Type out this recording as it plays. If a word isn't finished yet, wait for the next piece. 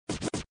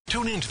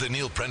Tune in to the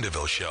Neil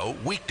Prendeville Show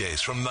weekdays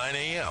from 9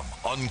 a.m.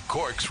 on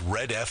Cork's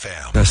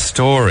RedFM. The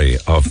story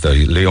of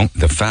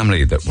the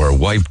family that were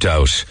wiped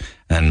out,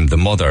 and the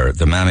mother,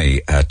 the mammy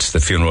at the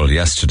funeral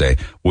yesterday,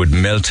 would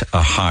melt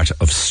a heart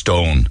of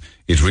stone.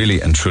 It really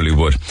and truly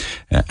would.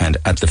 And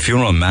at the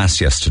funeral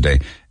mass yesterday,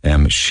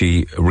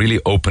 she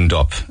really opened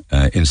up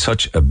in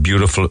such a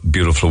beautiful,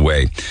 beautiful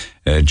way.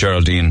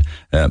 Geraldine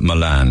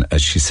Milan,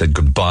 as she said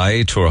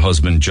goodbye to her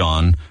husband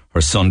John, her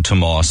son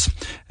Tomas,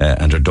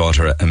 and her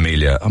daughter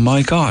Amelia. Oh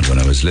my God! When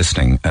I was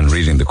listening and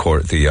reading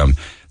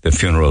the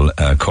funeral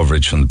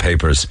coverage from the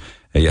papers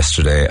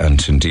yesterday,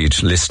 and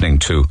indeed listening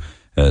to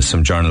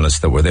some journalists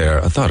that were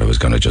there, I thought I was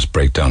going to just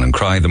break down and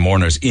cry. The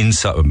mourners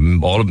inside,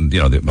 all of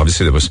them,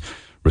 obviously there was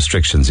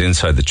restrictions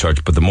inside the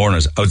church, but the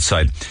mourners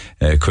outside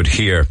could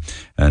hear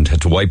and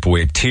had to wipe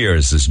away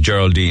tears as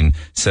Geraldine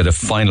said a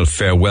final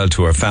farewell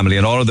to her family.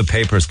 And all of the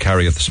papers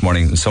carry it this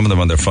morning, some of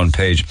them on their front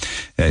page.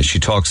 She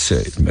talks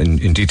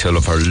in detail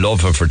of her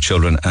love of her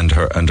children and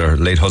her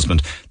late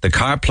husband. The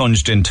car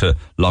plunged into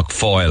Lough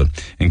Foyle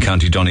in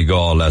County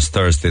Donegal last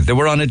Thursday. They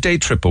were on a day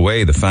trip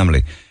away, the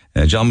family.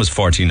 John was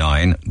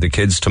 49, the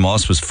kids,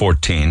 Tomas was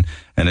 14,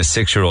 and a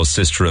 6-year-old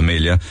sister,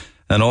 Amelia.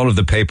 And all of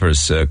the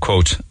papers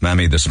quote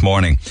Mammy this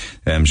morning.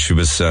 She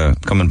was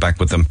coming back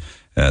with them.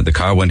 The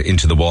car went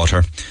into the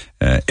water.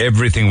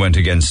 Everything went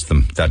against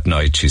them that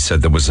night. She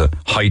said there was a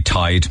high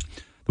tide.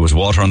 There was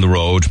water on the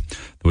road.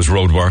 There was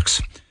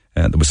roadworks.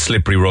 There was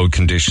slippery road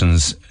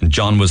conditions. And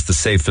John was the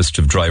safest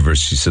of drivers.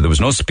 She said there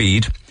was no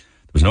speed.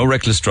 There was no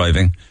reckless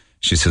driving.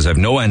 She says, I have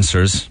no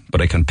answers,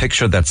 but I can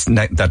picture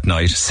that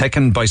night,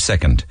 second by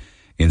second.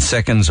 In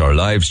seconds, our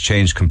lives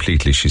changed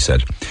completely, she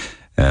said.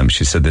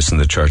 She said this in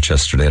the church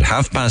yesterday. At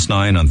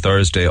 9:30 on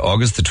Thursday,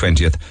 August the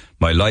 20th,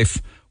 my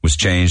life was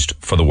changed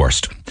for the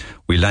worst.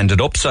 We landed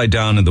upside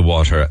down in the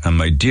water, and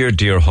my dear,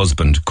 dear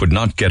husband could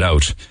not get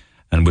out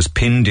and was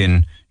pinned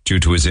in due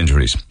to his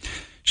injuries.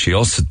 She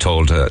also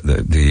told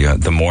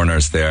the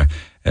mourners there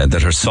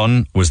that her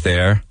son was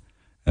there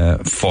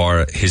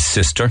for his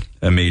sister,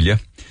 Amelia,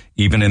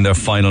 even in their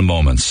final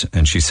moments.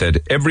 And she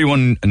said,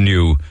 everyone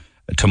knew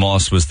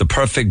Tomas was the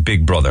perfect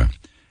big brother.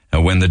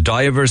 And when the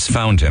divers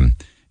found him,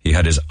 he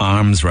had his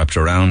arms wrapped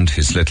around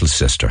his little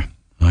sister.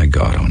 My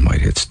God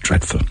almighty, it's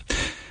dreadful.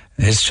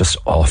 It's just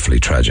awfully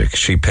tragic.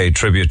 She paid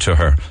tribute to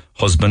her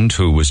husband,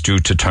 who was due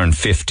to turn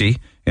 50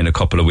 in a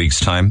couple of weeks'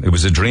 time. It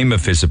was a dream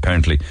of his,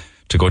 apparently,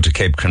 to go to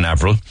Cape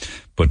Canaveral,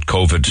 but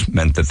COVID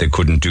meant that they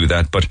couldn't do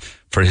that. But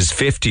for his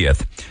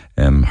 50th,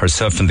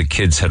 herself and the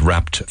kids had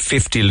wrapped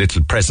 50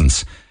 little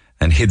presents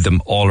and hid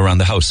them all around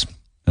the house.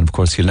 And of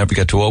course, he'll never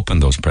get to open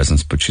those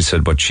presents. But she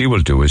said what she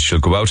will do is she'll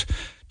go out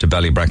to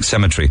Ballybrack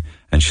Cemetery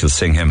and she'll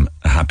sing him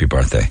a happy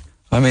birthday.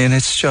 I mean,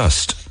 it's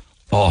just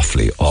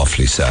awfully,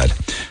 awfully sad.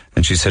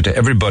 And she said to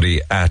everybody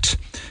at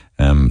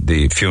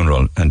the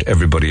funeral and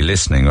everybody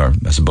listening, or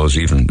I suppose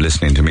even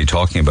listening to me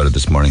talking about it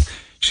this morning,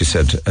 she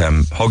said,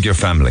 hug your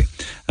family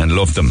and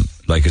love them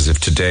like as if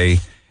today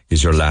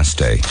is your last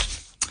day.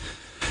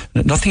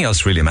 Nothing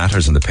else really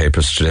matters in the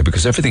papers today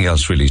because everything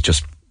else really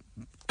just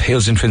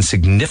pales into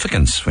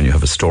insignificance when you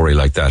have a story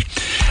like that.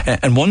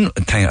 And one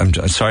thing, I'm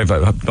sorry if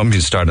I'm going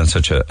to start on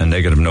such a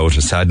negative note,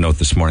 a sad note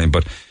this morning,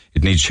 but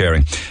it needs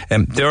sharing.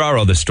 There are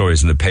other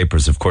stories in the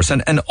papers, of course,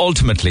 and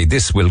ultimately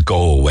this will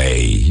go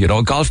away. You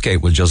know,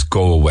 Golfgate will just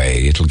go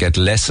away. It'll get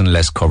less and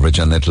less coverage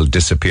and it'll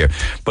disappear.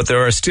 But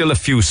there are still a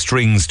few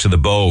strings to the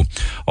bow,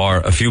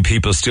 or a few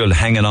people still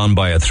hanging on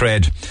by a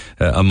thread.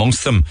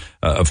 Amongst them,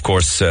 of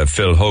course,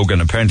 Phil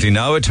Hogan. Apparently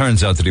now it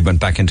turns out that he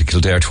went back into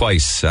Kildare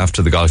twice.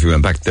 After the golf, he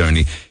went back there and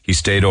he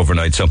stayed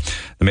overnight. So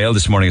the Mail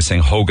this morning is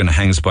saying Hogan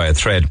hangs by a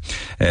thread.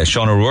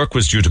 Sean O'Rourke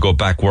was due to go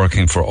back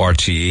working for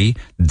RTE.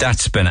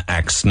 That's been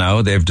axed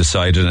now. They've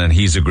decided and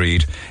he's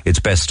agreed it's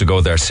best to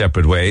go their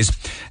separate ways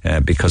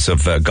because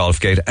of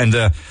Golfgate. And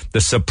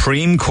the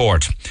Supreme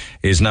Court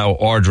is now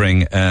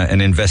ordering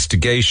an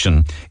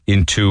investigation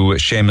into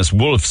Seamus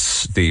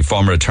Wolfe's, the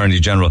former Attorney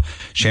General,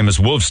 Judge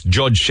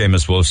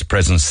Seamus Wolfe's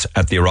presence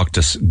at the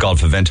Oireachtas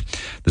golf event.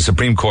 The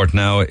Supreme Court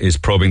now is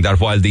probing that,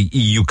 while the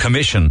EU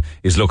Commission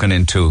is looking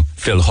into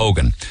Phil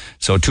Hogan.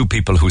 So two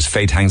people whose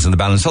fate hangs in the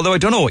balance. Although I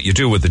don't know what you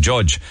do with the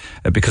judge,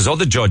 because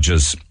other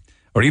judges,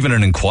 or even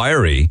an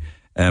inquiry,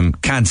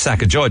 can't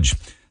sack a judge.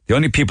 The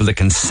only people that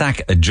can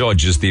sack a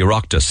judge is the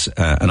Oireachtas,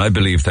 and I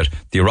believe that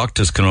the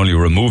Oireachtas can only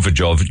remove a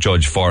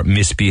judge for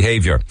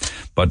misbehaviour.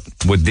 But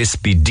would this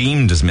be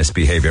deemed as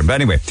misbehaviour? But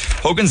anyway,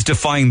 Hogan's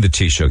defying the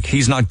Taoiseach.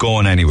 He's not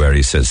going anywhere,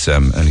 he says,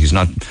 and he's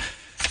not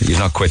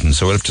quitting.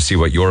 So we'll have to see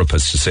what Europe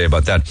has to say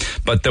about that.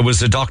 But there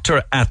was a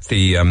doctor at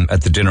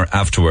the dinner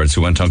afterwards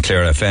who went on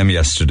Clare FM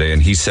yesterday,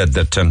 and he said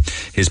that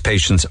his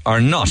patients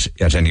are not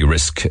at any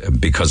risk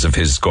because of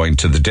his going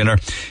to the dinner.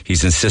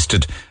 He's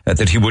insisted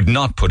that he would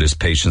not put his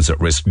patients at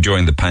risk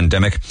during the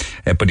pandemic,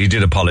 but he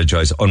did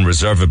apologise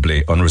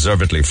unreservedly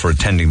for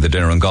attending the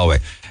dinner in Galway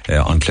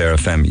on Clare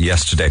FM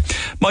yesterday.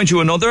 Mind you,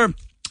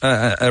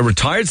 a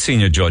retired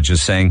senior judge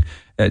is saying,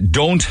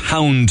 don't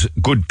hound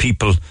good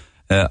people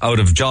out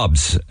of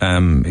jobs.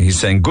 He's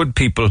saying good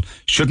people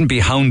shouldn't be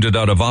hounded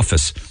out of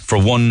office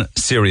for one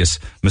serious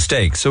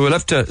mistake. So we'll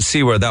have to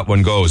see where that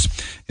one goes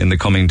in the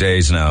coming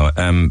days now.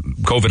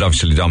 COVID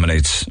obviously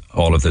dominates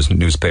all of the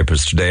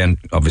newspapers today, and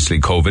obviously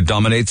COVID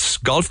dominates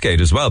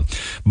Golfgate as well.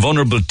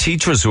 Vulnerable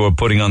teachers who are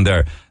putting on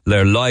their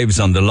lives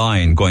on the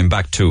line going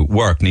back to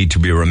work need to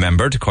be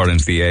remembered, according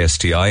to the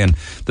ASTI, and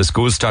the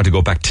schools start to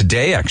go back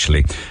today,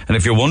 actually. And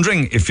if you're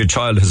wondering if your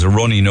child has a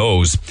runny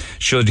nose,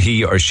 should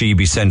he or she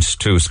be sent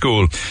to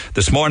school?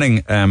 This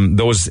morning,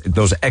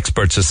 those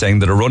experts are saying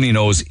that a runny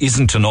nose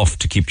isn't enough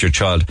to keep your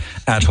child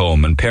at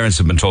home, and parents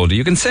have been told that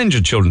you can send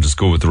your children to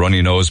school with a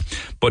runny nose,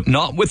 but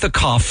not with a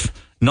cough,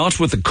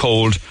 not with a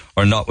cold,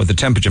 or not with a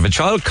temperature. If a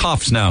child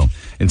coughs now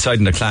inside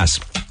in the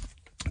class,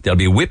 they'll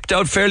be whipped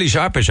out fairly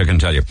sharpish, I can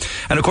tell you.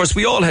 And of course,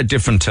 we all had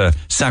different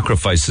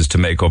sacrifices to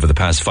make over the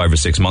past 5 or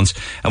 6 months.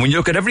 And when you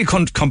look at every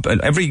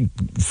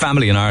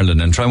family in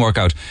Ireland and try and work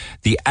out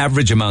the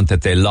average amount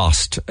that they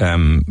lost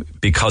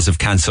because of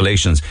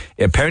cancellations,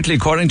 apparently,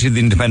 according to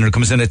the Independent, it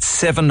comes in at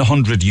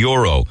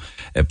 €700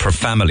 per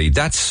family.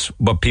 That's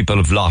what people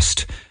have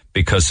lost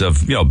because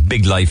of,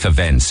 big life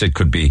events. It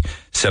could be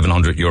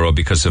 €700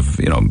 because of,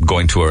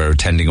 going to or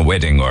attending a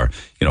wedding or,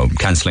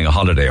 cancelling a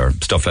holiday or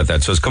stuff like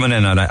that. So it's coming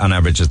in on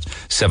average at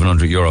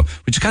 €700,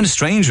 which is kind of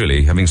strange,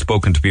 really, having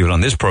spoken to people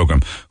on this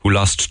programme who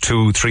lost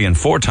 2, 3 and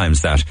 4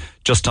 times that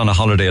just on a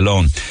holiday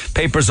alone.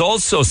 Papers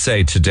also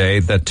say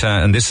today that,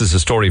 and this is a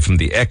story from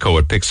the Echo,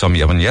 it picks on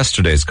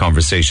yesterday's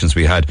conversations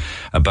we had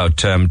about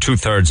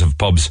 2/3 of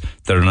pubs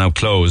that are now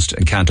closed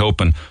and can't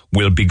open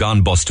will be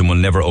gone bust and will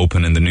never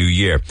open in the new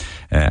year.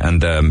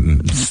 And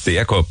the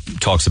Echo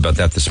talks about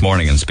that this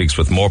morning and speaks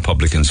with more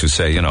publicans who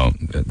say,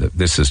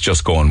 this is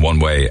just going one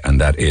way,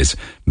 and that is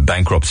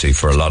bankruptcy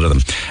for a lot of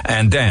them.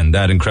 And then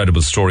that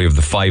incredible story of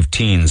the 5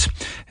 teens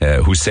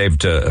who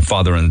saved a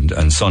father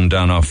and son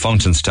down off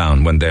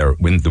Fountainstown when they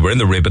were in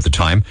the rib at the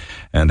time,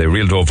 and they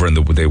wheeled over in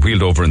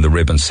the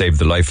rib and saved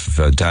the life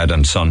of dad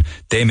and son.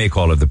 They make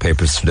all of the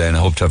papers today, and I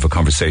hope to have a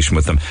conversation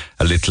with them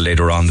a little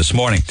later on this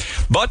morning.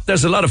 But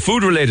there's a lot of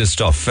food-related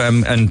stuff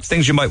and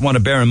things you might want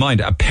to bear in mind.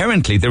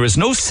 Apparently, there is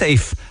no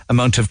safe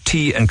amount of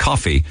tea and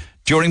coffee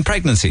during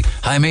pregnancy.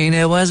 I mean,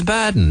 it was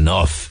bad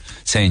enough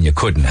saying you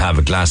couldn't have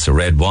a glass of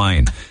red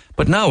wine.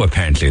 But now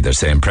apparently they're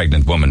saying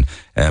pregnant women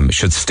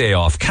should stay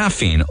off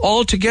caffeine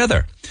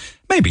altogether.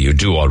 Maybe you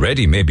do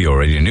already. Maybe you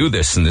already knew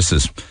this, and this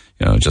is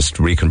just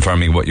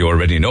reconfirming what you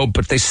already know.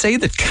 But they say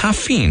that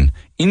caffeine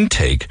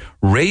intake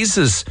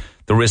raises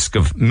the risk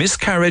of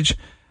miscarriage,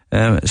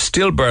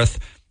 stillbirth,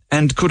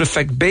 and could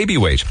affect baby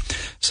weight.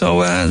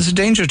 So there's a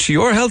danger to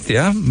your health,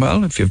 yeah?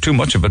 Well, if you have too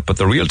much of it, but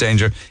the real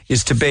danger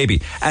is to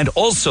baby. And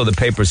also the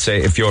papers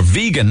say if you're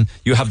vegan,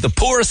 you have the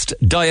poorest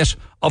diet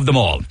of them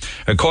all.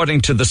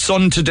 According to The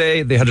Sun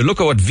today, they had a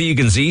look at what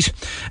vegans eat,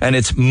 and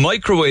it's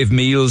microwave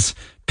meals,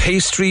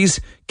 pastries,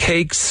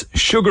 cakes,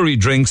 sugary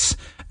drinks,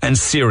 and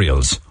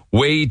cereals.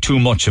 Way too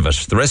much of it.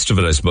 The rest of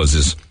it, I suppose,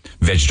 is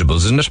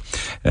vegetables, isn't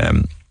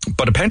it?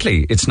 But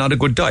apparently it's not a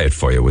good diet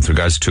for you with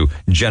regards to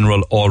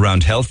general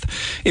all-round health.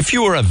 If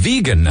you are a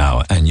vegan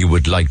now and you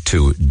would like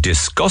to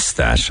discuss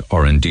that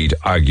or indeed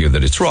argue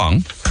that it's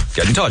wrong,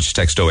 get in touch.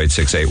 Text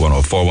 0868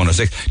 104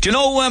 106. Do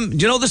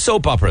you know the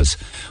soap operas?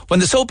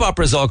 When the soap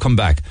operas all come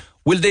back,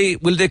 will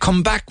they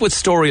come back with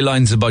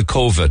storylines about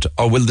COVID,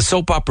 or will the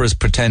soap operas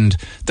pretend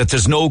that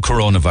there's no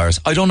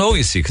coronavirus? I don't know,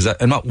 you see, because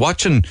I'm not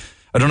watching.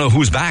 I don't know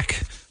who's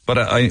back, but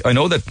I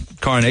know that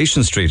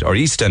Coronation Street, or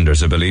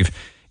EastEnders, I believe,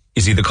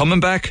 is either coming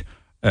back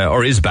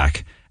or is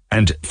back.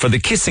 And for the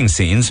kissing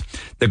scenes,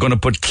 they're going to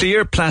put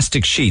clear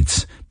plastic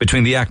sheets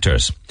between the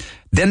actors.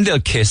 Then they'll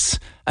kiss,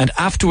 and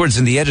afterwards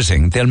in the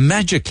editing, they'll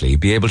magically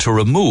be able to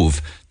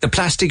remove the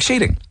plastic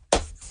sheeting.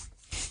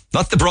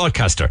 Not the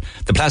broadcaster,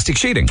 the plastic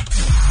sheeting.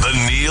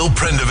 The Neil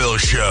Prendeville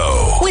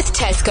Show. With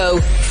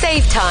Tesco.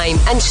 Save time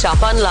and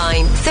shop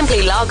online.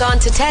 Simply log on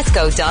to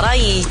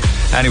tesco.ie.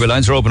 Anyway,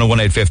 lines are open at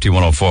 1850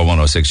 104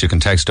 106. You can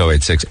text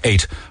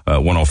 0868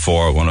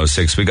 104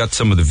 106. We got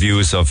some of the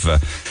views of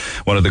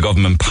one of the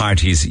government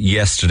parties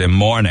yesterday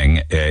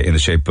morning in the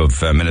shape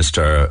of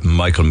Minister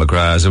Michael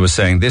McGrath. As I was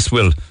saying, this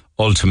will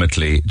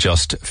ultimately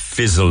just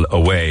fizzle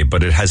away,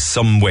 but it has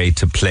some way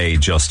to play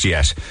just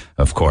yet,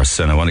 of course.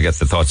 And I want to get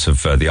the thoughts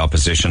of the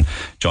opposition,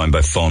 joined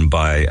by phone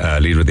by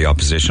Leader of the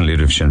Opposition,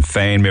 Leader of Sinn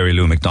Féin, Mary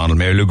Lou McDonald.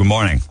 Mary Lou, good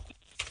morning.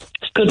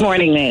 Good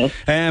morning, Neil.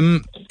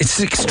 It's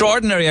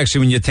extraordinary, actually,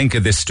 when you think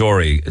of this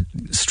story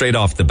straight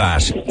off the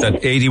bat,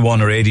 that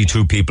 81 or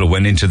 82 people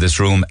went into this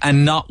room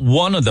and not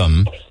one of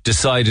them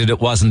decided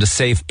it wasn't a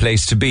safe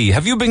place to be.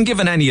 Have you been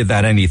given any of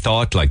that any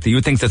thought? Like, do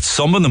you think that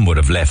some of them would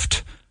have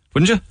left?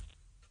 Wouldn't you?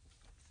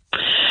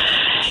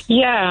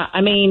 Yeah,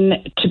 I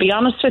mean, to be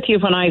honest with you,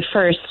 when I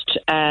first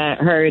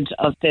heard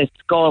of this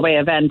Galway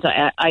event,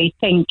 I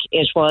think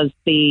it was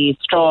the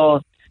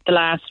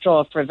last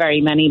straw for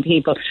very many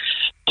people.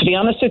 To be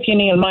honest with you,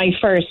 Neil, my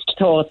first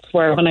thoughts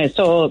were when I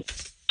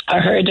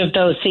heard of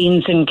those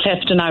scenes in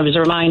Clifton, I was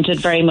reminded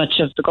very much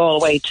of the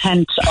Galway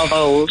tent of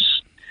old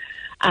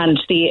and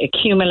the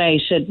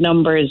accumulated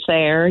numbers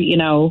there,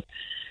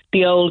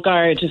 the old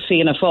guard of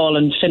Fianna Fáil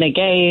and Fine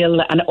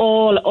Gael, and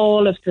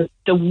all of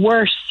the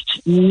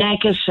worst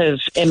negative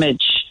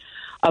image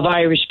of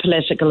Irish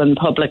political and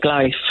public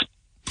life.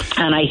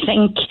 And I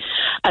think,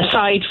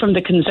 aside from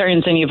the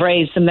concerns, and you've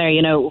raised them there,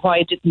 you know,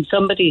 why didn't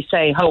somebody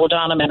say, hold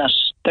on a minute,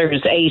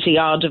 there's 80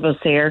 odd of us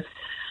here?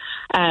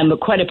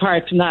 Quite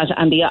apart from that,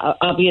 and the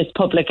obvious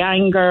public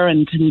anger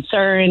and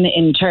concern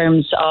in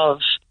terms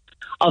of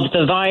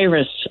the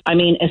virus. I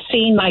mean, a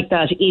scene like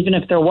that, even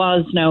if there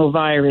was no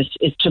virus,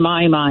 is, to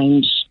my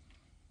mind,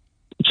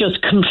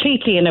 just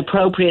completely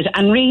inappropriate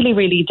and really,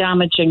 really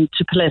damaging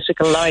to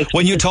political life.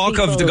 When you talk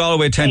of the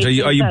Galway tent, are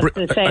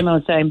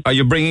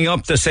you bringing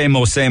up the same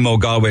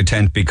old Galway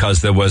tent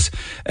because there was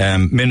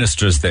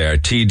ministers there,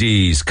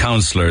 TDs,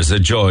 councillors, a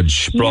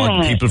judge,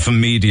 brought people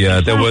from media,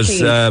 exactly. There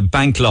was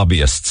bank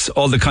lobbyists,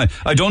 all the kind.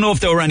 I don't know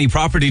if there were any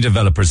property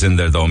developers in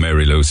there though,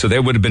 Mary Lou, so they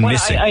would have been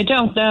missing. I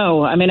don't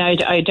know. I mean,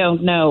 I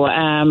don't know.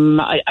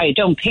 I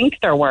don't think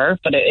there were,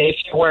 but if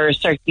there were,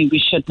 certainly we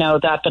should know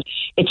that. But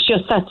it's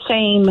just that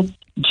same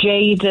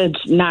jaded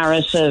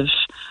narrative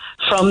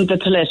from the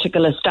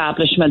political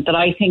establishment that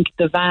I think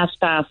the vast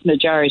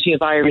majority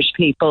of Irish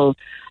people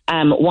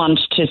want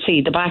to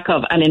see the back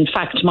of, and in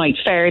fact might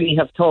fairly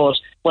have thought,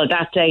 well,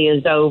 that day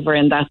is over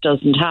and that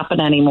doesn't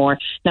happen anymore.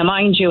 Now,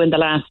 mind you, in the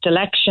last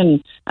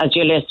election, as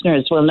your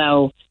listeners will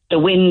know, the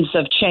winds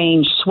of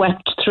change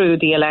swept through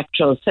the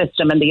electoral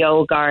system, and the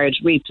old guard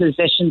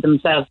repositioned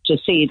themselves to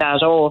see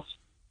that off.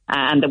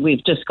 And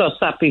we've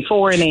discussed that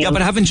before, Neil. Yeah,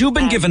 but haven't you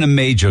been given a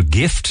major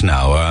gift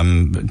now?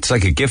 It's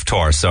like a gift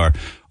horse, or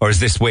is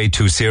this way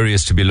too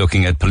serious to be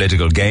looking at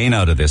political gain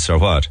out of this, or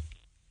what?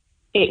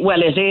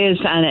 Well, it is,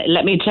 and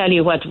let me tell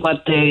you what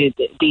the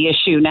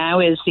issue now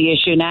is. The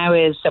issue now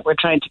is that we're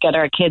trying to get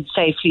our kids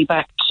safely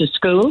back to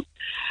school.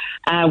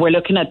 We're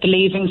looking at the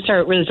Leaving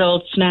Cert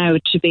results now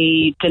to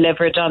be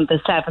delivered on the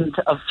 7th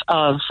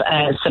of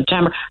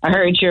September. I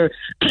heard your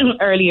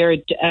earlier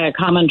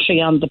commentary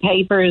on the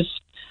papers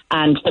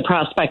and the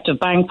prospect of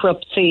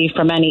bankruptcy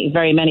for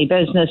very many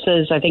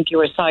businesses. I think you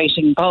were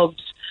citing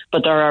pubs,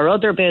 but there are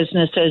other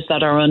businesses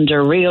that are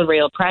under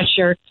real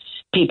pressure.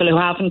 People who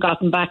haven't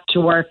gotten back to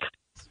work,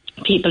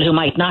 people who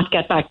might not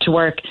get back to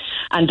work.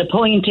 And the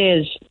point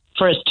is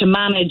for us to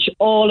manage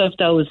all of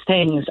those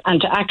things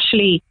and to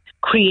actually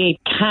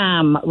create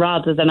calm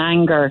rather than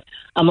anger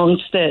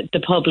amongst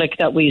the public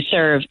that we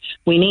serve.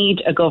 We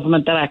need a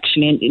government that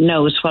actually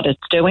knows what it's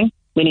doing.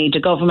 We need a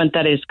government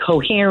that is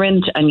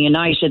coherent and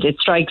united. It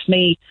strikes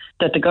me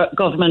that the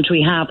government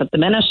we have at the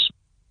minute,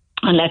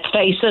 and let's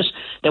face it,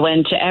 they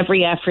went to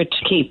every effort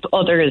to keep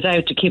others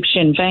out, to keep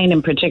Sinn Féin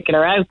in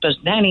particular out. But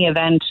in any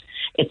event,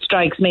 it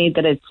strikes me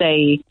that it's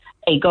a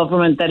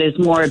government that is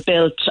more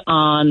built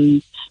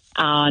on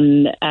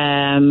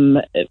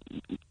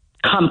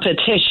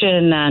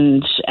competition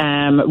and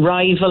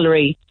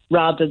rivalry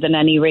rather than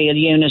any real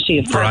unity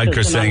of purpose.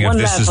 Varadkar saying if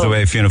this is the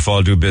way Fianna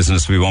Fáil do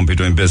business, we won't be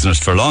doing business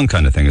for long,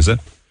 kind of thing, is it?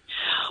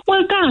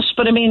 Well, that,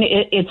 but I mean,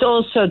 it's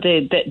also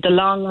the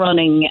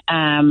long-running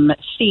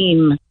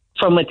theme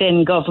from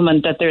within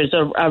government that there's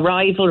a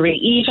rivalry,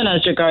 even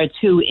as regards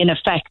who, in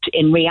effect,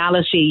 in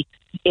reality,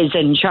 is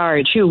in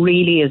charge, who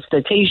really is the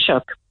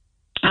Taoiseach.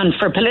 And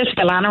for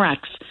political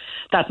anoraks,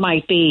 that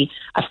might be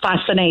a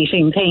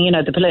fascinating thing, you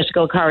know, the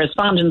political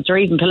correspondents or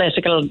even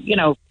political, you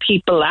know,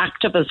 people,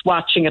 activists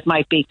watching it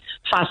might be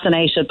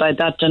fascinated by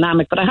that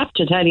dynamic. But I have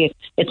to tell you,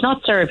 it's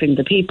not serving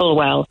the people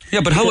well.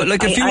 Yeah, but how,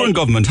 like, if you were in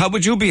government, how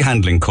would you be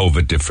handling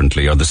COVID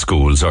differently, or the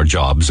schools or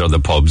jobs or the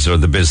pubs or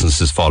the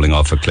businesses falling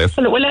off a cliff?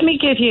 Well, let me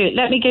give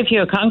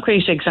you a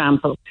concrete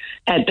example.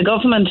 The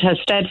government has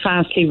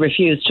steadfastly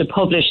refused to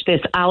publish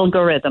this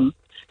algorithm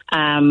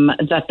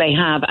that they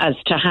have as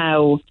to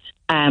how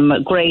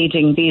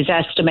grading, these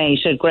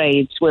estimated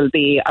grades will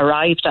be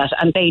arrived at.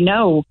 And they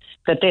know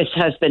that this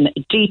has been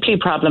deeply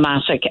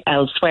problematic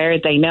elsewhere.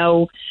 They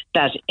know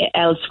that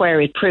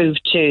elsewhere it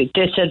proved to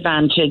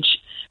disadvantage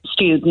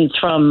students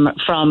from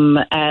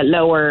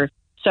lower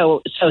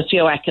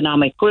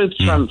socioeconomic groups,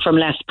 from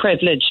less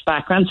privileged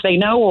backgrounds. They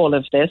know all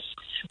of this.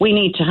 We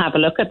need to have a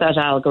look at that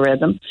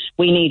algorithm.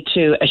 We need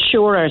to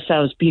assure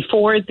ourselves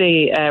before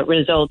the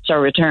results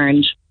are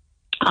returned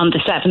on the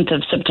 7th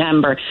of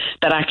September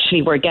that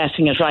actually we're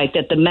getting it right,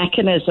 that the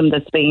mechanism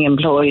that's being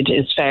employed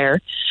is fair.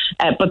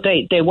 But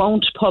they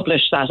won't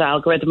publish that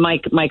algorithm.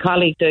 My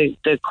colleague, the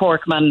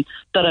Corkman,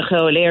 Donncha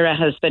O'Leary,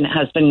 has been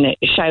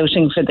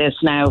shouting for this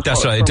now.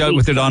 That's right. I dealt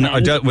with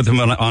him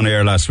on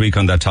air last week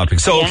on that topic.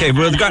 So, yeah, okay,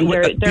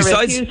 they're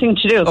refusing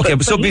to do it. Okay,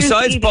 so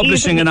besides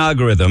publishing an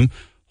algorithm,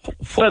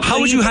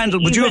 how would you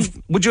handle? Would you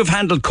have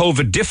handled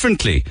COVID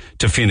differently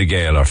to Fine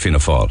Gael or Fianna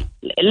Fáil?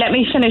 Let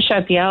me finish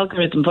out the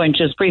algorithm point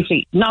just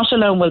briefly. Not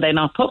alone will they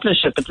not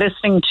publish it, but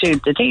listening to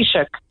the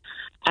Taoiseach,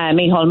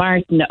 Micheál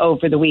Martin,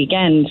 over the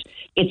weekend,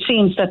 it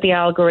seems that the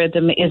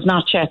algorithm is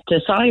not yet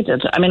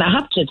decided. I mean, I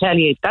have to tell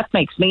you, that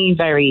makes me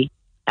very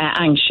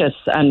anxious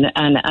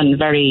and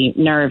very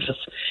nervous.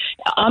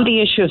 On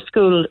the issue of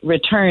school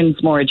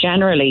returns more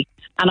generally,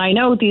 And I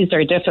know these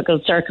are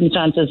difficult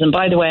circumstances. And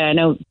by the way, I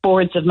know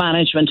boards of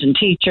management and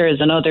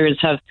teachers and others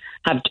have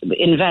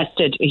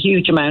invested a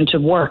huge amount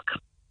of work.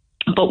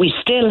 But we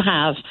still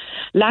have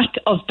lack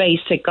of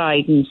basic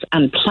guidance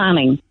and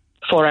planning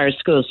for our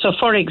schools. So,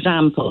 for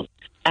example,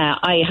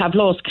 I have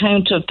lost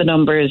count of the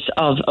numbers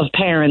of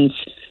parents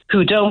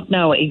who don't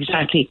know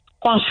exactly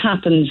what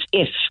happens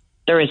if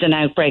there is an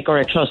outbreak or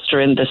a cluster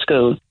in the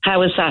school.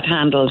 How is that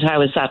handled?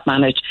 How is that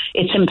managed?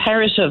 It's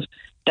imperative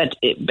that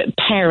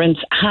parents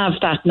have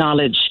that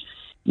knowledge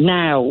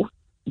now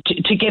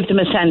to give them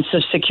a sense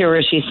of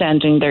security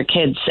sending their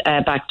kids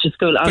back to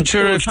school. But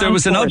sure, if there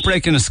was an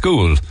outbreak in a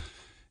school,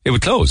 it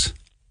would close.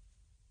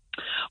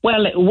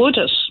 Well, would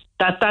it?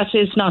 That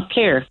is not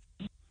clear.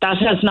 That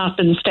has not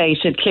been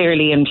stated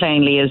clearly and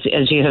plainly,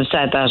 as you have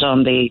said that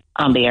on the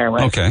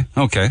airwaves.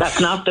 Okay. That's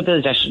not the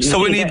position. So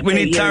we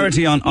need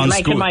clarity on you're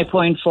making school. my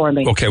point for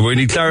me. Okay, we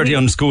need clarity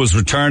on schools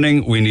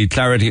returning. We need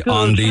clarity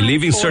on the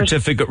leaving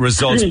certificate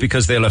results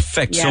because they'll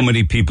affect so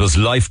many people's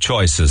life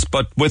choices.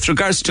 But with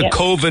regards to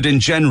COVID in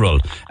general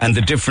and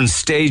the different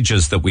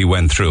stages that we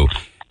went through,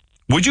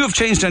 would you have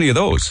changed any of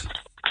those?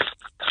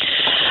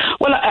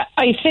 Well,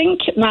 I think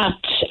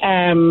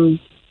that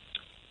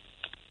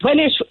when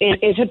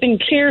it had been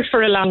clear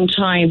for a long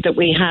time that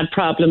we had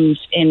problems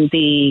in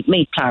the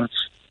meat plants,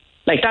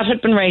 like that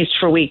had been raised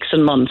for weeks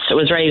and months. It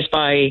was raised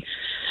by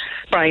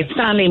Brian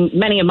Stanley,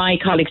 many of my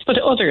colleagues, but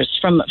others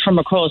from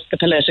across the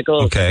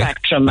political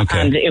spectrum,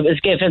 and it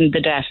was given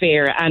the deaf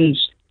ear, and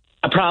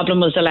a problem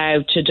was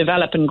allowed to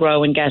develop and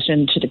grow and get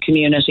into the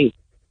community.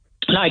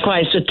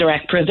 Likewise with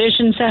direct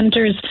provision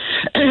centres,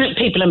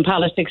 people in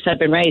politics have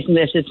been raising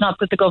this. It's not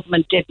that the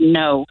government didn't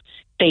know.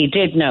 They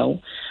did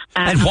know.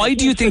 And why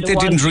do you think they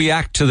didn't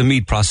react to the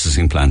meat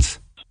processing plants?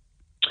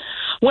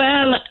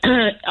 Well,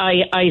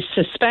 I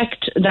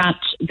suspect that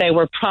they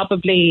were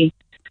probably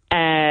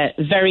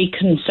very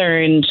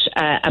concerned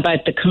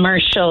about the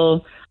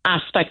commercial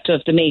aspect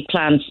of the meat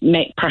plants,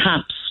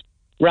 perhaps,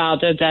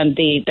 rather than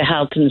the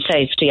health and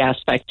safety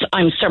aspects.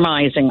 I'm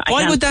surmising.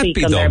 Why would that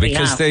be, though?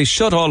 Because they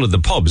shut all of the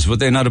pubs. Would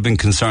they not have been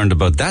concerned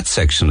about that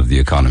section of the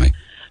economy?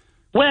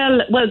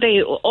 Well,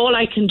 all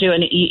I can do,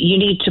 and you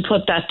need to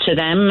put that to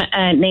them,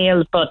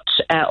 Neil, but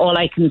all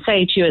I can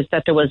say to you is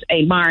that there was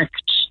a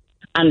marked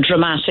and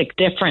dramatic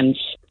difference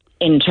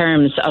in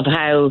terms of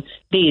how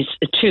these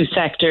two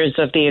sectors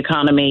of the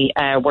economy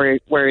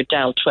were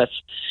dealt with.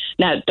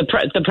 Now,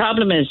 the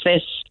problem is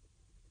this.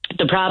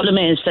 The problem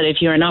is that if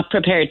you're not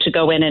prepared to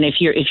go in, and if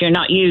you're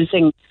not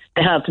using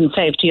the Health and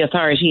Safety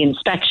Authority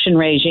inspection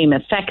regime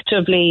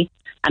effectively,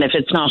 and if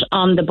it's not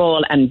on the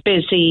ball and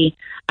busy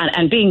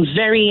and being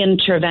very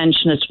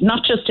interventionist,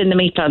 not just in the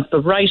meat plants,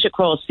 but right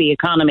across the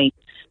economy,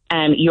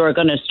 you're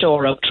going to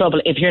store up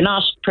trouble. If you're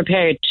not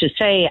prepared to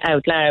say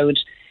out loud,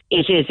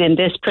 it is in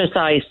this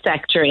precise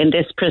sector, in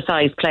this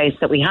precise place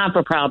that we have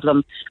a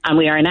problem, and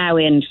we are now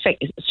in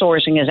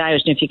sorting it out.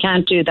 And if you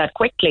can't do that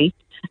quickly,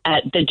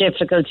 the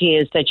difficulty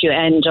is that you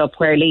end up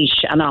where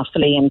Laois and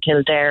Offaly and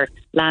Kildare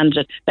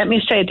landed. Let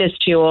me say this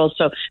to you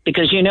also,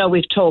 because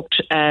we've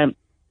talked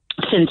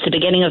since the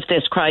beginning of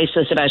this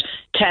crisis about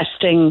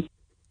testing,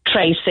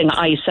 tracing,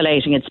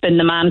 isolating. It's been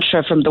the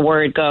mantra from the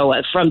word go.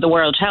 From the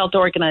World Health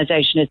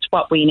Organization, it's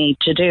what we need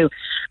to do.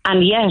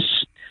 And yet,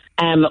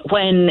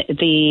 when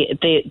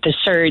the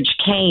surge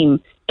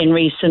came in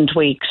recent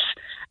weeks,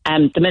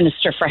 the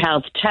Minister for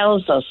Health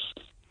tells us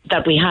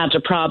that we had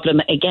a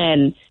problem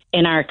again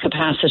in our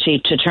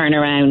capacity to turn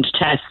around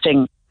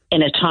testing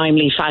in a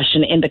timely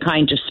fashion, in the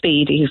kind of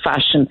speedy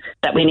fashion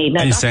that we need.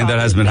 Now, and you're saying that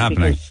has been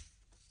happening?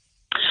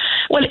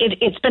 Well,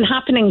 it's been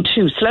happening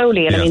too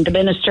slowly. And I mean, the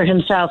Minister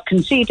himself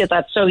conceded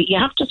that. So you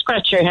have to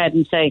scratch your head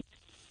and say,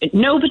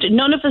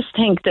 none of us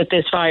think that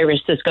this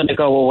virus is going to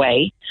go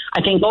away.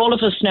 I think all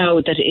of us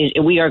know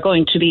that we are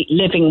going to be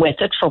living with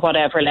it for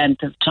whatever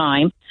length of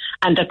time,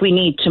 and that we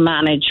need to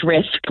manage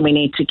risk and we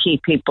need to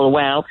keep people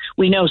well.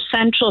 We know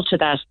central to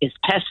that is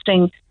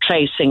testing,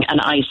 tracing and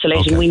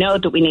isolating. We know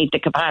that we need the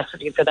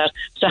capacity for that.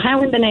 So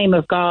how in the name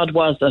of God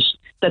was it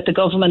that the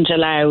government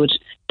allowed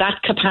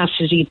that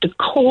capacity, the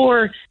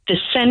core, the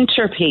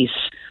centrepiece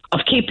of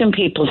keeping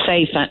people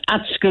safe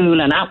at school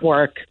and at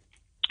work,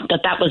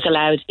 that was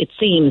allowed, it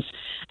seems,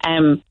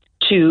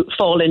 to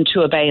fall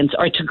into abeyance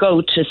or to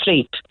go to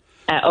sleep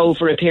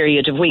over a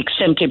period of weeks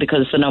simply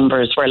because the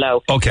numbers were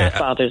low. Okay. That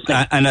bothers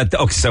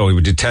me. So we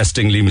did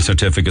testing, leaving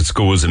certificates,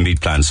 schools and meat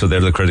plants, so they're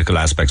the critical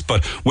aspects.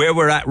 But where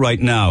we're at right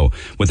now,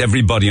 with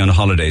everybody on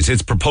holidays,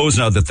 it's proposed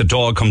now that the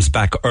dog comes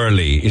back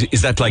early.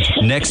 Is that like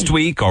next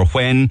week or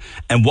when?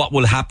 And what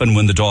will happen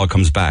when the dog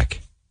comes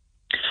back?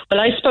 Well,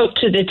 I spoke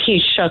to the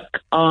Taoiseach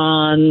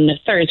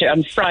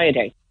on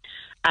Friday.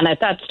 And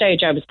at that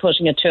stage, I was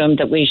putting it to him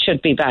that we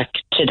should be back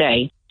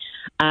today.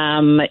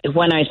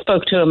 When I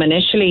spoke to him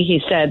initially,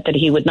 he said that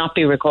he would not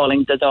be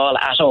recalling the Dáil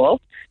at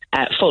all,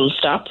 full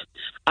stop.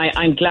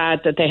 I'm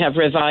glad that they have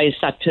revised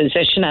that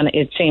position, and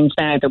it seems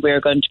now that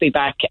we're going to be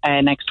back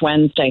next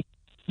Wednesday.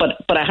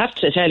 But I have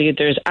to tell you,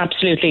 there's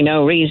absolutely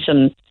no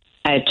reason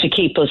to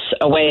keep us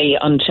away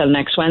until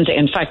next Wednesday.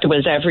 In fact, there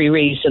was every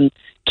reason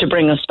to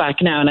bring us back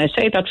now. And I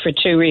say that for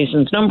two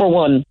reasons. Number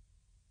one,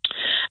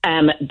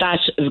 that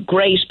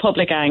great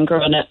public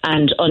anger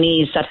and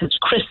unease that has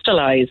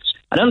crystallised.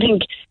 I don't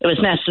think it was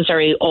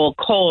necessarily all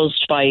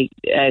caused by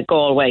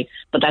Galway,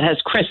 but that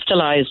has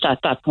crystallised at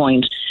that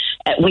point.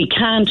 We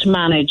can't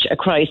manage a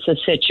crisis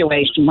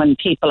situation when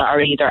people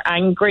are either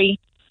angry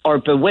or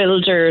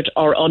bewildered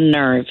or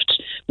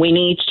unnerved. We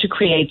need to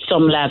create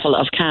some level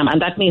of calm,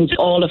 and that means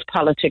all of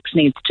politics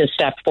needs to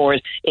step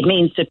forward. It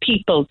means the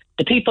people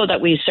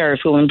that we serve,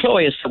 who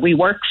employ us, that we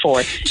work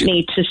for,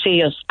 need to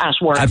see us at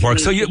work. At work.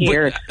 So you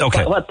hear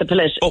what the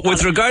political.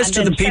 With regards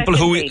to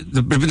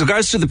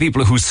the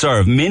people who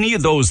serve, many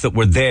of those that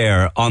were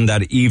there on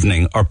that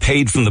evening are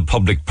paid from the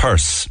public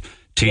purse.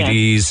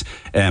 TDs,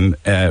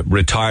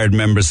 retired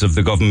members of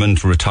the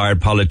government,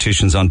 retired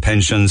politicians on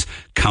pensions,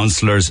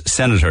 councillors,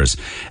 senators.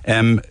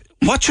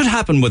 What should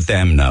happen with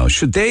them now?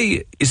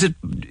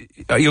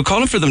 Are you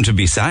calling for them to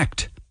be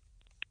sacked?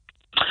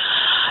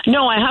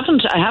 No, I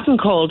haven't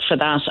called for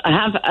that. I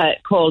have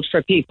called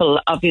for people,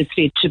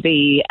 obviously, to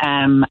be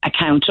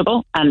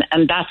accountable, and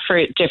that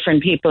for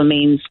different people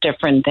means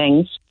different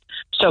things.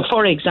 So,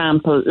 for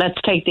example, let's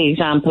take the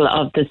example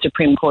of the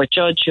Supreme Court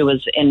judge who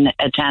was in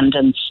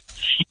attendance.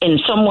 In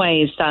some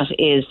ways, that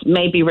is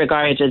maybe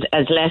regarded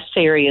as less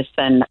serious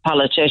than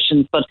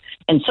politicians, but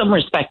in some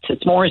respects,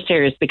 it's more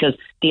serious because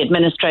the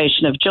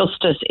administration of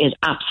justice is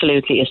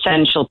absolutely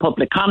essential.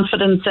 Public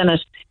confidence in it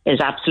is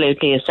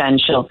absolutely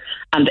essential.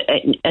 And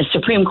a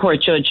Supreme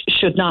Court judge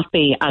should not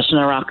be at an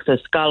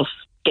Oireachtas golf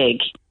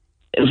gig,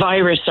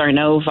 virus or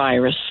no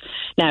virus.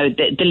 Now,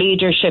 the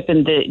leadership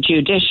in the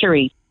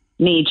judiciary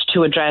needs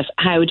to address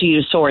how do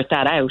you sort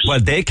that out. Well,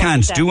 they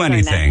can't do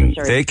anything.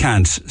 They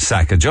can't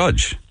sack a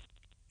judge.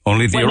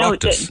 Only the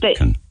Oireachtas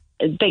can.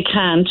 They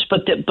can't,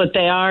 but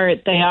they are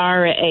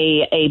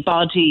a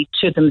body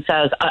to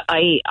themselves.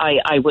 I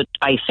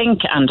think,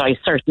 and I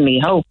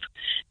certainly hope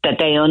that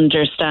they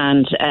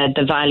understand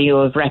the value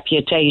of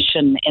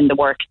reputation in the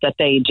work that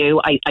they do.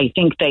 I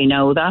think they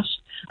know that.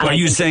 And are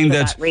you saying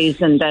that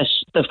reason that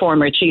the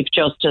former Chief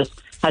Justice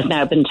has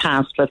now been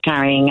tasked with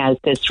carrying out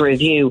this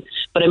review?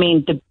 But I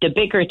mean, the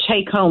bigger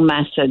take-home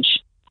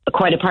message,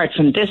 quite apart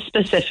from this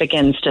specific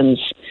instance,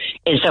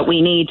 is that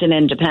we need an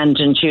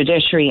independent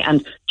judiciary,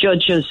 and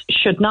judges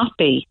should not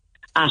be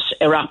at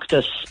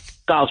Oireachtas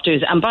golf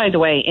dues. And by the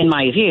way, in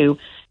my view,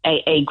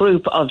 a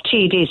group of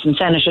TDs and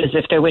senators,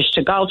 if they wish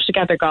to golf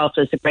together, golf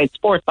is a great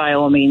sport, by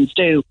all means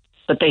do,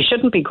 but they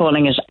shouldn't be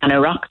calling it an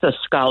Oireachtas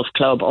golf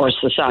club or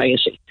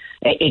society.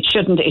 It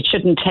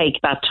shouldn't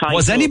take that title.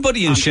 Was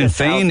anybody in Sinn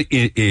Féin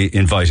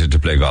invited to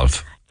play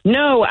golf?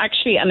 No,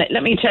 actually, and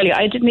let me tell you,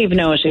 I didn't even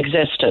know it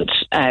existed,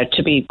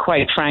 to be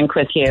quite frank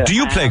with you. Do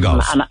you play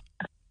golf?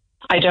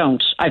 I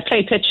don't. I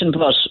play pitch and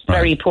putt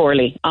very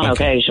poorly on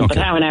occasion, but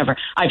however,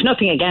 I've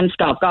nothing against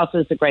golf. Golf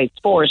is a great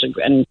sport,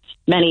 and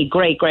many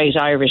great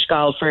Irish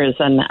golfers.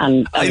 And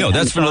I know,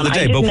 that's for another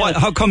day, but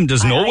how come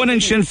does no one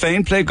in Sinn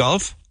Féin play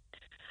golf?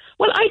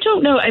 Well, I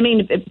don't know. I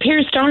mean,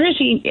 Pierce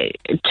Doherty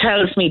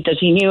tells me that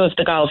he knew of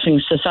the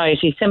Golfing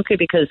Society simply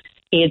because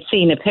he had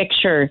seen a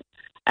picture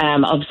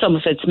of some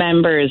of its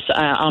members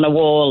on a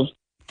wall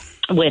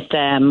with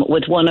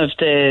one of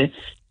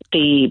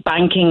the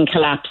banking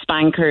collapse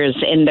bankers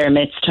in their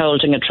midst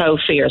holding a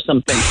trophy or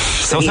something.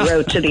 So he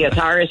wrote to the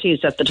authorities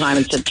at the time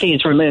and said,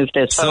 please remove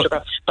this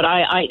photograph. But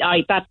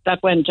that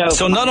went over.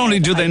 So not only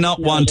do they not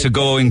want to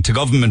go into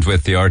government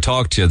with you or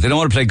talk to you, they don't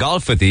want to play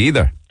golf with you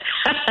either.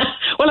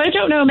 Well, I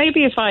don't know.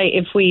 Maybe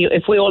if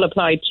we all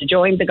applied to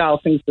join the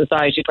Golfing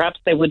Society,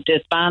 perhaps they would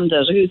disband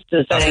it. Who's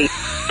to say?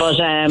 But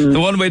the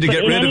one way to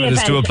get rid of it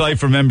is to apply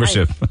for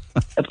membership.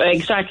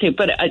 Exactly.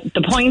 But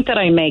the point that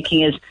I'm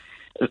making is,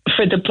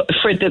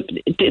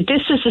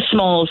 this is a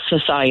small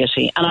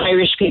society, and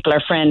Irish people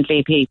are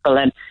friendly people,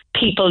 and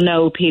people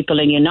know people,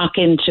 and you knock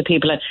into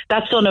people. And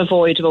that's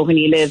unavoidable when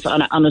you live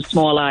on a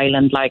small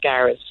island like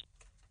ours.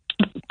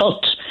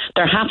 But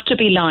there have to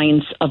be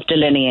lines of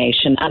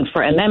delineation, and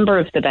for a member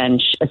of the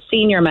bench, a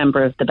senior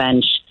member of the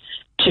bench,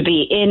 to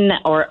be in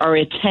or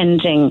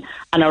attending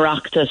an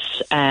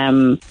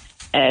Oireachtas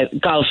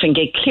golfing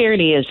gig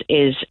clearly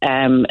is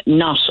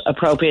not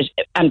appropriate,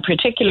 and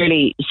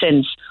particularly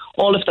since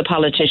all of the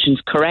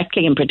politicians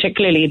correctly, and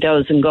particularly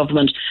those in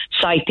government,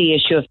 cite the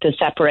issue of the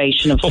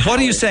separation of powers. But what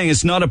are you saying?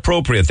 It's not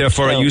appropriate.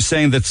 Therefore, are you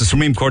saying that the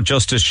Supreme Court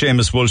Justice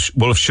Seamus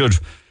Wolfe should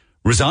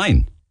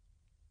resign?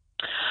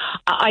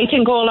 I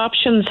think all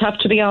options have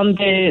to be on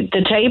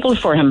the table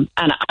for him,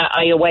 and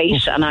I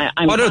await. And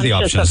I'm. What are the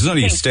options? It's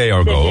only stay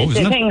or go,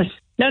 isn't it?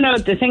 No.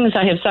 The things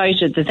I have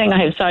cited. The thing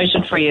I have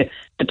cited for you,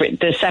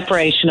 the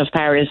separation of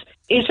powers,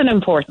 is an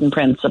important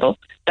principle.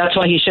 That's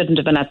why he shouldn't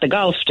have been at the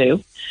golf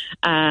do.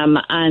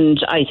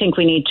 And I think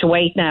we need to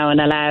wait now and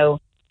allow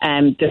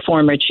the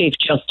former Chief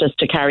Justice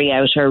to carry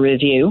out her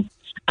review.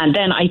 And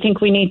then I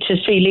think we need to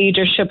see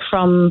leadership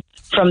from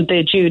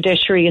the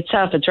judiciary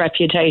itself. Its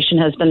reputation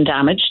has been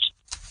damaged,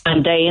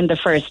 and they, in the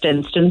first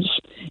instance,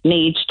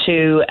 need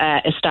to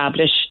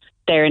establish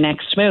their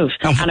next move.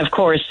 And of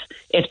course,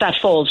 if that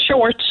falls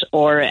short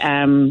or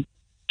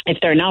if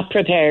they're not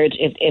prepared,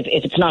 if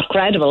it's not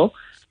credible,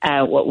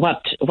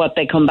 what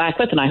they come back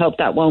with, and I hope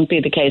that won't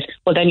be the case,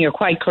 well, then you're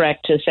quite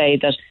correct to say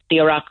that the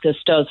Oireachtas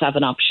does have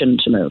an option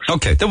to move.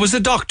 Okay, there was a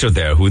doctor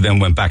there who then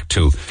went back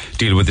to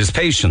deal with his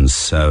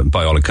patients,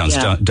 by all accounts,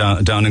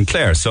 down in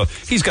Clare, so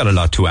he's got a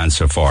lot to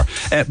answer for.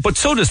 But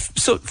so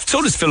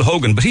does Phil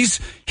Hogan, but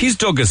he's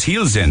dug his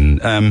heels in.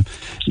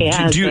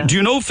 Do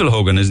you know Phil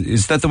Hogan?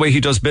 Is that the way he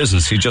does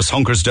business? He just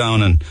hunkers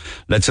down and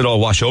lets it all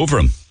wash over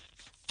him?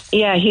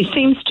 Yeah, he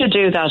seems to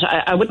do that.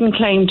 I wouldn't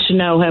claim to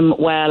know him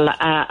well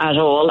at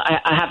all.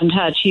 I haven't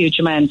had huge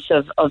amounts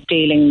of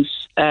dealings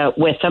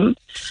with him.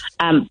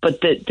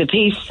 But the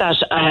piece that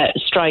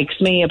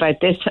strikes me about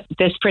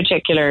this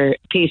particular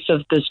piece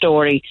of the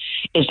story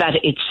is that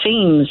it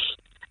seems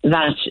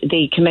that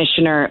the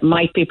Commissioner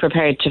might be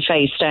prepared to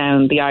face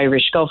down the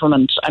Irish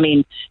government. I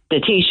mean, the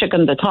Taoiseach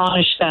and the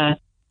Taoiseach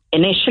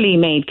initially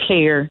made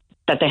clear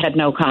that they had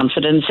no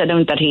confidence in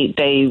him, that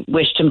they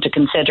wished him to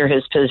consider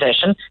his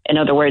position. In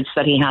other words,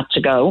 that he had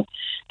to go.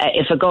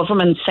 If a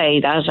government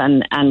say that,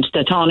 and the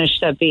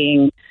Taoiseach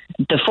being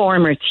the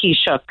former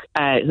Taoiseach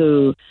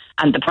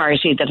and the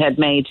party that had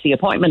made the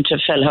appointment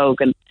of Phil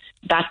Hogan,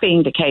 that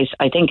being the case,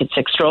 I think it's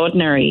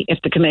extraordinary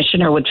if the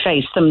Commissioner would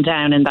face them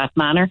down in that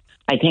manner.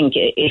 I think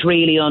it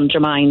really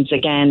undermines,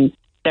 again,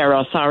 their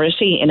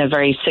authority in a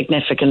very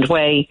significant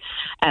way.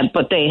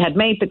 But they had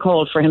made the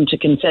call for him to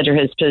consider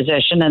his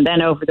position, and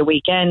then over the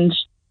weekend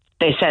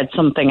they said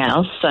something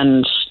else.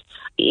 And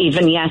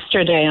even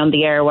yesterday on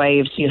the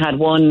airwaves, you had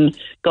one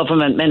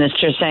government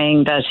minister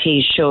saying that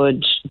he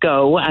should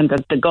go and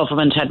that the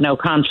government had no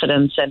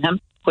confidence in him,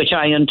 which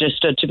I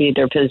understood to be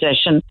their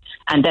position.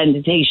 And then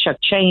the Taoiseach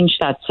changed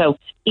that. So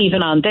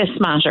even on this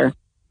matter,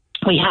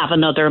 we have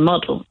another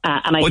muddle.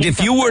 But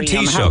if you were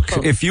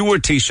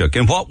Taoiseach,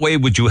 in what way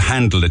would you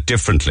handle it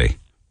differently,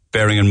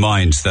 bearing in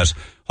mind that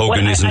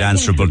Hogan isn't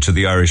answerable to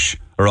the Irish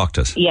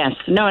Oireachtas? Yes,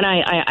 no, and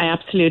I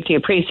absolutely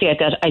appreciate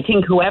that. I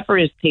think whoever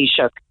is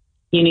Taoiseach,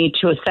 you need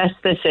to assess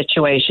the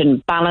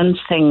situation, balance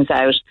things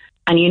out,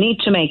 and you need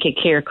to make a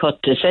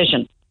clear-cut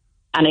decision.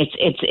 And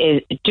it's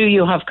do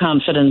you have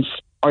confidence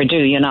or do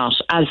you not,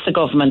 as the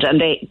government? And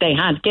they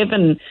had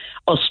given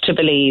us to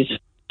believe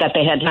that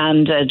they had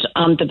landed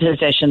on the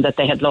position that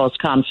they had lost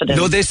confidence.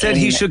 No, they said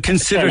he should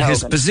consider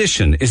his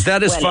position. Is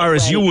that as far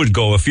as you would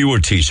go if you were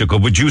Taoiseach, or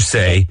would you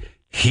say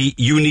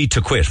you need to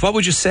quit? What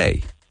would you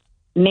say?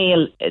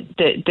 Neil,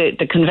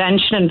 the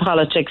convention in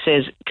politics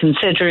is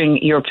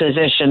considering your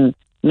position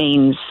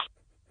means,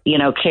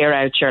 clear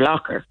out your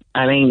locker.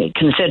 I mean,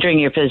 considering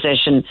your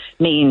position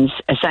means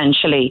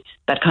essentially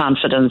that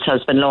confidence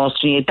has been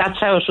lost in you. That's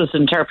how it was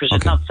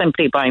interpreted, not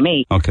simply by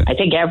me. Okay. I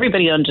think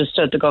everybody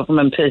understood the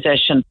government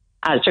position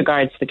as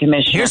regards the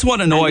Commissioner. Here's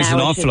what annoys an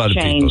awful lot of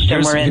people.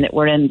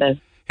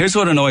 Here's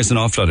what annoys an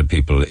awful lot of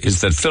people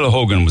is that Phil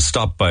Hogan was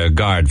stopped by a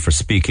guard for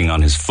speaking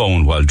on his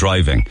phone while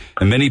driving.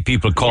 And many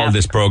people called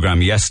this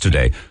programme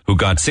yesterday who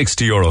got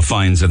 €60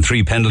 fines and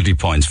 3 penalty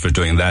points for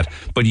doing that,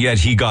 but yet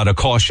he got a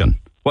caution.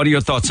 What are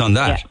your thoughts on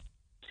that?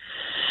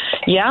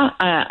 Yeah,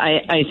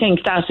 I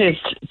think that is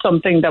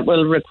something that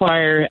will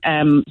require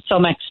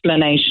some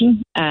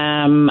explanation.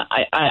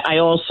 I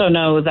also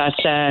know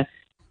that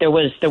there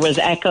was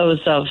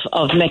echoes of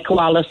Mick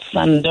Wallace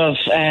and of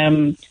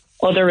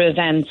other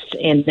events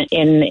in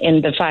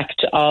the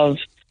fact of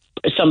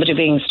somebody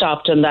being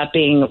stopped and that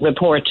being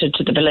reported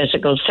to the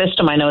political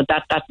system. I know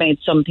that made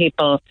some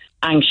people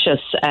anxious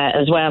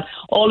as well.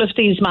 All of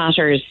these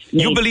matters.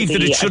 You believe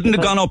that it shouldn't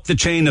have gone up the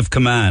chain of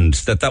command,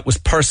 that was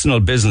personal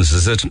business,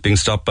 is it, being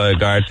stopped by a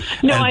guard?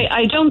 No,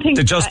 I don't think...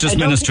 The Justice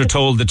Minister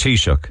told the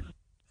Taoiseach.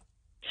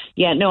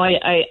 Yeah, no,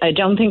 I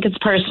don't think it's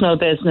personal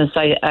business.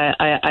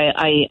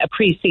 I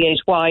appreciate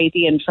why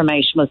the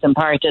information was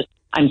imparted.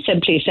 I'm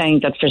simply saying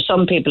that for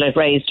some people it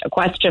raised a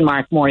question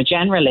mark more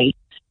generally,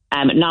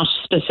 not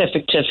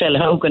specific to Phil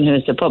Hogan,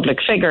 who's a public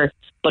figure,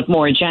 but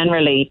more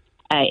generally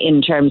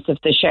in terms of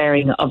the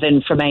sharing of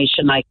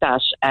information like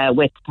that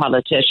with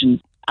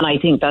politicians. And I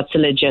think that's a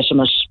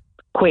legitimate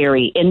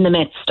query in the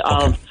midst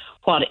of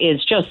what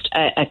is just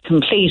a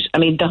complete... I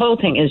mean, the whole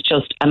thing is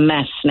just a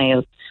mess,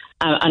 Neil.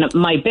 And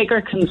my bigger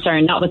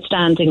concern,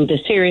 notwithstanding the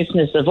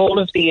seriousness of all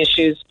of the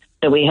issues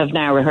that we have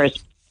now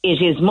rehearsed,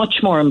 it is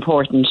much more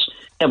important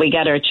that we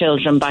get our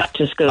children back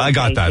to school. I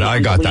got that.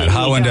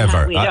 How and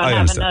ever.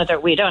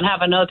 We don't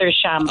have another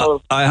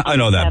shambles. I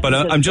know that, but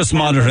I'm just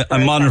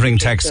monitoring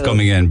texts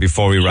coming in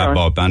before we wrap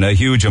up, and a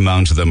huge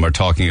amount of them are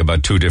talking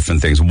about two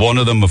different things. One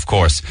of them, of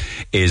course,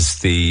 is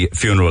the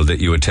funeral that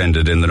you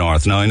attended in the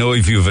north. Now, I know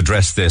you've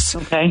addressed this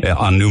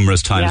on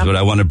numerous times, but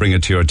I want to bring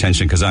it to your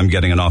attention because I'm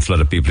getting an awful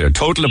lot of people here.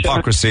 Total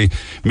hypocrisy.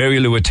 Mary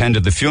Lou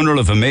attended the funeral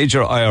of a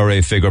major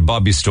IRA figure,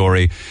 Bobby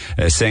Story,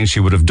 saying she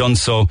would have done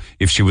so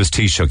if she was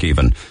Taoiseach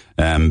even.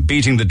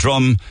 Beating the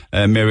drum,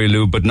 Mary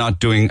Lou, but not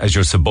doing as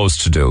you're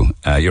supposed to do.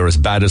 You're as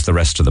bad as the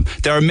rest of them.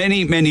 There are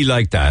many, many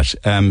like that.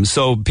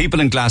 So people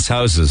in glass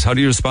houses, how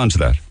do you respond to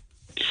that?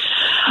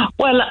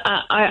 Well,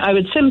 I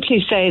would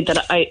simply say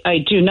that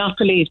I do not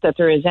believe that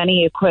there is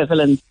any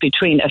equivalence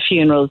between the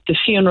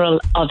funeral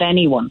of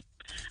anyone,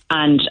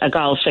 and a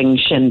golfing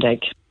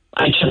shindig.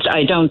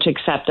 I don't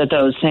accept that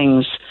those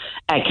things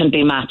can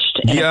be matched.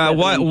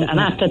 And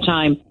at the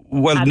time...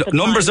 Well,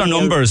 numbers are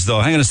numbers, though.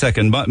 Hang on a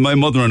second. My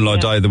mother-in-law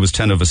died. There was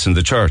 10 of us in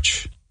the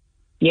church.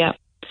 Yeah.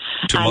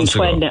 2 months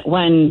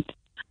ago.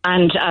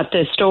 And at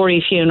the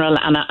Story funeral,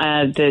 and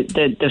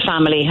the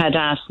family had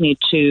asked me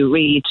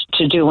to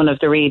do one of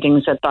the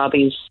readings at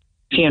Bobby's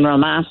funeral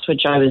mass,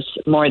 which I was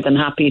more than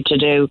happy to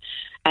do.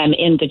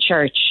 In the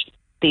church,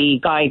 the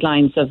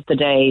guidelines of the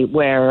day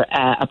were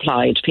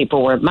applied.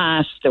 People were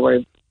masked. There were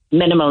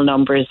minimal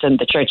numbers in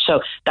the church,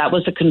 so that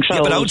was a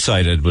controlled. Yeah, but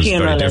outside it was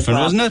very different,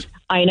 wasn't it?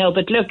 I know,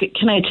 but look,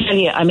 can I tell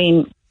you? I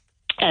mean,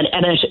 and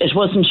it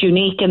wasn't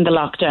unique in the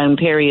lockdown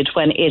period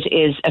when it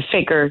is a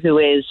figure who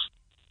is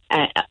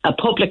a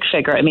public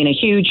figure. I mean, a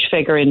huge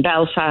figure in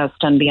Belfast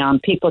and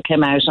beyond. People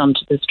came out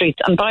onto the streets,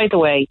 and by the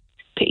way,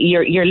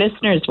 your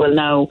listeners will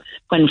know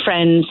when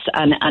friends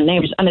and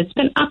neighbours, and it's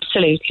been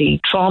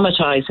absolutely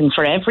traumatising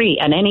for every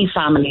and any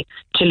family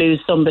to lose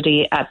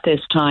somebody at this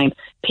time.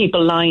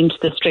 People lined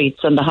the streets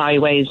and the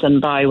highways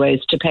and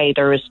byways to pay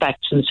their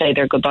respects and say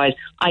their goodbyes.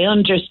 I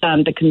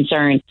understand the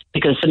concern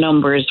because the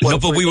numbers were... No,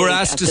 but we were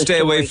asked to stay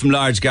away from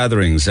large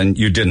gatherings and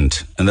you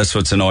didn't, and that's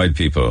what's annoyed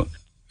people.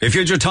 If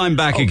you had your time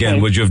back again,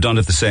 would you have done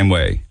it the same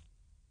way?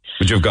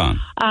 Would you have gone?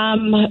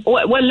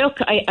 Well, look,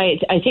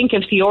 I think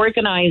if the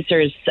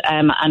organisers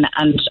and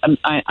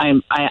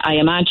I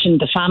imagine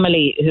the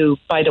family, who,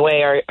 by the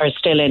way, are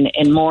still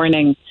in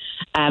mourning,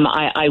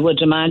 I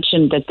would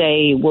imagine that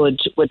they would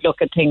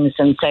look at things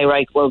and say,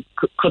 right, well,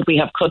 could we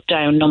have cut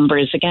down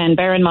numbers again?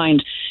 Bear in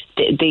mind,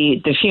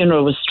 the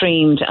funeral was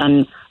streamed,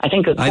 and I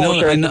think a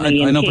quarter of a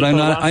million people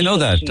watched it. I know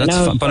that. That's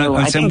fun, but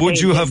I'm saying, would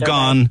you have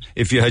gone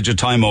if you had your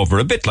time over?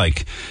 A bit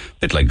like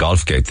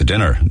Golfgate, the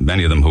dinner.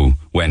 Many of them who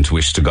went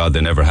wished to God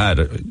they never had.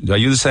 Are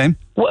you the same?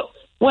 Well,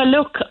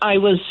 look, I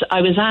was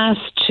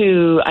asked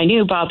to. I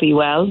knew Bobby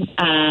well.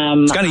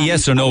 It's kind of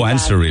yes or no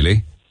answer,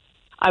 really.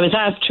 I was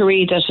asked to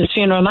read at his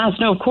funeral mass.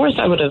 No, of course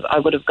I would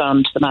have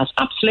gone to the mass.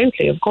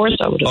 Absolutely, of course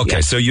I would have. Okay,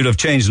 so you'd have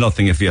changed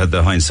nothing if you had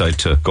the hindsight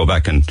to go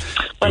back and...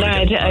 Well,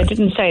 I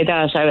didn't say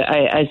that.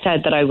 I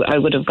said that I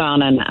would have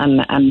gone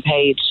and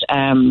paid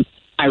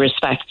my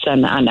respects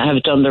and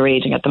have done the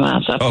reading at the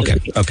mass.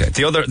 Absolutely. Okay.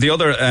 The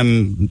other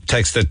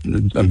text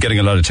that I'm getting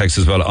a lot of texts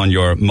as well on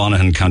your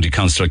Monaghan County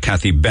Councillor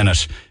Kathy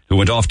Bennett, who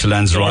went off to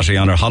Lanzarote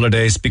on her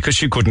holidays because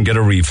she couldn't get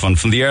a refund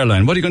from the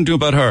airline. What are you going to do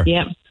about her?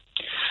 Yeah.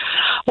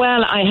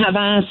 Well, I have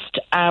asked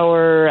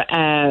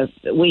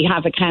we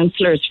have a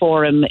councillors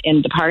forum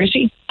in the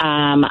party,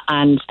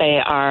 and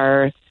they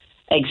are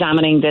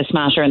examining this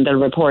matter, and they'll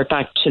report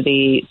back to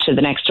the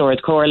next door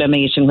at Corla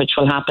meeting, which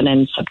will happen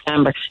in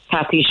September.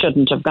 Kathy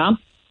shouldn't have gone.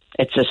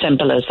 It's as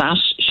simple as that.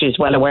 She's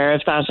well aware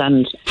of that.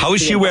 And how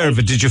is she aware of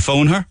it? Did you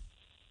phone her?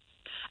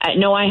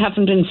 No, I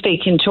haven't been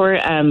speaking to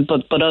her,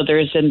 but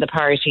others in the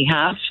party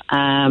have.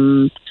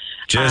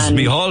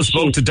 Micheál Hall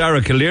spoke to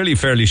Dara Cleary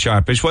fairly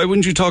sharpish. Why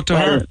wouldn't you talk to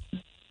her?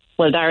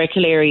 Well, Dara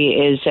Cleary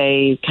is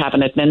a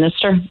cabinet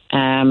minister,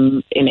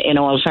 in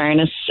all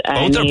fairness.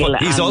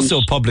 He's also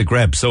a public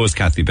rep, so is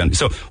Kathy Bennett.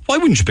 So why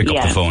wouldn't you pick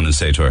up the phone and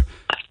say to her?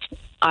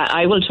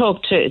 I will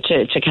talk to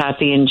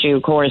Kathy in due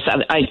course.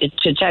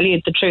 To tell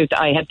you the truth,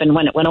 I had been,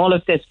 when all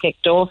of this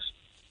kicked off,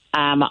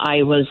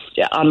 I was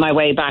on my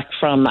way back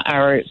from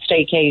our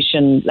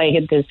staycation,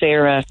 Leigh this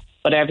era,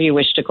 whatever you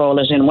wish to call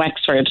it, in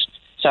Wexford.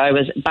 So I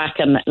was back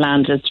and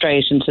landed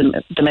straight into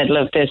the middle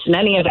of this. In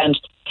any event,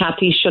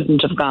 Kathy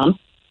shouldn't have gone.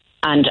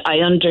 And I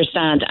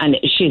understand, and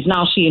she's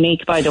not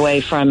unique, by the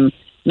way, from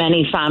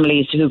many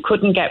families who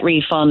couldn't get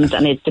refunds,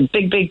 and it's a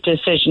big, big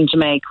decision to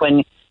make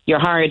when your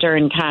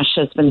hard-earned cash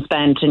has been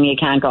spent and you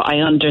can't go.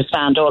 I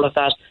understand all of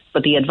that,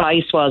 but the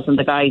advice was, and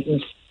the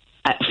guidance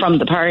from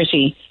the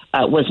party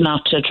was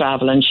not to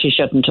travel, and she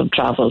shouldn't have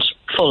travelled,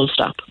 full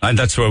stop. And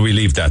that's where we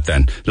leave that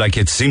then. Like,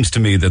 it seems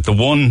to me that the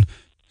one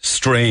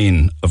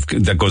strain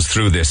that goes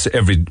through this,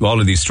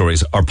 all of these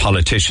stories, are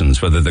politicians,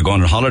 whether they're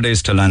going on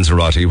holidays to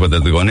Lanzarote, whether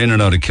they're going in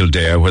and out of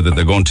Kildare, whether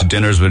they're going to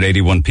dinners with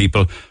 81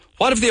 people.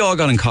 What have they all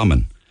got in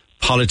common?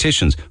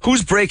 Politicians.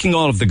 Who's breaking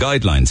all of the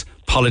guidelines?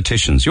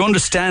 Politicians. You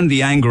understand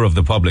the anger of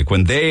the public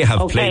when they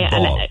have played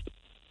ball.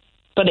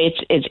 But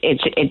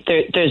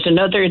there's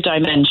another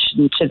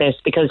dimension to this,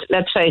 because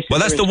let's face it.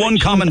 Well, that's the one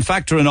common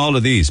factor in all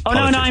of these. Oh,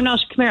 no, I'm not.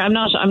 Come here. I'm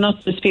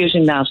not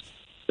disputing that.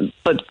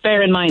 But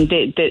bear in mind,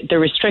 the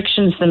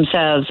restrictions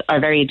themselves are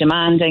very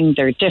demanding,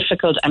 they're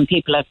difficult, and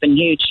people have been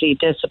hugely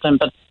disciplined.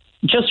 But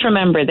just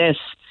remember this,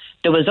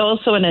 there was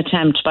also an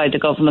attempt by the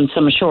government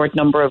some short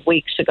number of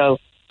weeks ago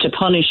to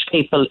punish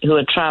people who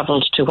had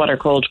travelled to what are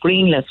called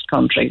green list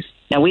countries.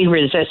 Now, we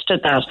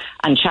resisted that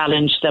and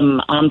challenged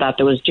them on that.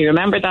 Do you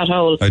remember that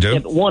whole... I do.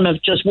 One of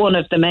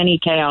the many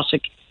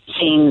chaotic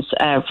scenes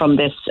from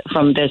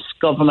this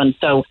government.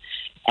 So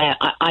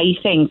I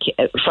think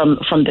from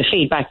the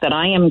feedback that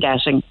I am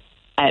getting,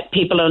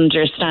 people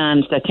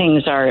understand that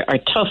things are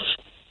tough,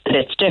 that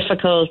it's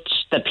difficult,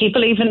 that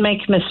people even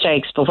make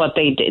mistakes, but what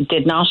they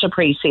did not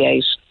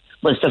appreciate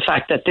was the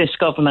fact that this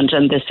government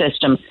and this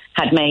system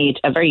had made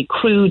a very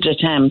crude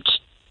attempt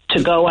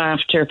to go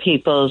after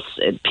people's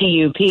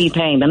PUP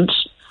payment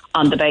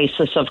on the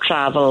basis of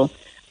travel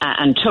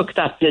and took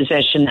that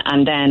position,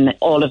 and then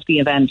all of the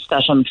events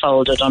that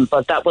unfolded on.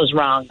 But that was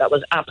wrong. That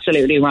was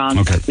absolutely wrong.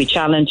 Okay. We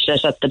challenged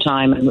it at the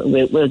time, and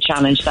we'll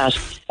challenge that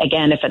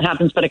again if it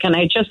happens. But can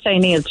I just say,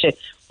 Neil, to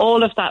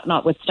all of that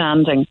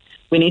notwithstanding,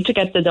 we need to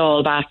get the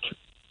Dáil back.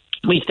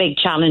 We've big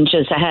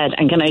challenges ahead,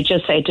 and can I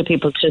just say to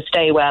people to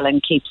stay well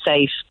and keep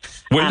safe,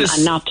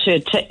 and not to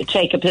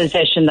take a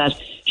position that,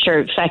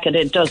 sure, feck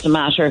it doesn't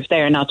matter if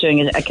they're not doing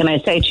it. Can I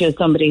say to you, as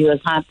somebody who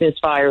has had this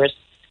virus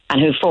and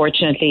who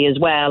fortunately is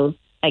well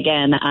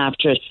again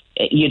after it,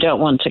 you don't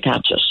want to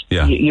catch it.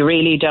 Yeah. You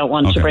really don't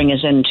want to bring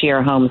it into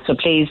your home. So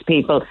please,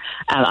 people,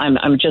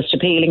 I'm just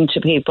appealing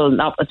to people,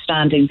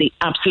 notwithstanding the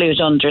absolute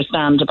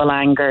understandable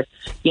anger,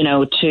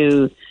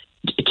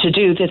 to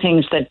do the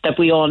things that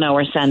we all know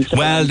are sensible.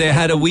 Well, they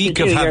had a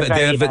week of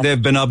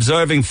they've been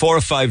observing 4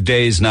 or 5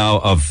 days now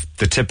of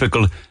the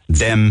typical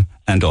them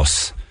and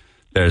us.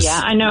 There's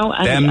I know,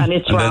 them, and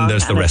it's and wrong, then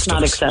there's the rest it's not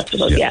of us.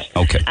 acceptable. Yeah.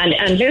 Okay.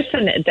 And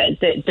listen,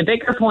 the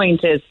bigger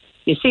point is,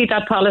 you see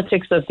that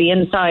politics of the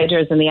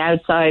insiders and the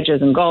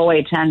outsiders and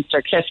Galway tents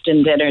or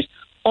Clifton dinners,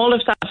 all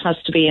of that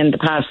has to be in the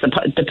past.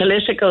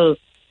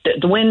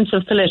 The winds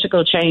of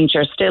political change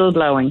are still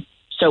blowing.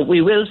 So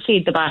we will see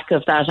the back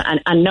of that,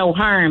 and no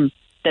harm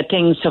that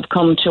things have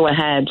come to a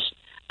head,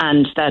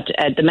 and that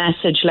the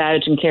message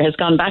loud and clear has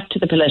gone back to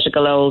the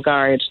political old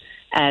guard,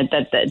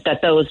 that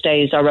those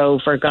days are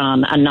over,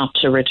 gone, and not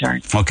to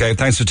return. Okay,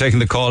 thanks for taking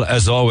the call,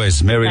 as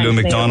always. Mary Lou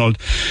McDonald,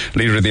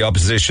 Leader of the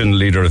Opposition,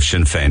 Leader of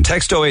Sinn Féin.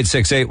 Text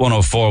 0868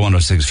 104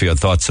 106 for your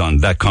thoughts on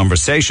that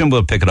conversation.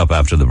 We'll pick it up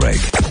after the break.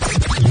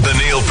 The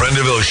Neil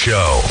Prendeville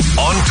Show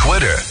on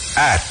Twitter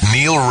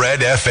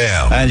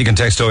 @NeilRedFM. And you can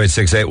text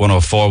 0868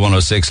 104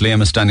 106.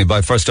 Liam is standing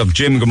by. First up,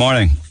 Jim, good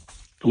morning.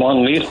 Good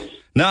morning, Neil.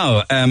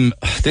 Now,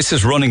 this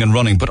is running and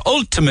running, but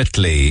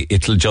ultimately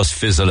it'll just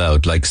fizzle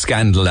out like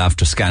scandal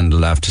after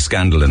scandal after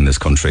scandal in this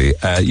country.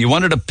 You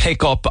wanted to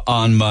pick up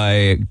on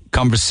my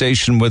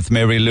conversation with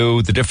Mary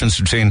Lou, the difference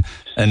between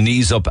a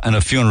knees up and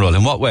a funeral.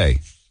 In what way?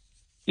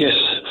 Yes,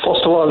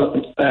 first of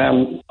all,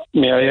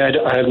 Mary,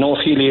 I have no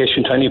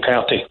affiliation to any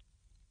party.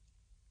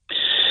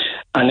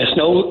 And it's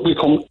now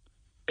become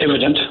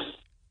evident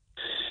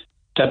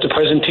that the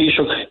present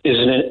Taoiseach is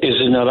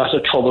in a lot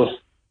of trouble.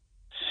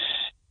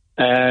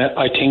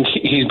 I think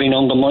he's been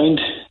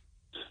undermined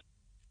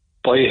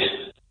by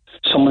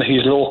some of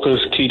his local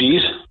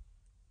TDs.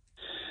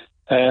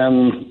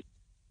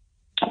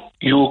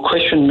 You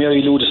questioned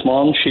Mary Lou this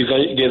morning. She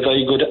gave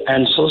very good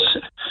answers.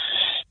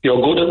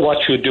 You're good at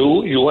what you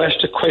do. You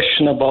asked a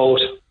question about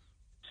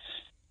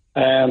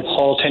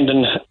Hall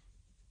attending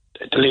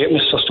the late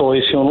Mr.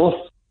 Story's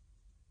funeral.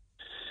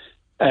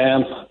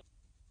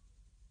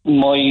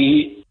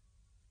 My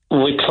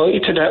reply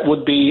to that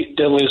would be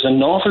there is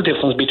an awful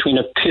difference between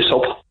a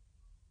piss-up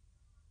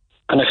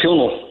and a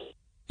funeral.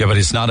 Yeah, but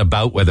it's not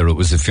about whether it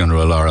was a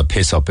funeral or a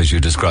piss-up, as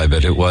you describe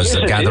it. It was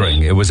a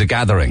gathering. It was a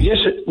gathering. Yes,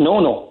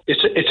 no. This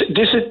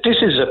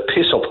is a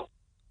piss-up.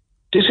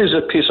 This is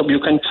a piss-up. You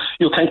can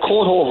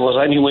quote over us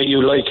any way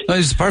you like. No,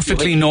 it's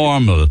perfectly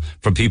normal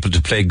for people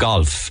to play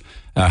golf,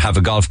 have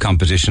a golf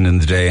competition in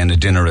the day and a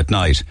dinner at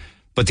night.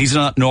 But these are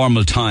not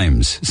normal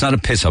times. It's not a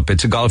piss-up.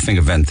 It's a golfing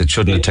event that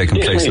shouldn't have taken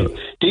place.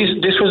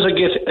 This was a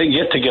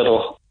get-together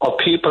of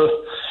people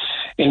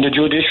in the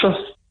judicial,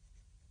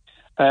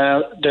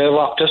 the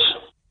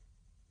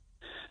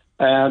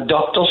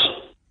doctors,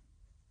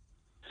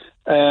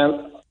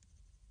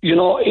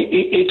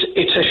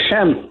 it's a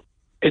sham.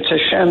 It's a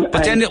sham.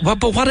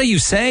 But what are you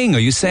saying? Are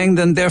you saying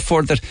then,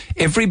 therefore, that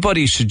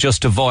everybody should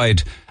just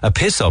avoid a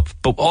piss-up,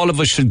 but all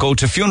of us should go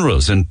to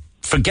funerals and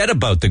forget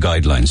about the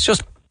guidelines?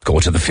 Just go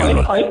to the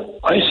funeral.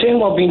 I'm saying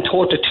we're being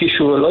taught to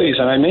tissue lies,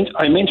 and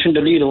I mentioned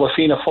the leader of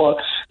Fianna Fáil.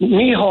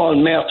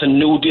 Micheál Martin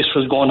knew this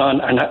was going on,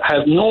 and I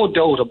have no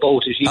doubt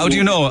about it. How do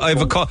you know? I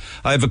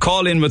have a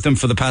call in with him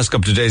for the past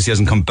couple of days. He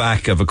hasn't come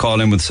back. I have a call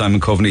in with Simon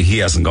Coveney. He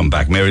hasn't come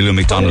back. Mary Lou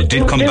McDonald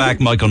did come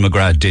back. Michael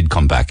McGrath did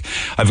come back.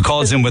 I have a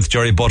calls in with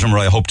Jerry Buttimer.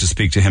 I hope to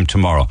speak to him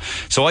tomorrow.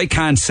 So I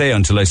can't say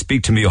until I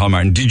speak to Micheál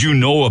Martin, did you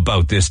know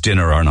about this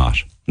dinner or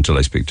not? Until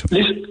I speak to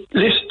him.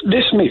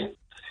 Listen me.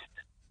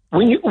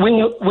 When you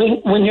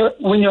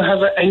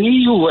have an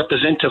EU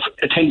representative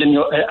attending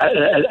your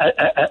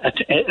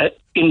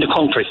in the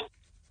country,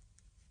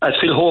 as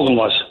Phil Hogan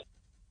was,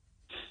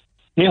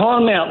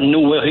 Micheál Martin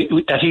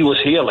knew that he was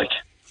here. Like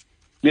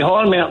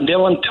Micheál Martin,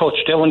 they're in touch,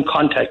 they're in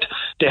contact.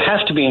 They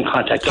have to be in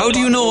contact. How do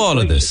you know all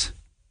of this?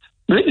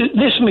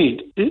 Listen, me,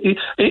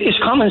 it's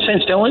common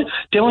sense.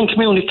 They're in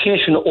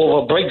communication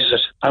over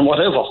Brexit and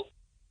whatever.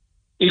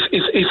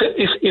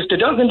 If the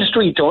dog in the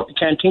street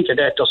can't think of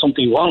that, there's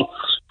something wrong.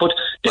 But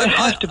there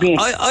has to be.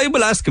 I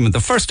will ask him at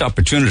the first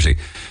opportunity,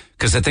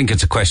 because I think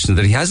it's a question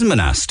that he hasn't been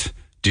asked.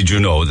 Did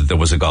you know that there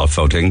was a golf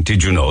outing?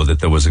 Did you know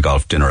that there was a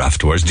golf dinner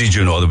afterwards? Did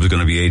you know there was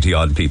going to be 80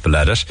 odd people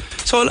at it?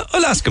 So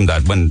I'll ask him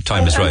that when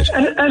time is right.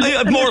 I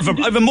have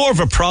more of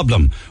a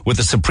problem with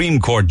the Supreme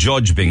Court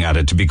judge being at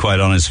it, to be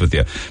quite honest with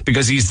you,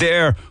 because he's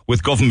there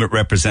with government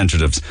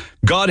representatives.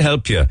 God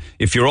help you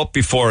if you're up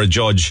before a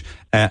judge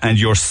and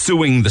you're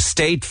suing the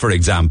state, for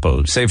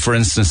example, say, for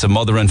instance, a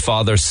mother and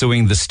father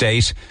suing the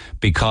state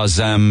because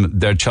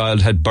their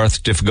child had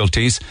birth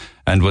difficulties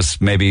and was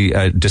maybe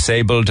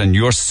disabled, and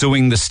you're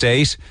suing the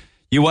state,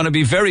 you want to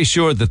be very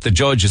sure that the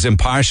judge is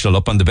impartial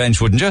up on the bench,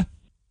 wouldn't you?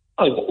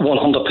 I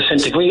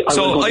 100% agree.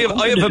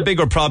 I have a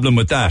bigger problem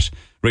with that,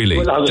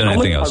 really, than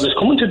anything else. I was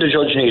coming to the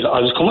judge, Neil.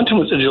 I was coming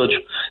to the judge.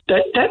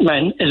 That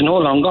man is no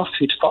longer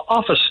fit for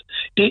office.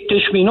 There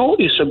should be no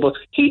issue, but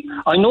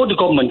I know the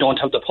government don't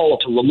have the power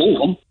to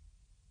remove him.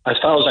 As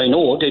far as I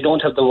know, they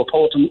don't have the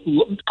power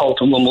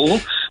to remove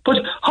him. But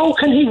how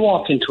can he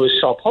walk into a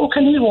shop? How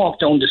can he walk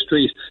down the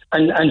street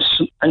and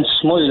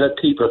smile at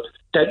people?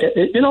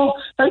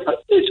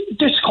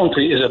 This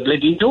country is a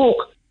bloody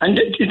joke. And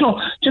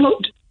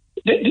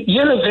the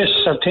yellow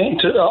vests are taken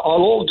to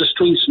all over the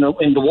streets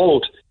in the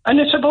world, and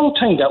it's about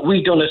time that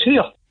we done it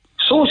here.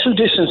 Social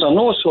distance or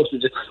no social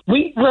distance,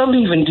 we're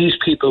leaving these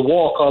people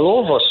walk all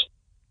over us.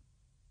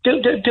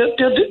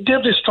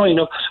 They're destroying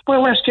us.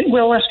 We're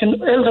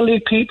asking elderly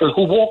people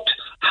who worked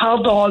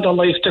hard all their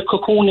life to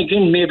cocoon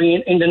again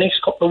maybe in the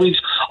next couple of weeks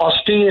or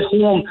stay at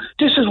home.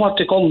 This is what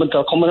the government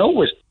are coming out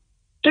with.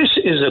 This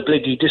is a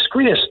bloody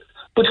disgrace.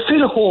 But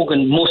Phil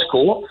Hogan must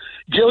go.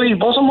 Jerry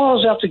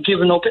Bossamore after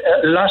giving up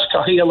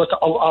Alaska here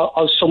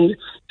or some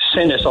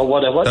Senate or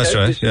whatever. That's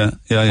right, yeah.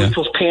 Which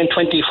was paying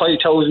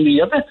 $25,000 a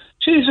year.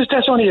 Jesus,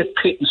 that's only a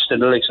pittance to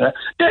the election.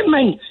 That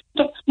man,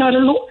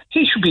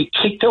 he should be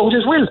kicked out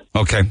as well.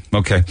 Okay.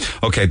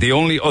 The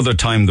only other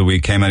time that we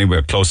came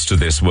anywhere close to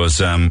this was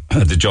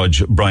the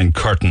judge, Brian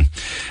Curtin.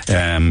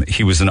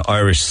 He was an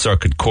Irish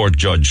Circuit Court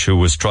judge who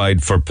was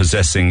tried for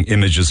possessing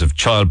images of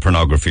child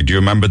pornography. Do you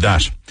remember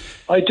that?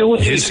 I do.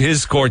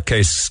 His court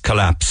case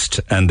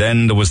collapsed, and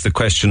then there was the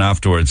question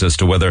afterwards as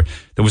to whether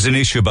there was an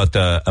issue about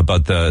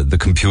the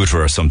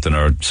computer or something,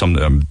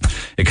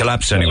 it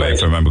collapsed anyway,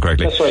 if I remember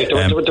correctly. That's right.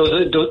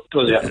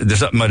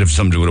 That might have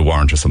something to do with a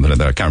warrant or something like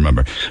that. I can't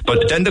remember.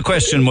 But then the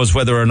question was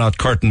whether or not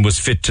Curtin was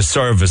fit to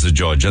serve as a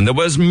judge, and there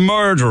was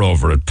murder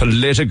over it.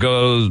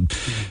 Political,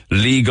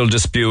 legal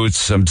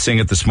disputes. I'm seeing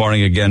it this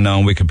morning again now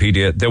on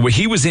Wikipedia.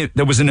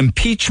 There was an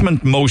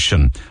impeachment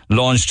motion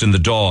launched in the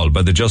Dáil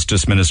by the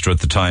Justice Minister at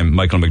the time,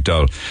 Michael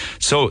McDowell.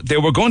 So they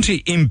were going to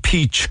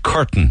impeach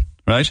Curtin,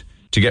 right,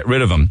 to get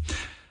rid of him.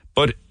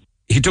 But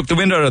he took the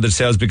wind out of their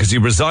sails because he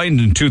resigned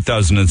in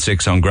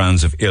 2006 on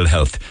grounds of ill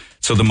health.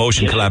 So the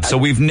motion collapsed. So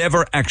we've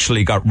never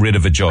actually got rid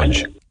of a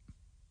judge.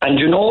 And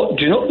do you know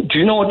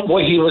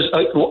why he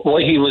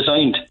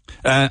resigned?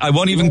 I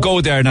won't even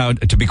go there now,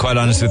 to be quite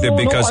honest with you,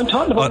 because I'm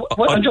talking about.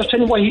 I'm just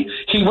telling you why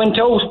he went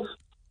out.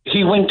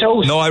 He went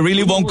out. No, I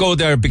really won't go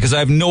there because I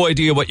have no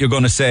idea what you're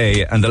going to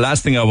say, and the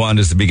last thing I want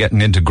is to be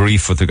getting into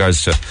grief with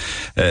regards to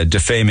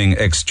defaming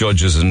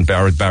ex-judges and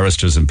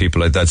barristers and people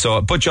like that. So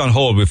I'll put you on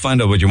hold. We'll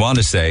find out what you want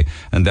to say,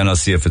 and then I'll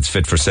see if it's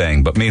fit for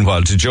saying. But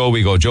meanwhile, to Joe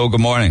we go. Joe,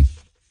 good morning.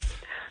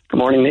 Good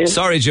morning, Neil.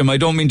 Sorry, Jim, I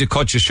don't mean to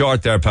cut you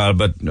short there, pal,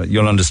 but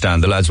you'll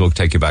understand. The lads will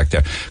take you back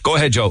there. Go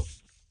ahead, Joe.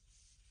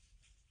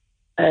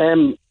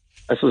 I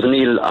suppose,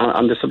 Neil,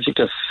 on the subject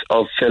of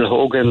Phil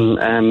Hogan,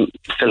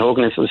 Phil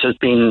Hogan has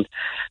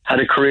had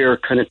a career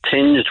kind of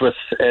tinged with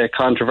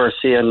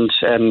controversy, and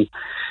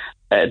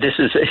this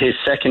is his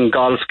second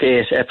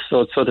Golfgate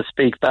episode, so to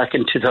speak, back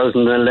in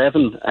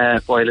 2011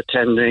 while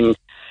attending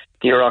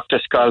the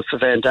Oireachtas golf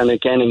event, and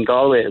again in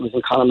Galway. It was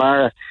in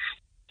Connemara.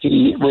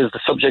 He was the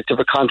subject of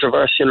a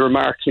controversial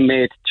remark he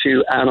made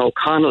to Anne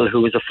O'Connell,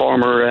 who was a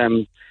former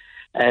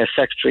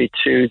secretary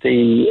to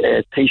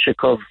the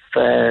Taoiseach of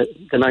the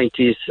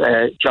 90s,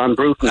 John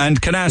Bruton.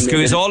 And can I ask you,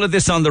 is all of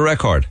this on the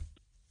record?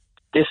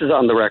 This is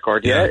on the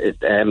record, yeah.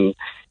 It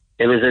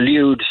was a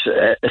lewd,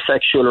 a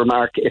sexual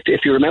remark.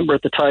 If you remember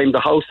at the time, the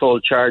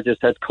household charges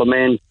had come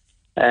in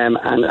and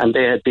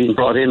they had been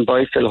brought in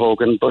by Phil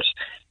Hogan, but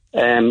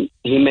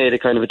he made a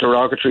kind of a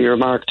derogatory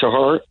remark to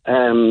her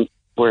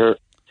where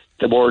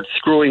the word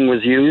screwing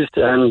was used,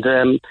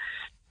 and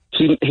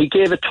he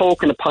gave a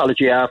token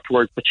apology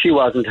afterwards, but she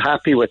wasn't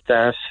happy with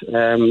that,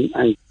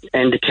 and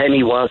Enda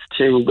Kenny was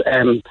to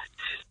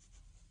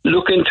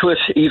look into it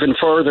even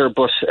further,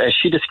 but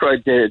she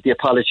described the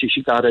apology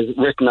she got as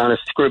written on a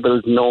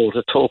scribbled note,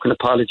 a token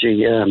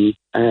apology,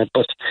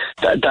 but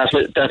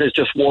that is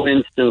just one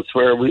instance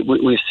where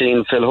we've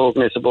seen Phil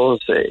Hogan, I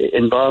suppose,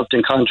 involved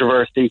in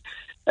controversy.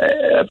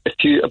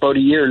 About a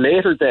year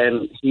later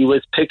then, he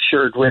was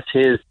pictured with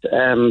his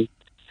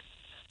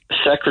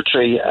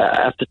secretary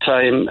at the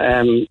time,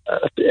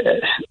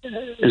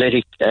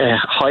 Lady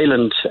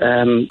Hyland.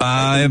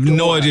 I have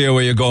no idea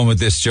where you're going with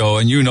this, Joe,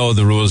 and you know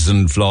the rules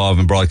and law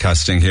of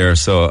broadcasting here,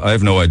 so I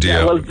have no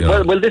idea.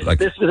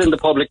 This was in the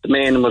public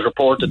domain and was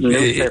reported in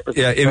newspapers.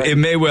 It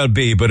may well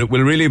be, but it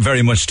will really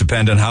very much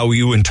depend on how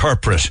you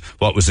interpret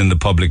what was in the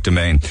public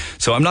domain.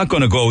 So I'm not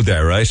going to go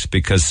there, right?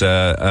 Because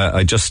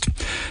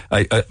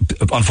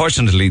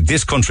unfortunately,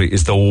 this country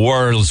is the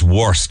world's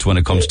worst when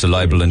it comes to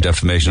libel and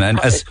defamation. And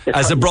as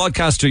a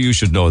broadcaster, you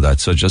should know that.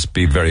 So just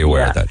be very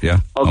aware of that.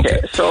 Yeah.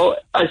 Okay. So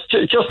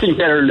just in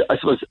general, I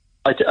suppose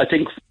I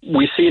think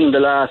we've seen in the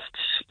last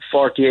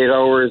 48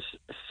 hours,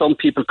 some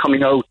people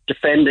coming out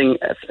defending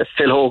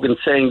Phil Hogan,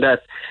 saying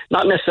that,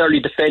 not necessarily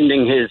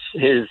defending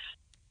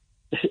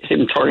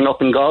him turning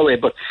up in Galway,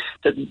 but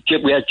that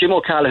we had Jim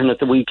O'Callaghan at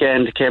the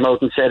weekend came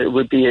out and said it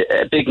would be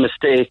a big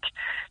mistake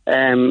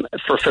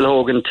for Phil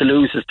Hogan to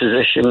lose his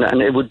position,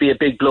 and it would be a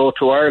big blow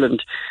to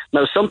Ireland.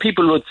 Now, some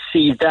people would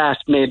see that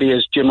maybe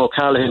as Jim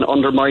O'Callaghan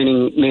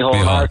undermining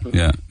Micheál Martin.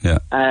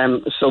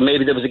 So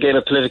maybe there was a game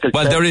of political...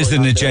 Well, there is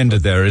an agenda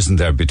there, isn't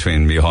there,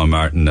 between Micheál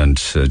Martin and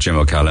Jim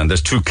O'Callaghan?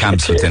 There's two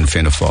camps within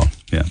Fianna Fáil.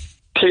 Yeah.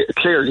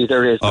 Clearly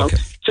there is. Okay.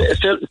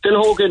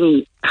 Phil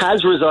Hogan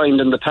has resigned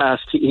in the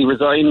past. He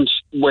resigned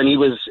when he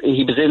was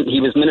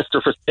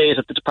Minister for State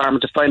at the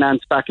Department of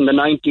Finance back in the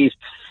 90s.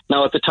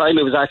 Now, at the time,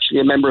 it was actually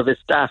a member of his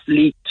staff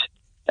leaked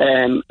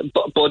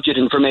budget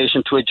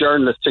information to a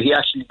journalist, so he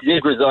actually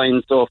did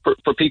resign. So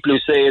for people who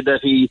say that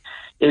he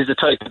is the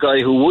type of guy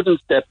who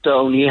wouldn't step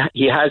down,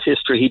 he has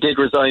history. He did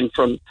resign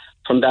from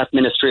that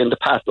ministry in the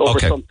past over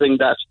something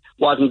that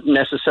wasn't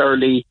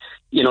necessarily,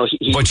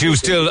 But you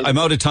still, I'm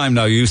out of time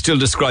now, you still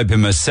describe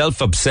him as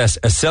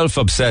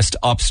self-obsessed,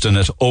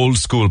 obstinate,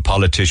 old-school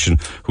politician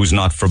who's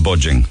not for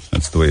budging.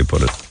 That's the way you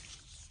put it.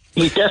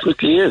 He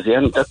definitely is, yeah,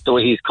 and that's the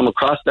way he's come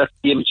across. That's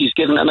the image he's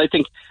given, and I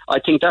think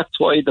that's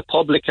why the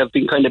public have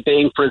been kind of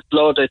baying for his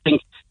blood. I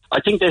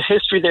think there's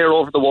history there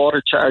over the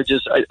water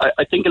charges.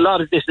 I think a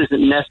lot of this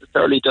isn't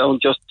necessarily down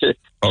just to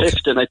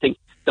Clifton. I think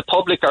the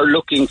public are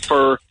looking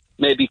for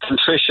maybe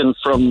contrition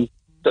from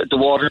the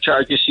water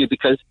charge issue,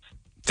 because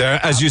there,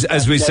 as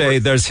we say,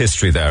 there's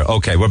history there.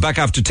 Okay, we're back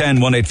after 10,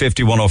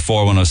 1850 104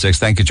 106.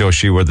 Thank you, Joe.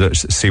 See where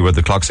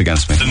the clock's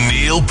against me. The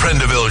Neil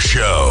Prendeville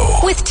Show.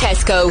 With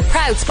Tesco,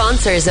 proud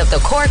sponsors of the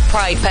Cork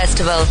Pride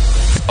Festival.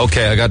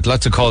 Okay, I got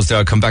lots of calls there.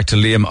 I'll come back to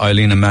Liam,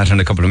 Eileen and Matt in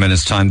a couple of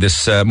minutes' time.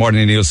 This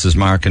morning, Neil says,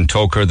 Mark and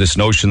Toker, this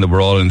notion that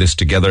we're all in this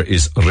together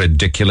is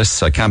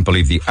ridiculous. I can't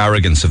believe the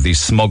arrogance of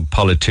these smug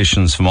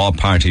politicians from all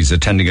parties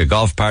attending a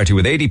golf party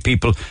with 80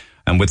 people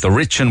and with the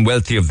rich and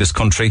wealthy of this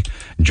country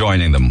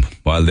joining them,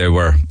 while they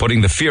were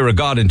putting the fear of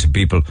God into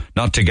people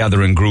not to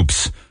gather in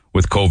groups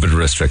with COVID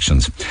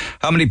restrictions.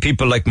 How many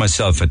people like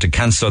myself had to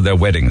cancel their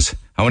weddings?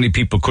 How many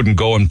people couldn't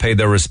go and pay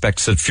their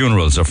respects at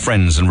funerals of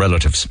friends and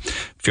relatives?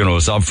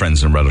 Funerals of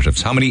friends and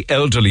relatives. How many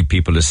elderly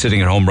people are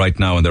sitting at home right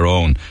now on their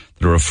own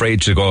that are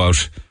afraid to go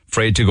out,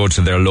 afraid to go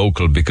to their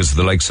local because of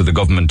the likes of the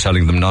government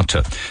telling them not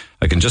to?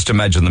 I can just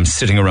imagine them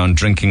sitting around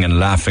drinking and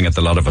laughing at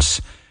the lot of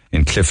us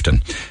in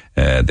Clifton.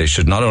 They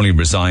should not only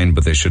resign,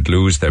 but they should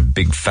lose their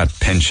big fat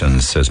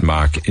pensions, says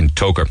Mark in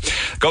Toker.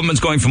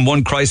 Government's going from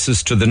one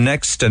crisis to the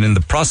next, and in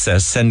the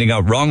process sending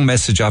out wrong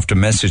message after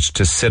message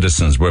to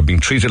citizens. We're being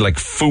treated like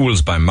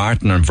fools by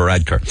Martin and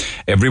Varadkar.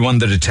 Everyone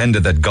that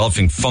attended that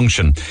golfing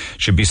function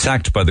should be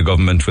sacked by the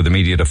government with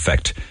immediate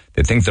effect.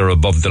 They think they're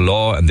above the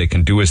law and they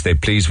can do as they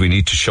please. We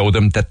need to show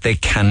them that they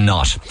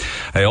cannot.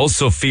 I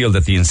also feel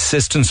that the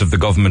insistence of the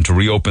government to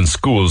reopen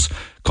schools,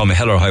 come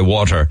hell or high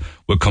water,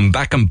 will come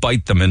back and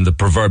bite them in the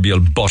proverbial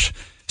butt.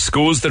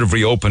 Schools that have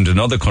reopened in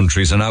other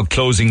countries are now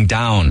closing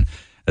down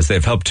as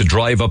they've helped to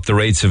drive up the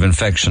rates of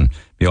infection.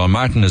 Micheál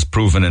Martin has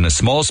proven in a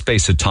small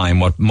space of time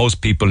what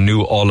most people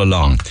knew all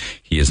along.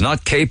 He is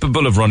not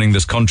capable of running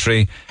this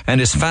country, and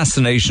his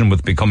fascination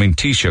with becoming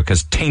Taoiseach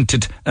has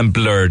tainted and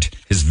blurred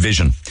his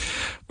vision.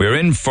 We're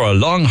in for a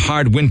long,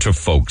 hard winter,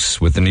 folks,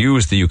 with the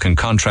news that you can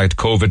contract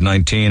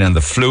COVID-19 and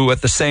the flu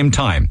at the same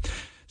time.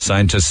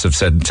 Scientists have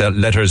sent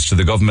letters to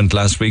the government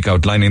last week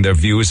outlining their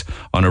views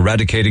on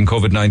eradicating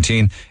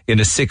COVID-19 in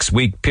a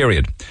 6-week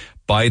period.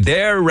 By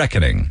their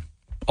reckoning,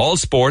 all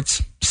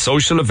sports,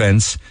 social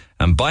events,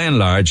 and by and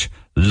large,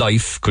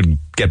 life could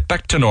get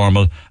back to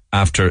normal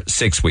after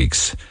 6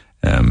 weeks.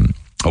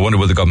 I wonder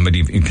will the government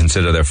even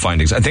consider their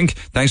findings. I think,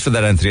 thanks for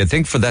that, Anthony. I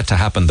think for that to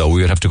happen, though,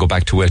 we would have to go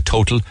back to a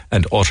total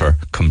and utter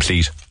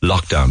complete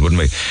lockdown, wouldn't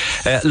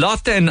we?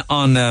 Lot then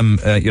on,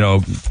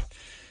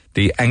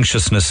 the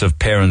anxiousness of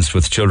parents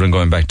with children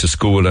going back to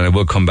school, and I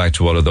will come back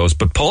to all of those.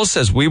 But Paul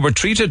says, we were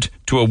treated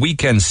to a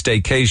weekend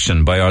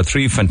staycation by our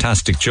 3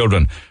 fantastic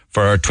children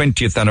for our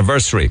 20th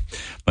anniversary.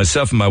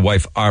 Myself and my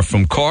wife are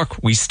from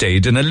Cork. We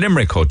stayed in a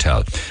Limerick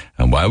hotel.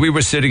 And while we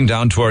were sitting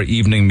down to our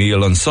evening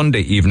meal on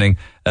Sunday evening,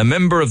 a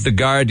member of the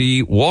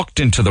Gardaí walked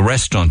into the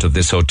restaurant of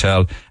this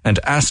hotel and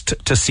asked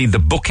to see the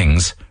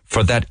bookings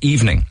for that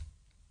evening.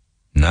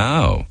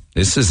 Now,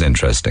 this is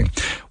interesting.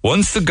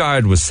 Once the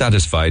guard was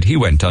satisfied, he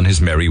went on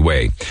his merry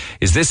way.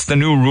 Is this the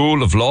new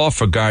rule of law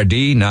for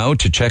Gardaí now,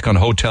 to check on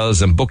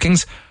hotels and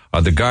bookings?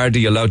 Are the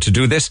Gardaí allowed to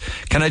do this?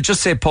 Can I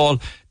just say,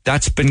 Paul,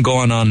 that's been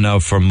going on now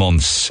for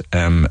months,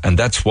 and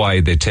that's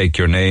why they take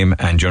your name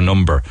and your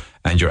number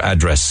and your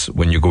address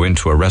when you go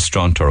into a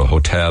restaurant or a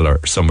hotel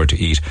or somewhere to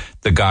eat.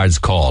 The guards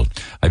call.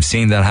 I've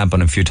seen that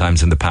happen a few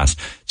times in the past.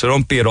 So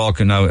don't be at all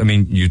now. I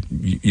mean,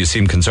 you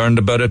seem concerned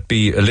about it.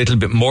 Be a little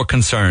bit more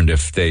concerned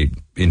if they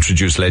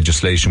introduce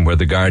legislation where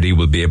the Gardaí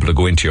will be able to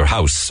go into your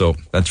house. So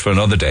that's for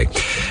another day.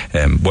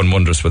 One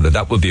wonders whether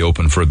that will be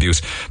open for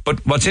abuse.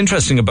 But what's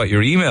interesting about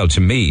your email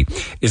to me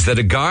is that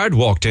a guard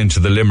walked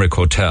into the Limerick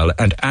Hotel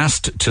and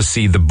asked to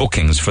see the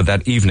bookings for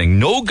that evening.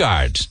 No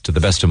guard, to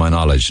the best of my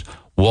knowledge,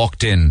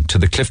 walked in to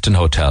the Clifton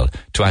Hotel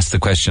to ask the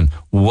question,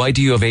 why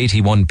do you have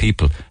 81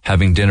 people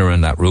having dinner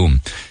in that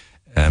room?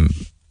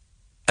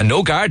 And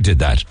no guard did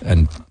that,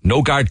 and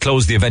no guard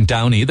closed the event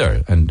down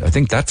either. And I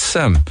think that's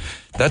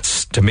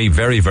to me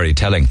very, very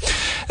telling.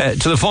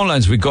 To the phone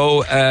lines we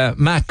go.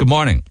 Matt, good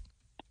morning.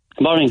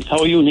 Good morning. How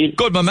are you, Neil?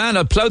 Good, my man.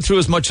 I've ploughed through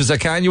as much as I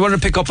can. You want to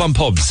pick up on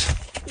pubs?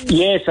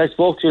 Yes, I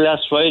spoke to you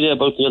last Friday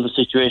about the other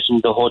situation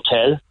in the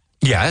hotel.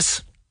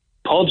 Yes.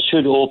 Pubs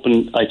should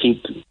open, I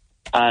think,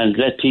 and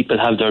let people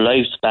have their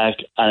lives back.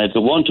 And if they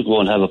want to go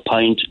and have a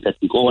pint, let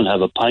them go and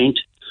have a pint.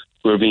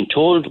 We're being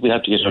told we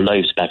have to get our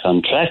lives back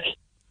on track.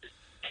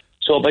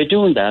 So by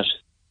doing that,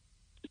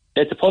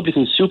 let the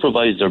publicans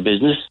supervise their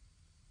business,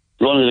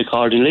 run it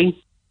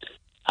accordingly.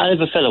 And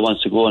if a fella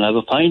wants to go and have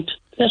a pint,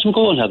 let him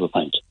go and have a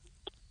pint.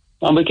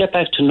 And we get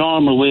back to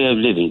normal way of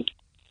living.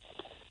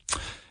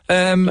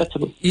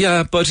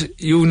 Yeah,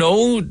 but you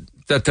know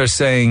that they're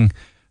saying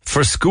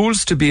for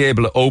schools to be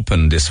able to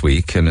open this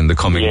week and in the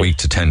coming week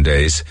to 10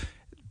 days,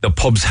 the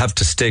pubs have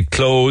to stay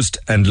closed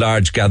and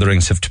large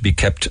gatherings have to be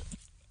kept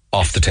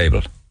off the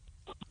table.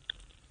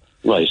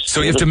 Right. So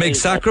you have to make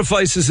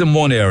sacrifices in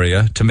one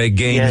area to make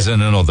gains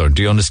in another.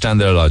 Do you understand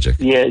their logic?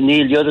 Yeah,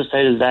 Neil, the other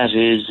side of that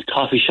is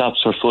coffee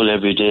shops are full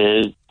every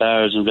day,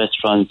 bars and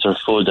restaurants are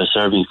full, they're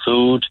serving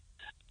food,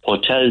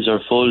 hotels are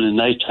full at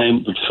night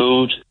time with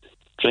food,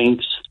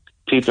 drinks,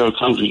 people are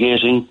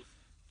congregating.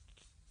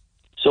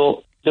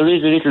 So there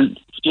is a little,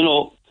 you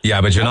know... Yeah,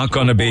 but you're not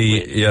going to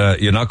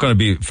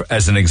be,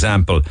 as an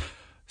example,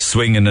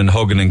 swinging and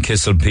hugging and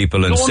kissing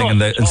people and singing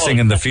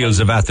the Fields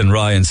of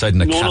Athenry inside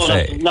in a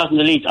cafe. No, not in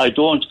the least. I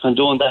don't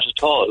condone that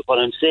at all. What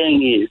I'm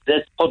saying is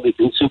that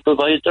publicans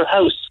supervise their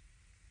house.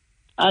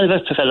 And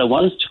if a fella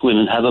wants to go in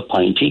and have a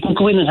pint, he can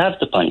go in and have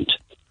the pint.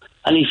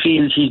 And he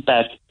feels he's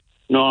back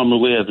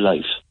normal way of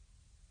life.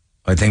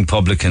 I think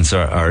publicans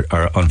are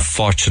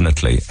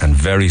unfortunately and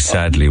very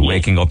sadly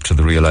waking up to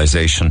the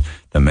realisation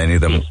that many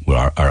of them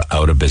are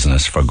out of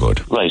business for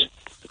good. Right.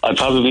 I'd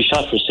probably be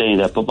shot for saying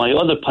that, but my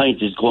other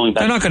point is going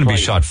back. They're not going to be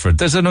shot for it.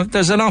 There's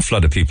an awful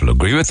lot of people who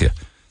agree with you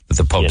that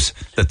the pubs,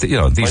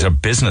 these are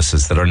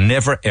businesses that are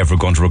never ever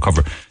going to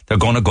recover. They're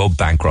going to go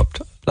bankrupt.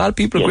 A lot of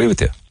people agree with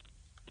you.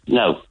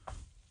 Now,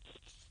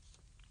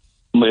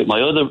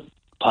 my other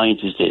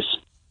point is this: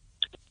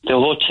 the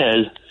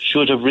hotel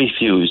should have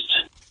refused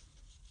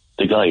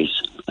the guys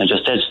and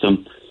just said to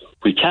them,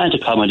 "We can't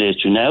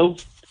accommodate you now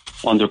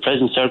under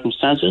present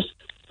circumstances.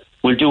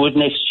 We'll do it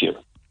next year."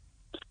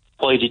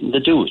 Why didn't they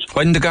do it?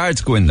 Why didn't the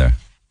guards go in there?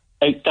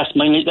 That's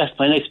my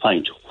next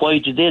point. Why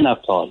did they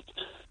not call?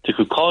 They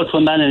could call to a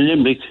man in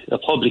Limerick, a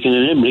publican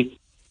in Limerick,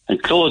 and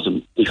close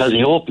him because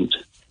he opened.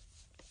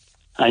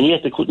 And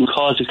yet they couldn't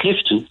call to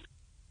Clifton.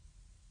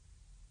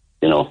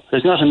 You know,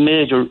 it's not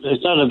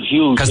a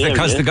huge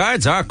because the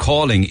guards are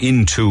calling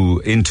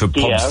into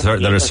pubs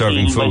that are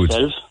serving food.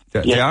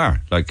 They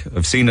are. Like,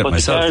 I've seen it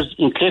myself. But the guards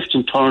in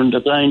Clifton turned a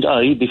blind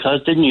eye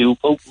because they knew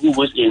who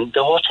was in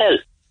the hotel.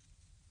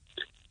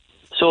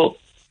 So,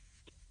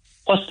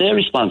 what's their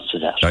response to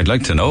that? I'd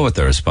like to know what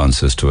their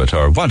response is to it,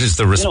 or what is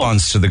the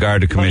response to the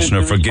Garda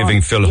Commissioner for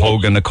giving Phil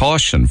Hogan a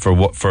caution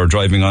for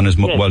driving on his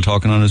while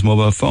talking on his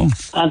mobile phone?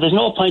 And there's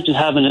no point in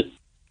having it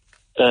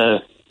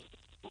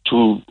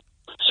to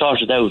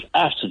sort it out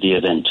after the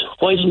event.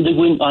 Why didn't they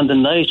go in on the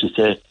night and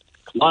say,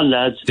 "Come on,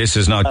 lads, this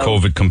is not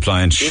COVID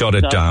compliant. Shut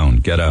it down.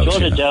 Get out.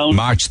 Shut it down.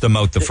 March them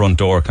out the front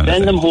door."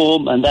 Send them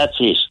home, and that's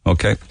it.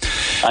 Okay.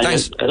 And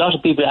there's a lot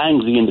of people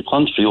angry in the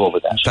country over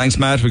that. Thanks,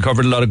 Matt. We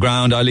covered a lot of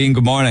ground. Eileen,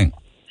 good morning.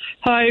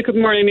 Hi, good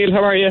morning, Neil.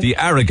 How are you? The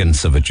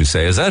arrogance of it, you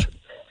say, is that?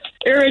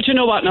 You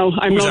know what? No,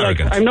 I'm Who's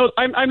arrogant?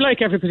 I'm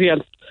like everybody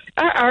else.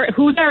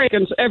 Who's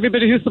arrogant?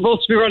 Everybody who's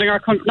supposed to be running our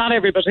country. Not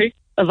everybody.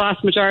 A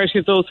vast majority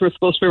of those who are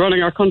supposed to be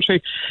running our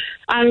country,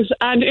 and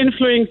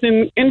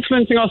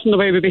influencing us in the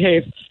way we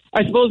behave.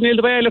 I suppose, Neil,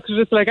 the way I look at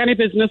it is like any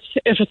business.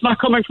 If it's not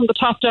coming from the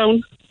top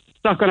down,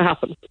 it's not going to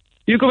happen.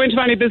 You go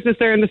into any business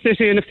there in the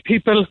city, and if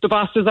the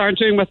bosses aren't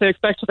doing what they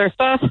expect of their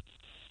staff,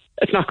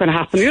 it's not going to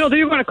happen. You know,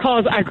 they're going to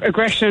cause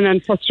aggression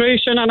and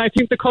frustration, and I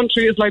think the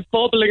country is like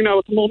bubbling now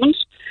at the moment,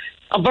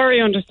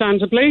 very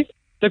understandably.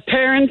 The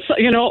parents,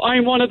 you know,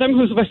 I'm one of them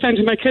who's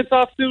sending my kids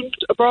off soon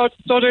abroad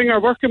studying or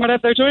working,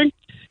 whatever they're doing.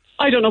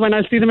 I don't know when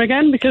I'll see them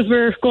again because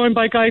we're going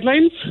by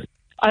guidelines.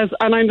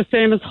 And I'm the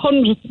same as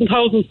hundreds and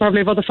thousands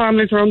probably of other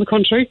families around the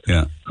country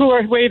who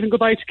are waving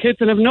goodbye to kids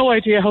and have no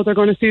idea how they're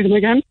going to see them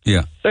again.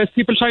 Yeah. There's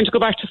people trying to go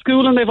back to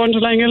school and they've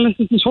underlying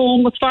illnesses at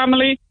home with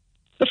family.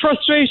 The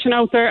frustration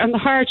out there and the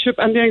hardship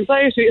and the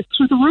anxiety is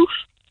through the roof.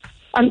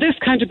 And this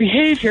kind of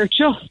behaviour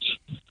just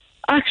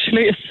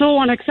actually is so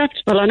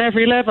unacceptable on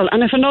every level.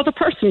 And if another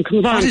person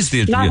comes on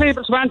not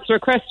able to answer a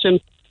question,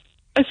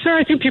 I swear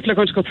I think people are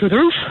going to go through the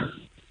roof.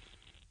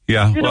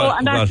 Yeah,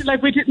 actually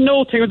like we didn't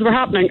know things were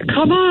happening.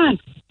 Come on.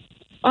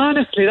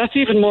 Honestly, that's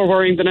even more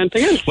worrying than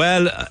anything else.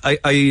 Well,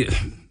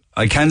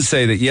 I can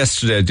say that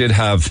yesterday I did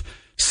have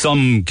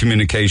some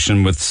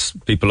communication with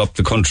people up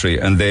the country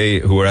and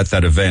who were at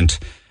that event,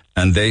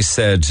 and they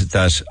said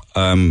that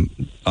on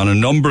a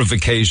number of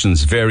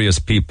occasions, various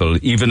people,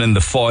 even in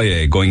the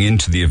foyer going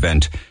into the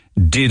event,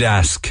 did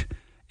ask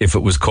if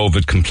it was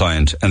COVID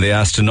compliant, and they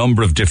asked a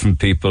number of different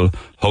people,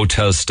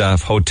 hotel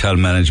staff, hotel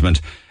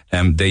management.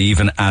 They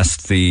even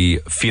asked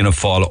the Fianna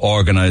Fáil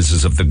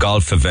organisers of the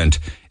golf event,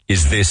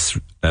 is this,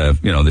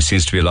 there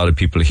seems to be a lot of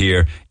people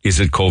here, is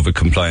it COVID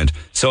compliant?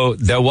 So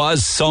there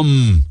was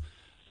some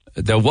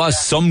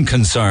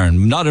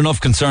concern, not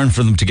enough concern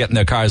for them to get in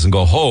their cars and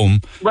go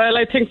home. Well,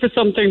 I think for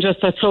something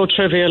just that's so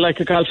trivial, like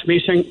a golf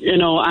meeting, and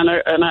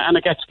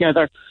a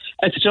get-together,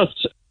 it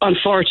just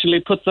unfortunately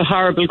puts a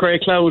horrible grey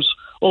cloud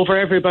over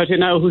everybody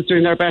now who's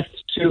doing their best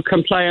to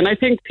comply. And I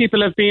think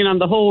people have been, on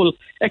the whole,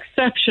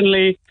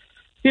 exceptionally,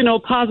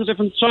 positive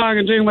and strong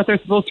and doing what they're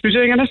supposed to be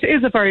doing. And it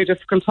is a very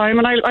difficult time.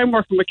 And I'm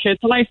working with kids,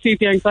 and I see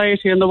the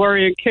anxiety and the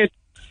worry in kids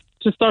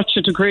to such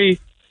a degree.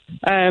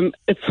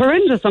 It's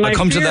horrendous. And I'll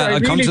come to that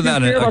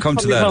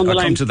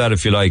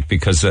if you like,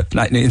 because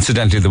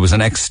incidentally there was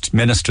an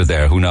ex-minister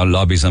there who now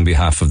lobbies on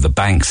behalf of the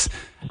banks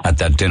at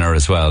that dinner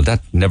as well. That,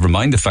 never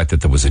mind the fact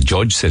that there was a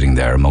judge sitting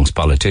there amongst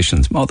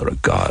politicians. Mother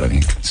of God, I mean,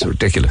 it's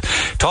ridiculous.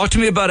 Talk to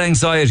me about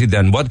anxiety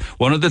then.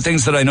 One of the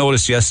things that I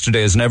noticed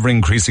yesterday is an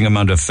ever-increasing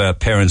amount of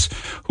parents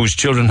whose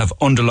children have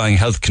underlying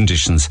health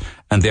conditions,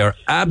 and they are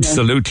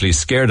absolutely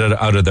scared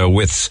out of their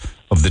wits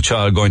of the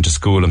child going to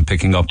school and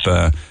picking up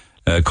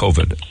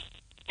COVID.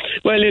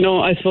 Well,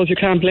 I suppose you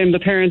can't blame the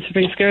parents for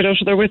being scared out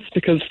of their wits,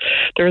 because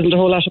there isn't a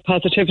whole lot of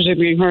positivity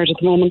being heard at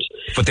the moment.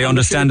 But they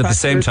understand at the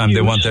same time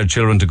they want their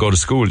children to go to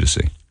school, you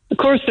see. Of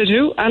course they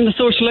do, and the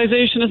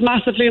socialisation is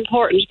massively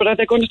important, but are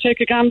they going to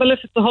take a gamble if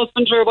it's a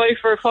husband or a wife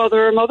or a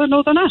father or a mother?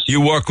 No, they're not.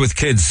 You work with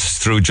kids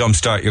through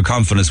Jumpstart Your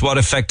Confidence. What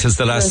effect has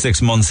the last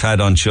 6 months had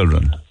on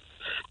children?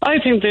 I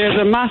think there's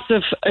a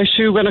massive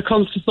issue when it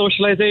comes to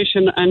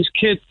socialisation and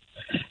kids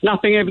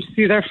not being able to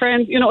see their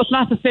friends. It's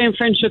not the same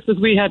friendships as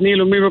we had, Neil,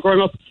 when we were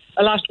growing up.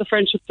 A lot of the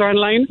friendships are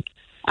online.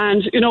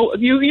 And,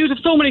 you'd have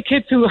so many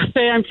kids who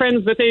say, I'm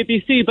friends with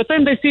ABC, but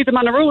then they see them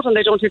on the road and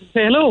they don't even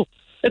say hello.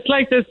 It's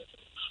like this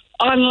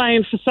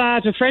online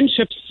facade of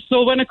friendships.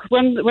 So when it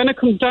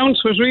comes down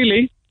to it,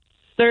 really,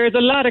 there's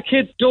a lot of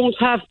kids don't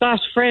have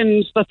that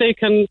friend that they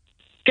can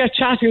get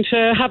chatting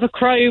to, have a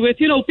cry with,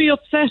 be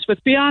upset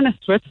with, be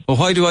honest with. Well,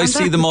 why do I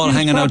see them all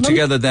hanging out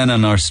together then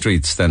on our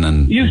streets then?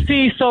 And you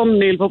see some,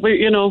 Neil, but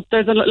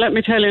let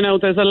me tell you now,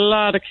 there's a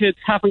lot of kids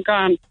haven't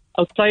gone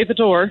outside the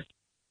door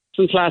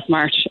since last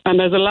March, and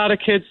there's a lot of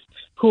kids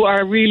who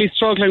are really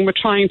struggling with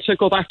trying to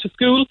go back to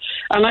school.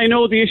 And I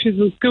know the issues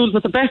in schools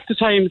at the best of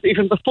times,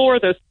 even before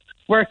this,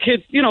 where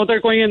kids,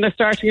 they're going in, they're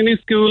starting a new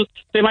school,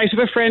 they might have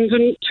a friend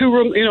in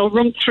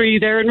room 3,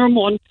 they're in room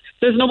 1.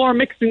 There's no more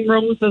mixing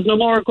rooms, there's no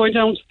more going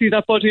down to see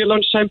that buddy at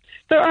lunchtime.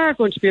 There are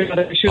going to be a lot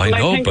of issues. I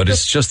know, but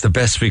it's just the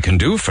best we can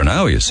do for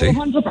now, you see.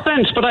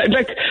 100%. But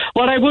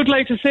what I would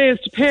like to say is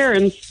to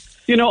parents,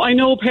 I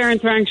know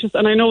parents are anxious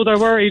and I know they're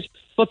worried,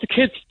 but the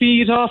kids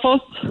feed off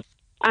us.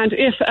 And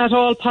if at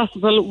all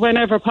possible,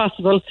 whenever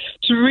possible,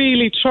 to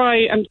really try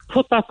and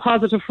put that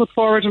positive foot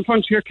forward in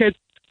front of your kids,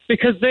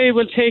 because they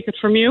will take it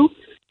from you.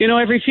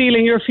 Every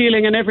feeling you're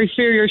feeling and every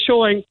fear you're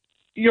showing,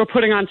 you're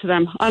putting onto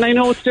them. And I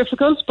know it's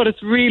difficult, but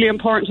it's really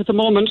important at the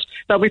moment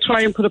that we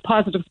try and put a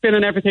positive spin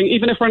on everything,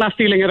 even if we're not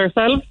feeling it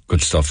ourselves.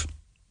 Good stuff.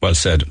 Well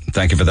said.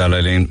 Thank you for that,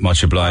 Eileen.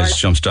 Much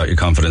obliged. Right.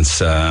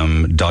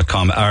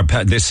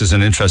 Jumpstartyourconfidence.com. This is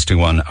an interesting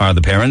one. Are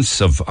the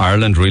parents of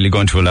Ireland really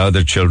going to allow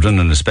their children,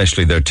 and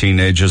especially their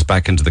teenagers,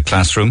 back into the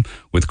classroom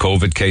with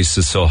COVID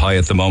cases so high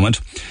at the moment?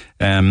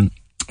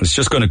 It's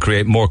just going to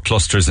create more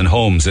clusters in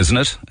homes, isn't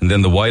it? And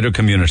then the wider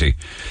community.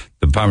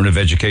 The Department of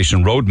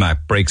Education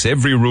roadmap breaks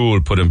every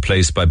rule put in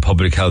place by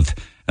public health,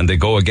 and they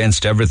go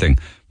against everything.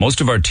 Most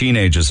of our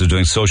teenagers are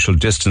doing social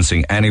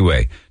distancing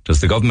anyway.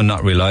 Does the government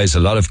not realise a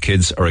lot of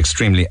kids are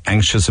extremely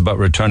anxious about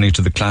returning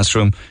to the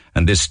classroom,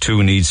 and this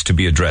too needs to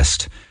be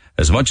addressed?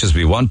 As much as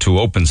we want to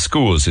open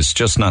schools, it's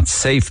just not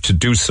safe to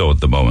do so at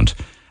the moment.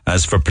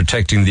 As for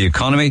protecting the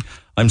economy,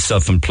 I'm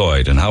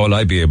self-employed, and how will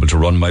I be able to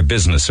run my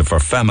business if our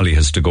family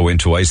has to go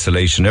into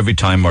isolation every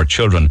time our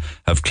children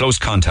have close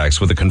contacts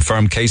with a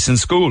confirmed case in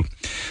school?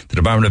 The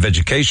Department of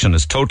Education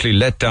has totally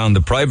let down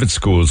the private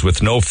schools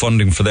with no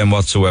funding for them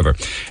whatsoever.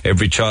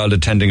 Every child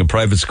attending a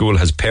private school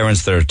has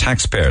parents that are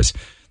taxpayers.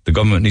 The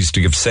government needs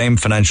to give same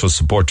financial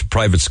support to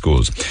private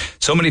schools.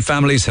 So many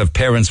families have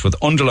parents with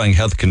underlying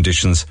health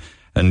conditions,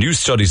 and new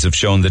studies have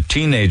shown that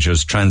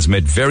teenagers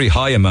transmit very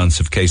high amounts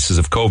of cases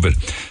of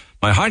COVID.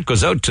 My heart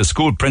goes out to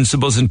school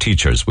principals and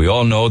teachers. We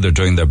all know they're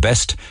doing their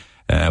best.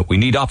 We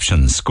need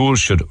options. Schools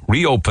should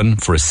reopen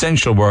for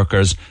essential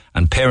workers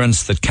and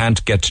parents that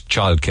can't get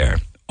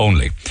childcare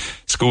only.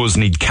 Schools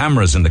need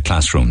cameras in the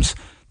classrooms.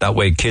 That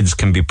way kids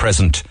can be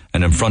present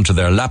and in front of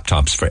their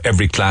laptops for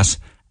every class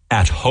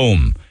at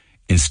home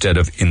instead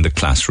of in the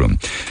classroom.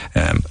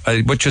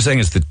 What you're saying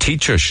is the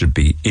teacher should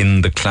be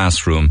in the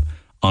classroom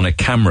on a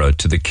camera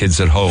to the kids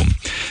at home.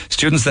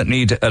 Students that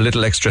need a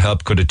little extra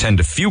help could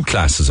attend a few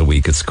classes a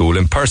week at school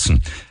in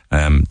person.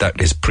 That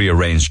is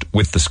pre-arranged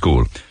with the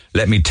school.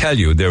 Let me tell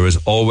you, there is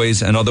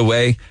always another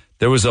way.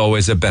 There was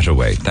always a better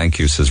way. Thank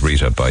you, says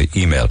Rita, by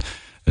email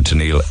to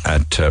Neil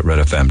at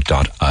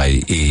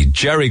redfm.ie.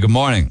 Jerry, good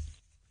morning.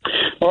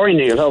 Morning,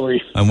 Neil. How are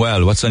you? I'm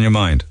well. What's on your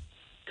mind?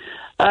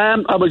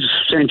 I was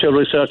saying to a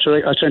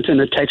researcher, I sent in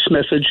a text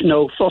message.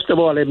 No, first of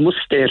all, I must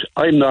state,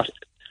 I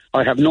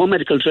have no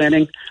medical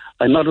training.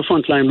 I'm not a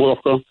frontline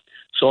worker.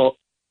 So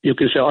you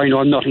can say I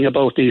know nothing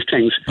about these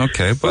things.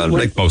 Okay, well,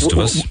 like most of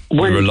us,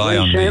 we rely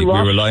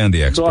on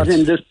the experts. Brought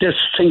in this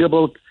thing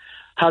about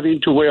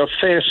having to wear a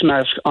face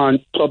mask on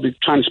public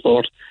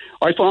transport.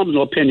 I formed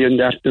an opinion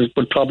that this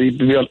would probably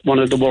be one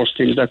of the worst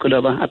things that could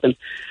ever happen,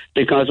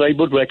 because I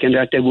would reckon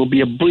that there will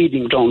be a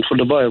breeding ground for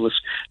the virus.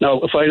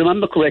 Now, if I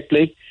remember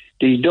correctly,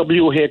 the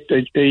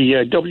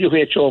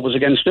WHO was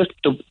against it,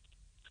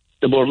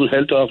 the World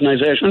Health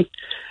Organization,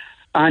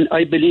 and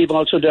I believe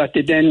also that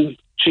the then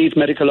Chief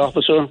Medical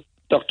Officer,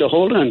 Dr.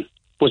 Whelan,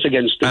 was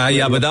against it.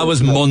 Yeah, but that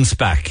was months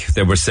back.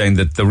 They were saying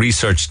that the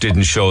research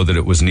didn't show that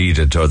it was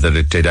needed or that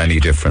it did any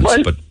difference,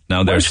 but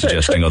now they're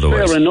suggesting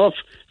otherwise.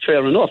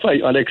 Fair enough,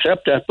 I'll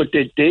accept that, but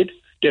they did.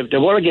 They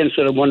were against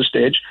it at one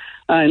stage,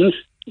 and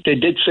they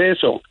did say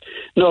so.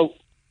 Now,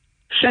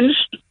 since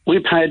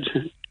we've had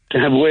to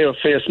have wear a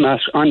face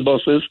mask on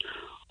buses,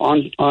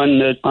 on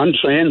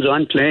trains,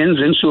 on planes,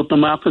 in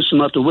supermarkets, no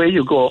matter where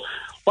you go,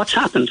 what's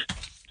happened?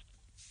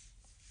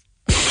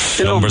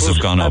 The numbers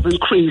have gone up. Have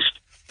increased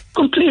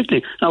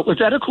completely. Now, was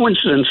that a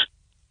coincidence,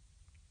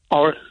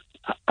 or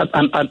have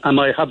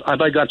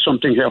I got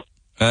something here?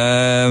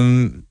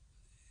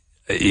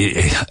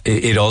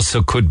 It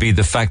also could be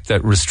the fact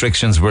that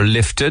restrictions were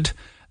lifted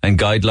and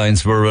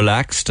guidelines were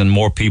relaxed and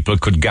more people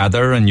could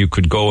gather and you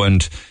could go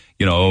and,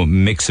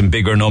 mix in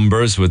bigger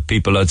numbers with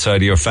people outside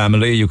of your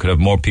family. You could have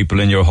more people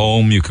in your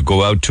home. You could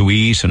go out to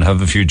eat and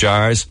have a few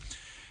jars.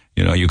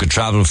 You could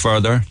travel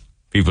further.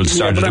 People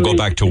started to go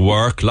back to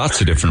work. Lots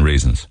of different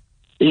reasons.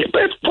 Yeah,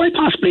 but quite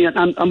possibly,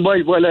 and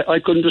I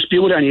couldn't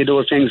dispute any of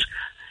those things.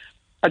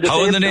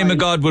 How in the name of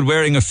God would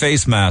wearing a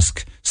face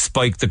mask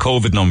spike the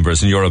COVID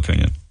numbers, in your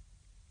opinion?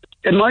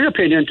 In my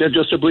opinion, they're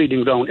just a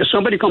breeding ground. If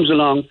somebody comes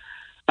along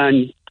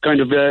and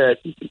kind of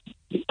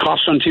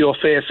coughs onto your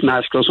face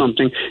mask or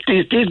something,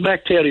 these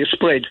bacteria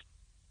spread.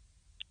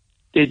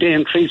 They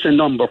increase in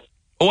number.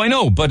 Oh, I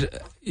know,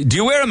 but do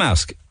you wear a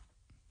mask?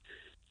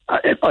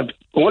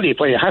 Only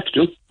if I have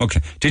to.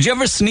 Okay. Did you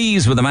ever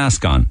sneeze with a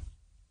mask on?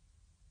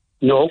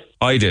 No.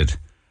 I did.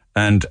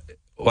 And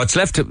what's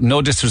left,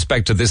 no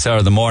disrespect to this hour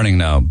of the morning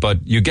now,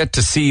 but you get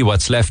to see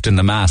what's left in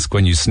the mask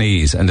when you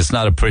sneeze, and it's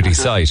not a pretty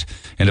sight.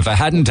 And if I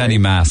hadn't any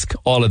mask,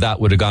 all of that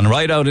would have gone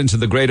right out into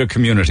the greater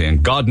community,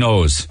 and God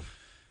knows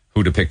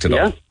who'd have picked it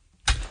up.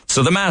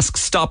 So the mask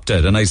stopped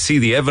it, and I see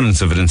the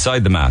evidence of it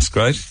inside the mask,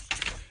 right?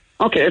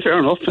 Okay, fair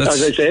enough.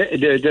 As I say,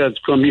 there's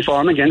going to be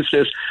farm against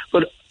this.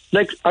 But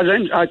as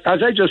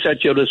I just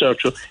said to your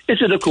researcher, is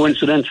it a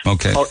coincidence?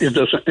 Okay. Or is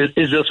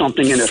there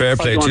something in it? Fair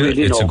play to you.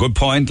 Really it's a good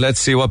point.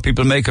 Let's see what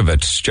people make of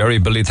it.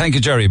 Thank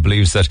you, Jerry.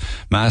 Believes that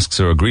masks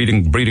are a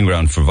breeding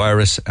ground for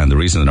virus, and the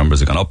reason the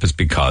numbers have gone up is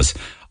because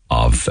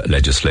of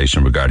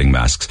legislation regarding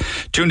masks.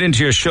 Tuned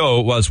into your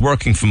show whilst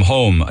working from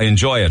home. I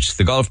enjoy it.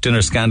 The golf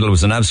dinner scandal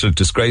was an absolute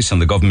disgrace on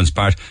the government's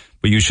part,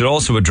 but you should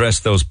also address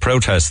those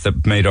protests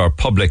that made our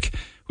public,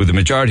 who the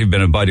majority have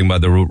been abiding by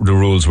the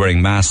rules,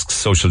 wearing masks,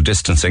 social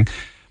distancing.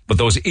 But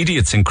those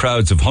idiots in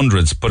crowds of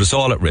hundreds put us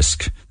all at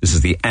risk. This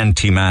is the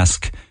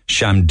anti-mask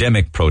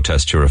shamdemic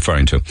protest you're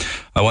referring to.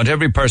 I want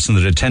every person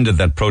that attended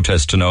that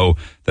protest to know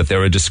that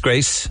they're a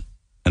disgrace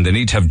and they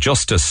need to have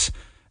justice,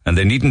 and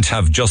they needn't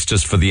have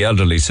justice for the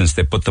elderly since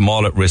they put them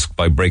all at risk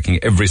by breaking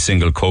every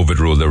single COVID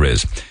rule there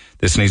is.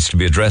 This needs to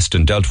be addressed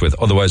and dealt with,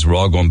 otherwise we're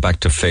all going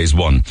back to phase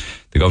one.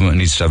 The government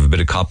needs to have a bit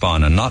of cop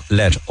on and not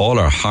let all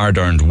our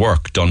hard-earned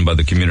work done by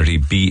the community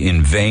be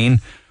in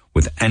vain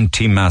with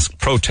anti-mask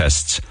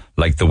protests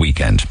like the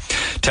weekend.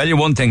 Tell you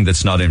one thing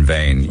that's not in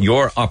vain.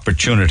 Your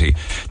opportunity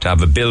to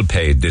have a bill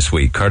paid this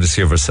week,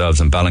 courtesy of ourselves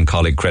and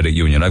Ballincollig Credit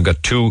Union. I've got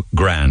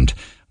 $2,000.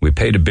 We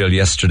paid a bill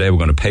yesterday. We're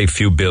going to pay a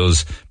few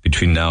bills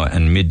between now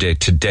and midday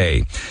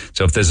today.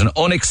 So if there's an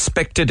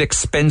unexpected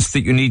expense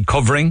that you need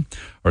covering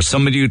or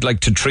somebody you'd like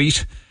to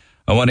treat,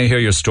 I want to hear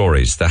your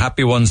stories. The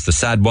happy ones, the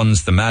sad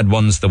ones, the mad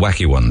ones, the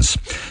wacky ones.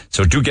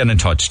 So do get in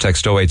touch.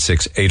 Text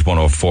 086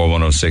 8104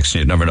 106.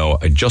 You never know.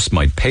 I just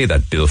might pay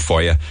that bill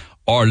for you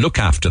or look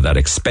after that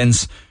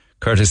expense,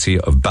 courtesy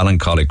of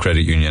Ballincollig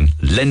Credit Union,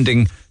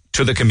 lending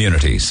to the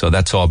community. So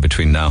that's all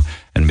between now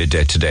and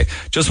midday today.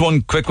 Just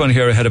one quick one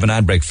here ahead of an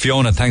ad break.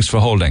 Fiona, thanks for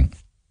holding.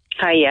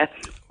 Hi, yeah.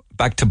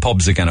 Back to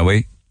pubs again, are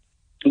we?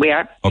 We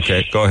are.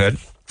 Okay, go ahead.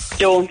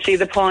 Don't see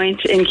the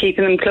point in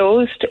keeping them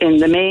closed. In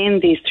the main,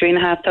 these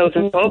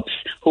 3,500 pubs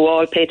who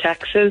all pay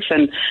taxes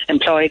and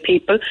employ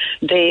people,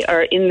 they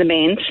are in the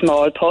main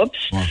small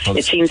pubs.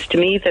 It seems to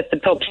me that the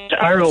pubs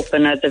that are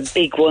open are the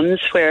big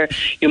ones where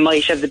you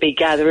might have the big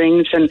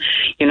gatherings and,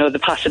 you know, the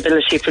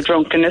possibility for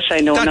drunkenness. I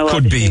know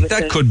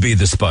that could be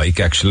the spike,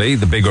 actually,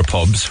 the bigger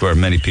pubs where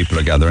many people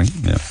are gathering.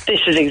 Yeah.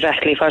 This is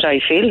exactly what I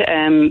feel,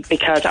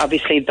 because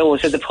obviously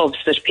those are the pubs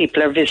that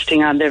people are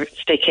visiting on their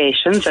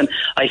staycations, and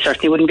I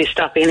certainly wouldn't be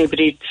stopping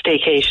anybody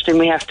staycation.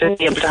 We have to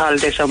be able to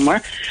holiday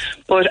somewhere.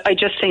 But I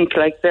just think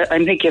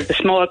I'm thinking of the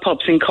small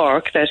pubs in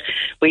Cork that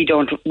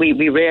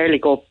we rarely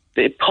go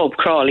pub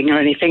crawling or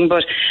anything,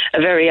 but a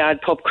very odd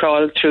pub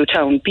crawl through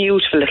town.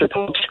 Beautiful little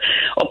pubs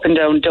up and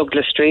down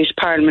Douglas Street,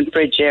 Parliament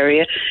Bridge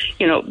area,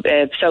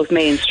 South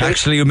Main Street.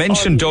 Actually, you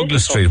mentioned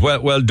Douglas Street.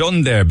 Well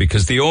done there,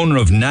 because the owner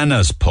of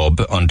Nana's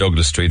Pub on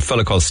Douglas Street, a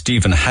fellow called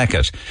Stephen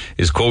Hackett,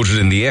 is quoted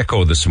in the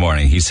Echo this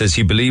morning. He says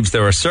he believes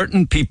there are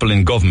certain people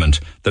in government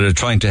that are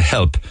trying to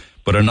help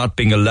but are not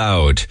being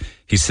allowed.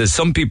 He says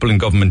some people in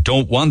government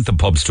don't want the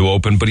pubs to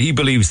open, but he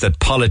believes that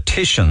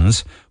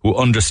politicians who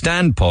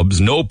understand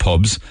pubs, know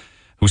pubs,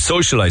 who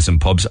socialise in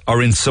pubs,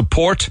 are in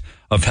support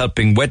of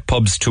helping wet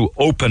pubs to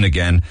open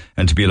again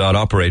and to be allowed to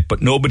operate.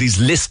 But nobody's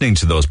listening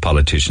to those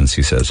politicians,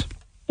 he says.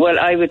 Well,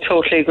 I would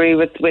totally agree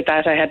with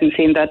that. I hadn't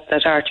seen that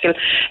article,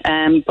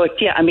 but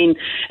yeah, I mean,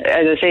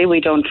 as I say, we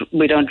don't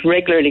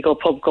regularly go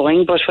pub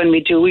going, but when we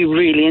do, we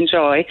really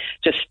enjoy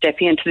just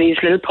stepping into these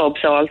little pubs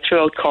all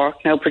throughout Cork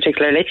now,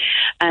 particularly,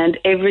 and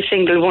every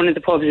single one of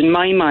the pubs in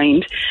my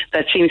mind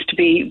that seem to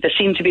be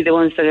the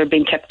ones that are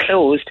being kept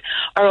closed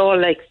are all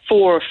like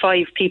 4 or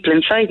 5 people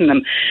inside in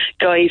them,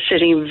 guys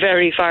sitting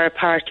very far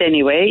apart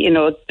anyway,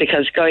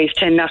 because guys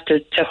tend not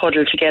to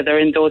huddle together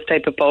in those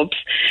type of pubs.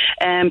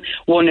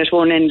 One at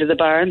one end of the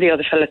bar and the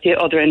other fella at the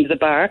other end of the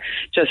bar,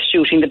 just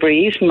shooting the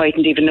breeze,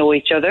 mightn't even know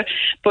each other.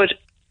 But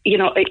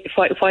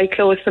why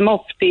close them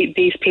up?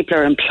 These people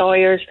are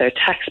employers, they're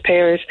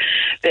taxpayers.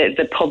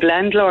 The pub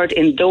landlord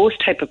in those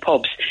type of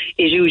pubs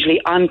is usually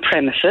on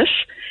premises.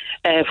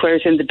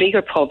 Whereas in the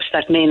bigger pubs,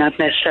 that may not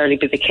necessarily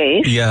be the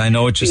case. Yeah, I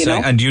know what you're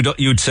saying. And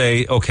you'd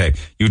say, okay,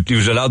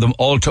 you'd allow them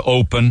all to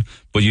open,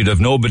 but you'd have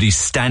nobody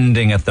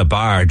standing at the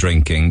bar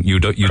drinking.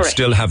 You'd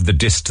still have the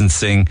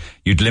distancing.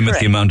 You'd limit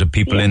the amount of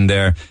people in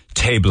there.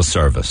 Table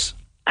service.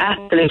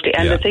 Absolutely.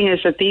 And the thing is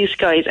that these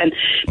guys, and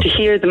to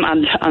hear them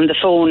on the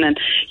phone, and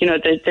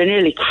they're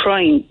nearly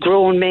crying,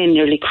 grown men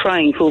nearly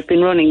crying, who've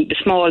been running the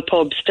small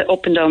pubs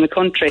up and down the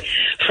country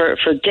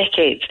for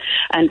decades,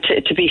 and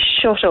to be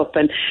shut up,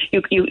 and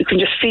you can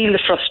just feel the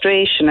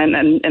frustration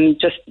and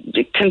just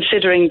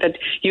considering that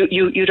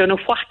you don't know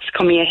what's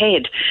coming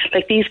ahead.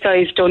 Like, these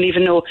guys don't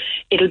even know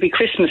it'll be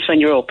Christmas when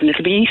you're open,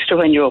 it'll be Easter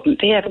when you're open.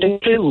 They haven't a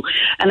clue.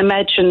 And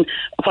imagine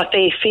what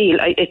they feel.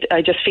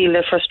 I just feel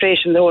their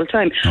frustration the whole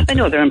time. Okay. I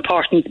know there are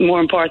more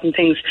important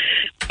things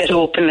get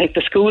open, like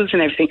the schools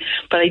and everything,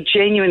 but I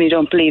genuinely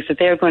don't believe that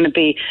they're going to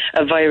be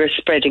a virus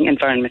spreading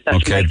environment.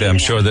 That's I'm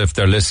sure that if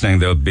they're listening,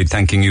 they'll be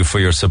thanking you for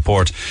your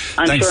support.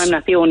 Thanks. Sure I'm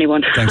not the only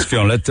one. Thanks,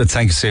 Fiona.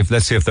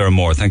 Let's see if there are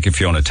more. Thank you,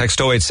 Fiona. Text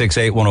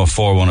 0868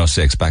 104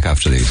 106. Back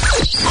after these.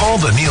 Call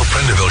the Neil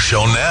Prendeville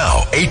Show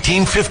now.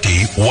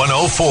 1850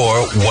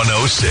 104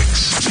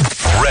 106.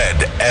 Red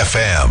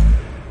FM.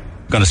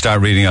 Going to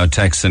start reading out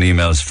texts and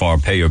emails for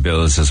Pay Your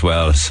Bills as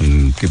well.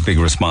 Some big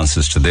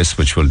responses to this,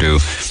 which we'll do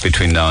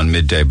between now and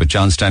midday. But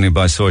John's standing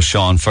by, so is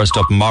Sean. First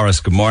up, Morris.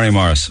 Good morning,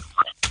 Morris.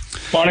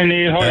 Morning,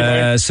 Neil. How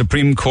are you?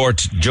 Supreme Court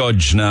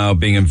judge now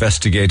being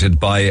investigated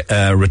by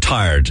a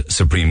retired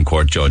Supreme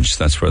Court judge.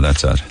 That's where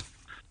that's at.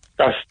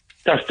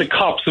 That's the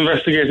cops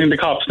investigating the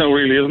cops now,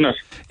 really, isn't it?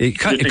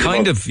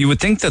 You would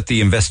think that the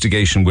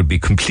investigation would be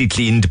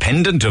completely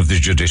independent of the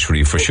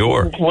judiciary, for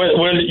sure.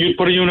 Well, you'd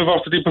put a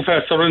university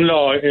professor in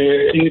law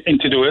in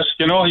to do it.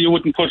 You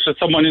wouldn't put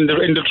someone in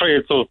the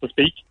trade, so to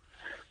speak.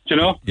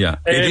 Yeah,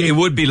 it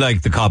would be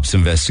like the cops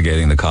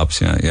investigating the cops.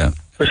 Yeah.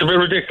 It's a bit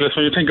ridiculous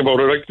when you think about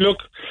it. Like, look,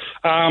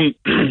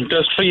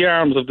 there's 3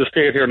 arms of the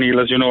state here, Neil,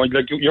 as you know.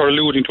 Like, you're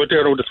alluding to it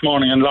there this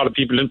morning, and a lot of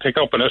people didn't pick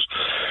up on it.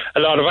 A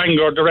lot of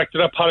anger directed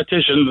at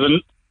politicians,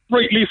 and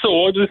rightly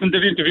so. I listened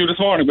to the interview this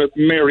morning with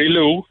Mary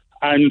Lou,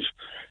 and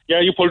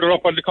you pulled her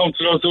up on the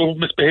councillors who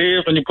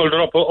misbehaved, and you pulled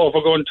her up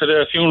over going to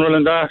the funeral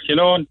and that,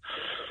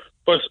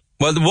 But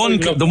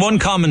the one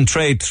common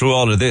trait through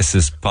all of this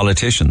is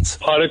politicians.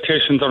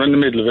 Politicians are in the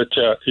middle of it.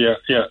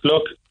 Yeah.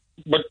 Look,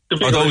 but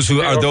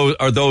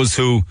are those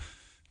who,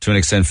 to an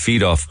extent,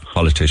 feed off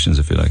politicians,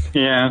 if you like.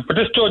 Yeah, but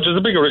this judge is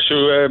a bigger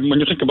issue when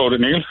you think about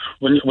it, Neil.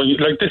 When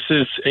this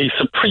is a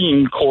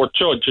Supreme Court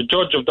judge, a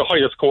judge of the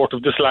highest court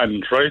of this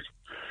land, right?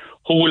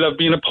 Who will have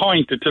been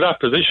appointed to that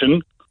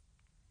position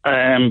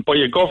by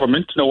a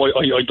government. Now,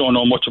 I don't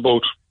know much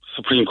about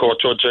Supreme Court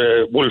Judge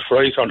Wolf,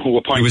 right, on who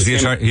appointed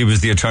him. He was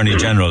the Attorney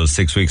General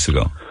 6 weeks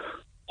ago.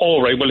 Oh,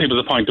 right. Well, he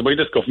was appointed by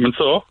this government,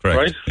 so correct,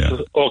 right. Yeah.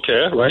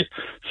 Okay, right.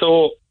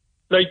 So,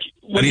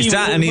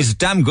 he's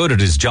damn good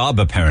at his job,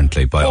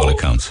 apparently, by all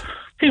accounts.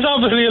 He's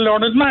obviously a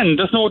learned man.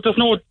 There's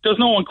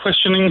no one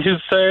questioning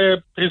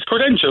his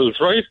credentials,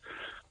 right?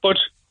 But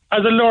as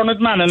a learned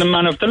man and a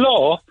man of the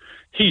law,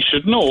 he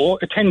should know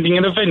attending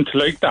an event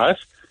like that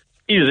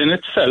is in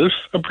itself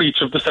a breach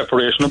of the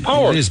separation of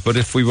powers. It is, but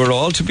if we were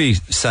all to be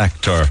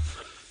sacked or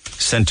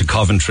sent to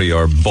Coventry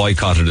or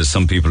boycotted, as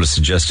some people are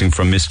suggesting,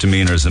 for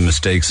misdemeanours and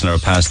mistakes in our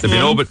past, there'd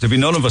be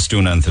none of us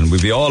doing anything.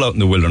 We'd be all out in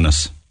the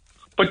wilderness.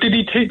 But did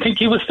he think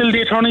he was still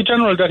the Attorney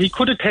General, that he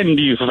could attend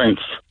these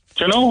events?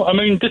 Do you know? I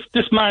mean,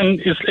 this man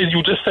is, as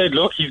you just said,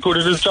 look, he's good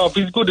at his job.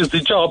 He's good at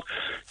his job.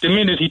 The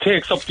minute he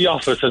takes up the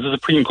office as a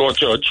Supreme Court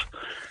judge,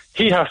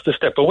 he has to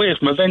step away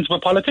from events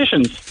with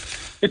politicians.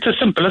 It's as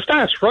simple as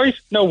that, right?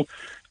 Now,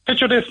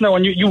 picture this now,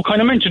 and you kind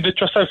of mentioned it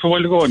yourself a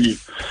while ago, Neil.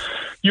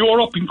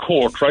 you're up in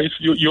court, right?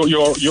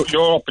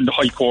 You're up in the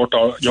High Court,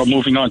 or you're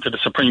moving on to the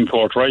Supreme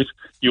Court, right?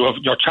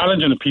 You're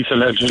challenging a piece of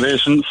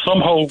legislation.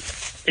 Somehow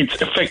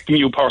it's affecting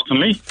you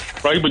personally,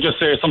 right? But just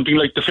say something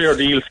like the Fair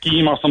Deal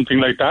scheme or something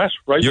like that,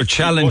 right? You're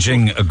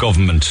challenging a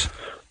government.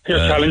 You're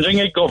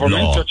challenging a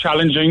government. Law. You're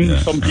challenging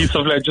some piece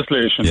of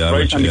legislation,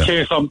 right? And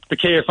the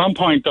case on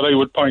point that I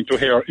would point to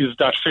here is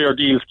that Fair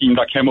Deal scheme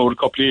that came out a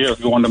couple of years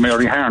ago under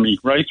Mary Harney,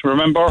 right?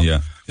 Remember?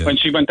 Yeah. When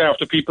she went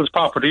after people's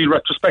property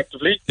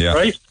retrospectively,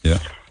 right? Yeah.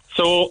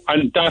 So,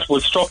 and that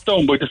was struck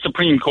down by the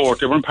Supreme Court.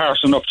 They were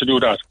impartial enough to do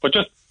that. But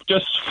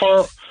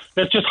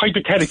let's just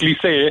hypothetically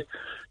say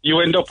you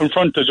end up in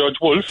front of Judge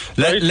Wolfe.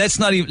 Right? Let's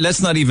not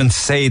even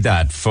say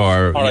that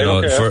for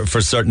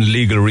for certain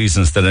legal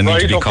reasons that I need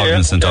to be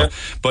cognizant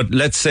of. But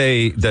let's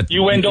say that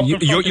you end up in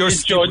front of a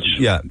judge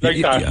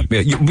like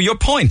that. Your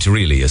point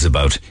really is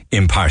about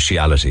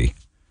impartiality.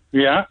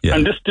 Yeah.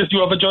 And this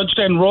you have a judge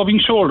then rubbing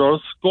shoulders,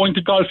 going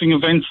to golfing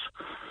events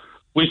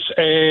with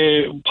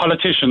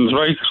politicians,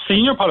 right?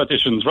 Senior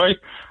politicians, right?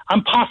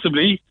 And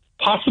possibly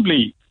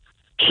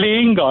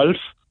playing golf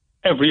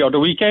every other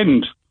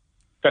weekend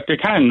that they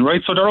can,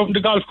 right? So they're out on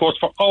the golf course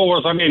for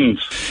hours on end,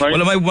 right?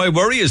 Well, my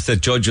worry is that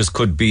judges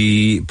could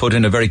be put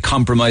in a very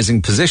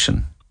compromising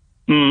position.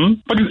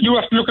 But you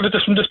have to look at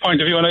it from this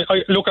point of view, and I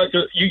look at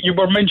you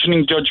were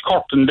mentioning Judge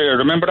Curtin there.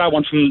 Remember that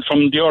one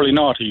from the early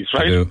noughties,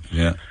 right? I do,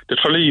 yeah. The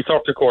Tralee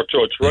Circuit Court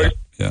judge, right?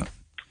 Yeah.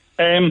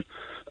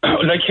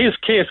 Like his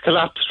case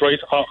collapsed, right,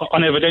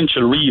 on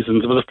evidential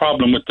reasons. There was a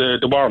problem with the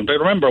warrant. I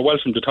remember well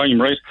from the time,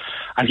 right?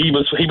 And he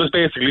was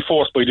basically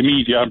forced by the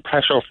media and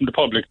pressure from the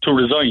public to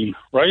resign,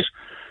 right?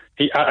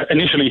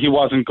 Initially he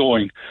wasn't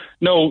going.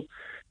 No,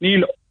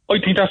 Neil, I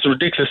think that's a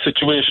ridiculous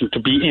situation to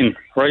be in,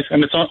 right?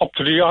 And it's up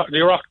to the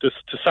Oireachtas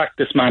to sack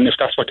this man if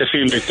that's what they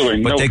feel they're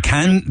doing. But the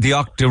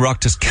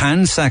Oireachtas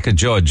can sack a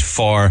judge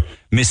for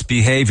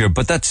misbehaviour,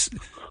 but that's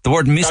the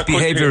word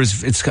misbehaviour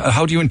is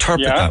how do you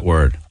interpret that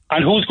word?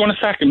 And who's going to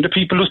sack him? The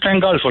people who's playing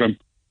golf for him.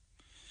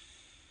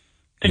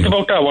 Think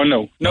about that one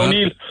now. No,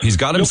 Neil. He's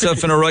got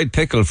himself in a right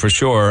pickle for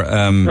sure.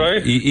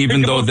 Right.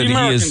 Even though that he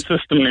is.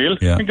 System, Neil.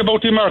 Yeah. Think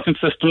about the American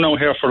system now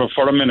here for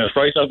a minute,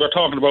 right? As we're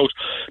talking about,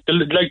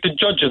 the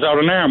judges are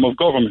an arm of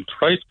government,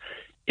 right?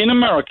 In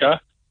America,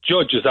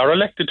 judges are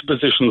elected to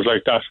positions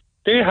like that.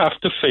 They have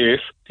to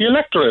face the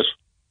electorate,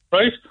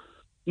 right?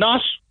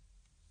 Not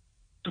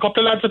the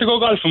couple of lads that they go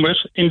golfing with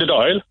in the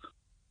Dial,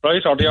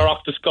 right? Or the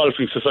Oireachtas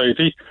Golfing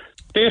Society.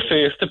 They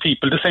face the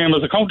people the same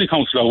as a county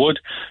councillor would,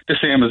 the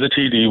same as a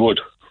TD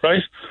would,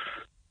 right?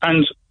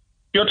 And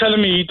you're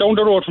telling me down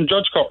the road from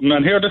Judge Curtin,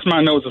 and here this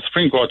man knows a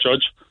Supreme Court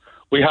judge,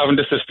 we haven't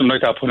a system like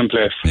that put in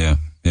place. Yeah.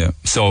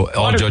 So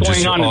all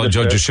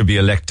judges should be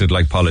elected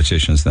like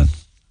politicians then.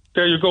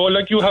 There you go.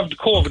 Like you have the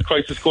COVID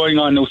crisis going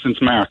on now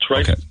since March,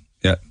 right? Okay.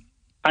 Yeah.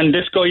 And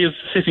this guy is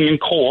sitting in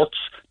courts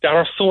that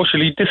are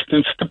socially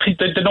distanced.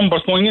 The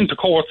numbers going into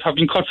courts have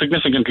been cut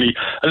significantly.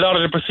 A lot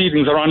of the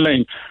proceedings are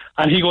online.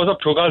 And he goes up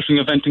to a golfing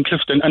event in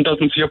Clifton and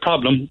doesn't see a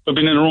problem with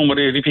being in a room with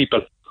 80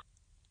 people.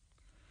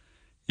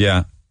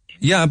 Yeah.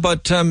 Yeah,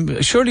 but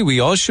surely we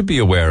all should be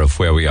aware of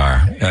where we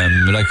are.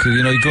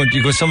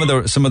 You go some of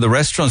the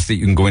restaurants that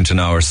you can go into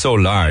now are so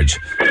large.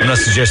 I'm not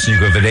suggesting you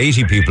go with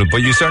 80 people, but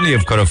you certainly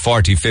have got a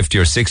 40, 50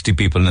 or 60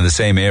 people in the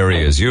same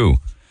area as you.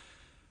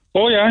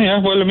 Oh, yeah.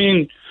 Well, I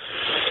mean,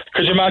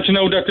 could you imagine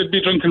now that they'd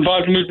be drinking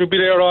vodka and we'd be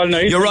there all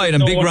night? You're right,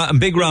 and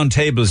big round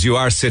tables you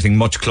are sitting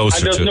much closer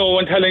to. And there's no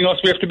one telling us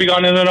we have to be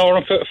gone in an hour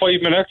and 5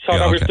 minutes,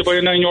 or we have to buy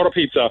a €9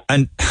 pizza.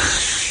 And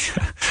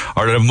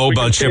or a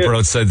mobile chipper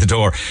outside the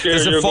door.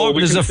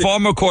 There's a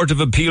former Court of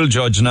Appeal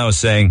judge now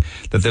saying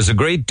that there's a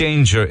great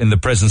danger in the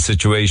present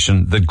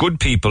situation that good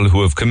people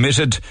who have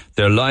committed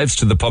their lives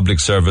to the public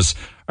service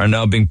are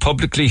now being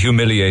publicly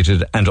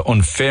humiliated and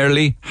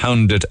unfairly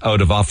hounded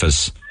out of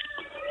office.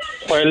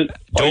 Well,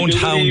 don't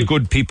hound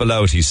good people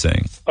out, he's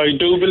saying. I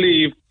do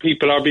believe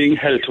people are being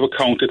held to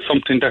account. It's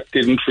something that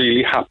didn't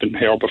really happen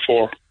here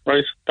before,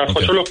 right? That's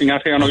what you're looking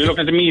at here. Now, you look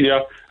at the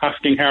media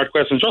asking hard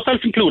questions,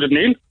 yourself included,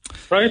 Neil,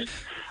 right?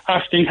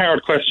 Asking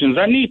hard questions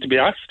that need to be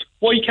asked.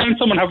 Why can't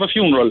someone have a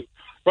funeral,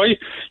 right?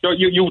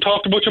 You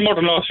talked about your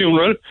mother-in-law's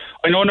funeral.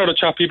 I know another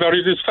chap, he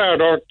buried his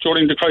father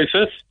during the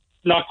crisis,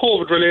 not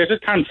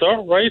COVID-related, cancer,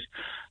 right?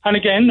 And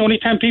again, only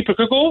 10 people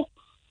could go.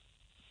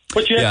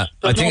 But yes,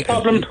 there's no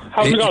problem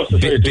having a golf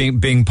society.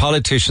 Being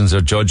politicians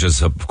or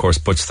judges, of course,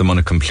 puts them on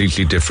a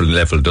completely different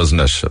level, doesn't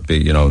it?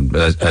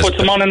 Puts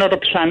them on another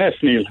planet,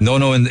 Neil.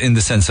 No, in the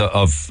sense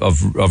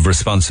of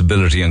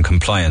responsibility and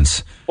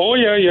compliance. Oh,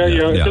 yeah.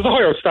 There's a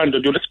higher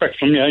standard you'd expect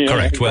from you.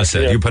 Correct, well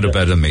said. You put it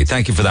better than me.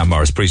 Thank you for that,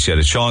 Morris. Appreciate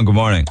it. Sean, good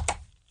morning.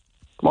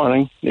 Good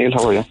morning, Neil.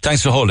 How are you?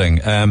 Thanks for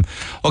holding.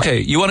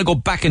 Okay, you want to go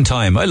back in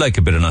time. I like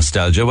a bit of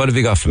nostalgia. What have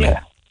you got for me?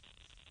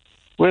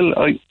 Well,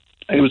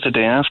 it was the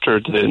day after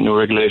the new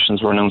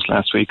regulations were announced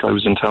last week. I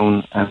was in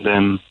town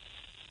and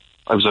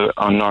I was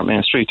on North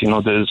Main Street. You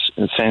know, there's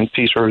St.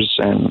 Peter's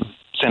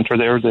Centre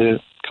there, the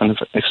kind of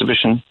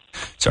exhibition.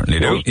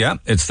 Certainly do, yeah.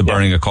 It's the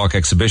Burning of Cork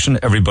exhibition.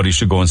 Everybody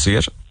should go and see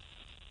it.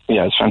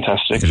 Yeah, it's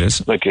fantastic. It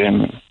is. Like,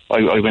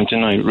 I went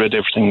in, I read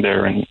everything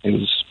there, and it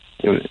was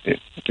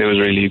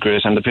really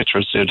great. And the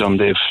pictures they've done,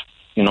 they've,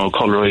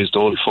 colorized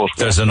all the photographs.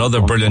 There's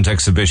another brilliant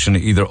exhibition,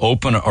 either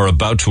open or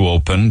about to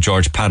open.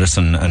 George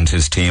Patterson and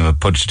his team have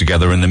put it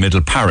together in the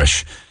Middle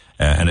Parish.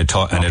 And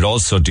it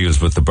also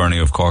deals with the burning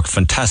of Cork.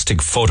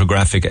 Fantastic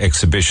photographic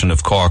exhibition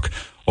of Cork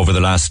over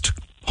the last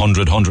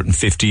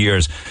 150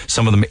 years.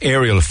 Some of them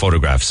aerial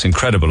photographs.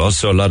 Incredible.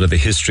 Also a lot of the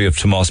history of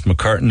Tomás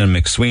McCurtain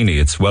and Sweeney.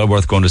 It's well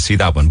worth going to see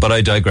that one. But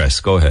I digress.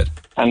 Go ahead.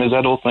 And is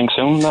that opening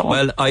soon, that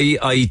one? Well,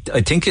 I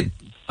think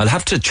I'll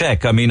have to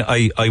check. I mean,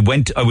 I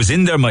was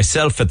in there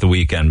myself at the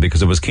weekend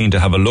because I was keen to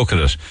have a look at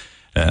it.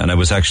 And I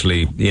was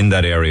actually in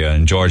that area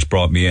and George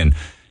brought me in.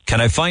 Can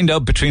I find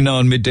out between now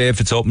and midday if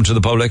it's open to the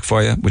public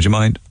for you? Would you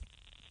mind?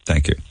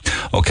 Thank you.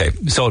 Okay,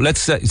 so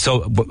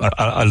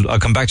I'll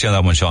come back to you on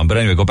that one, Sean. But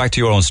anyway, go back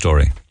to your own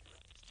story.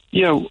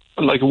 Yeah,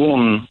 like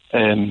one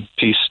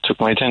piece took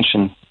my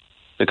attention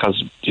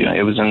because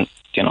it was in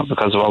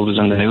because of what was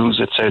in the news.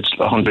 It said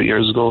 100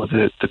 years ago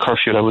the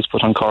curfew that was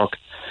put on Cork,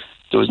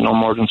 there was no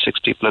more than 6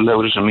 people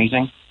allowed at a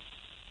meeting,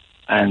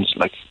 and it's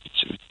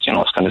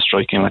kind of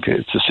striking. Like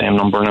it's the same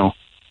number now,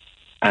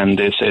 and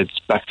they said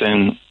back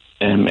then.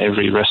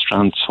 Every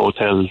restaurant,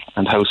 hotel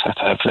and house had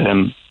to have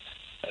a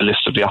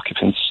list of the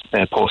occupants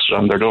posted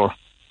on their door.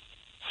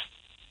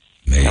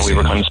 Amazing. And we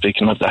were kind of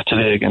speaking of that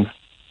today again.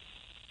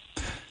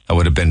 That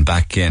would have been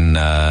back in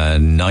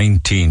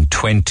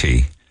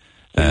 1920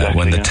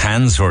 when the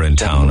Tans were in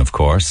town, of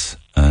course.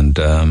 And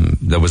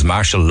there was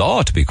martial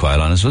law, to be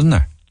quite honest, wasn't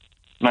there?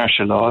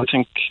 Martial law. I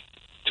think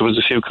there was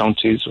a few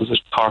counties. Was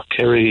it Cork,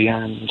 Kerry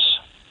and...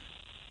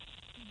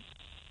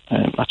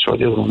 not sure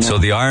the other one. So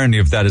the irony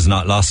of that is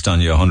not lost on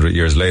you 100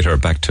 years later,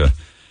 back to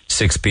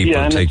 6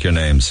 people take your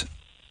names.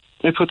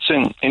 It puts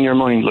in your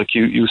mind, like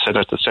you said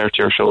at the start of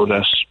your show,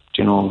 that,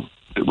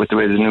 with the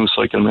way the news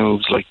cycle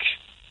moves, like,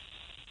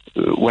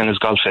 when is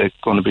Galway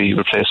going to be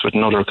replaced with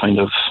another kind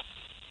of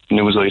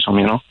news item,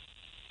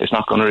 It's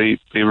not going to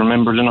be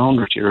remembered in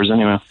 100 years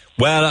anyway.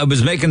 Well, I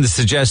was making the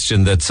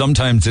suggestion that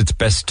sometimes it's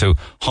best to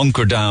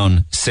hunker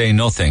down, say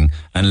nothing,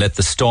 and let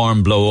the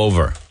storm blow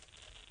over.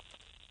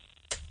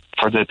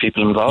 For the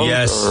people involved?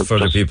 Yes, for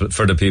the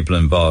people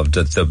involved.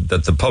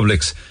 That the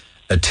public's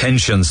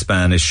attention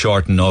span is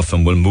short enough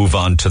and will move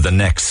on to the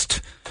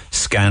next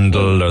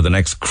scandal or the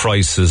next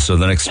crisis or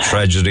the next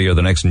tragedy or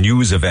the next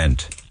news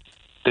event.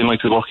 They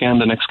might be working on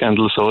the next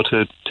scandal, so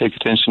to take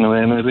attention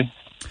away, maybe.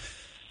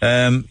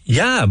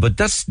 Yeah, but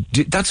that's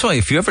why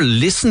if you ever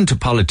listen to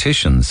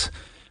politicians,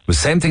 the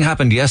same thing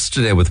happened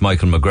yesterday with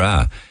Michael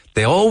McGrath.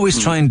 They always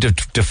try and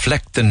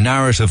deflect the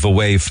narrative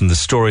away from the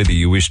story that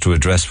you wish to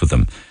address with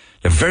them.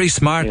 They're very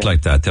smart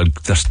like that. They'll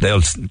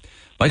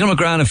Michael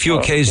McGrath on a few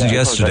occasions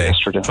yesterday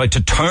tried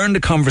to turn the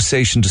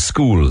conversation to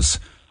schools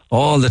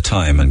all the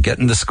time and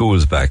getting the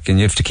schools back, and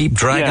you have to keep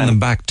dragging them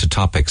back to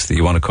topics that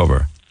you want to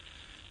cover.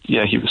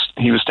 Yeah, he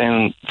was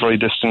staying very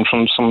distant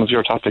from some of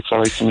your topics, all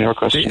right, some of your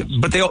questions.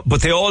 But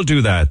they all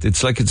do that.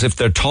 It's like as if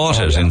they're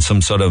taught it in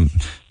some sort of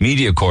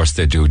media course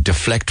they do.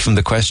 Deflect from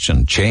the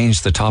question,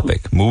 change the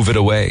topic, move it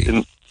away.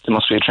 There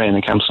must be a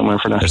training camp somewhere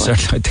for that.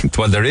 I think,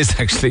 well, there is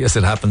actually, as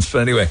it happens. But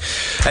anyway,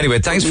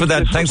 thanks for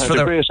that. Thanks for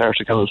that. Great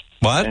article.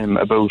 What?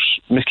 About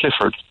Mick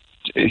Clifford.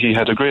 He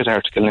had a great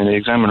article in the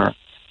Examiner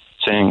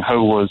saying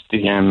how was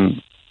the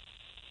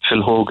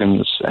Phil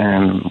Hogan's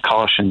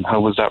caution, how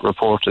was that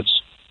reported?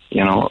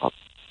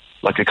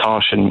 Like a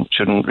caution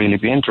shouldn't really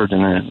be entered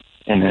in an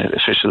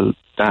official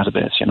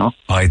database.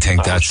 I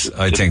think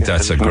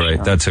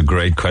that's a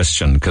great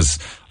question, because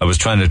I was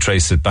trying to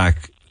trace it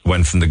back.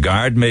 Went from the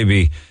guard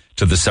maybe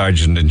to the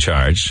sergeant in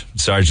charge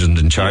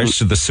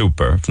to the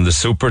super, from the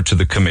super to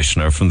the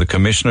commissioner, from the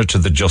commissioner to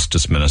the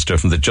justice minister,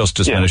 from the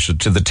justice minister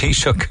to the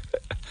Taoiseach.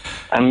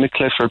 And Mick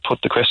Clifford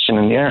put the question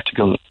in the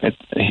article.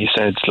 He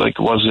said,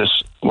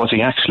 was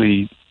he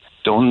actually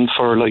done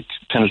for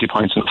penalty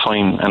points and a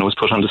fine and was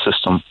put on the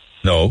system?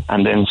 No.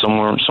 And then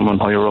someone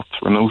higher up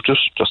removed it.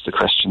 Just a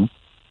question.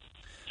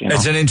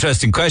 It's an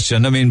interesting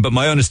question. I mean, but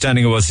my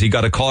understanding was he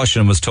got a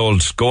caution and was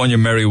told, go on your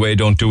merry way,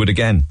 don't do it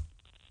again.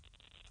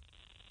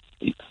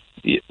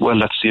 Well,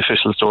 that's the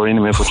official story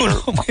anyway, but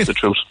what's the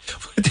truth?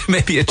 There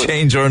may be a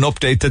change or an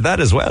update to that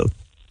as well.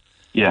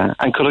 Yeah,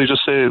 and could I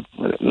just say,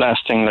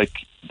 last thing,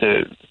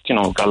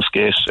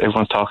 Golfgate,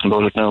 everyone's talking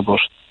about it now,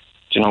 but,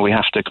 we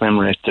have to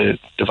commemorate the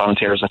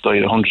volunteers that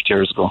died 100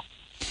 years ago.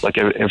 Like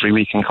every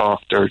week in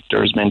Cork,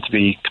 there's meant to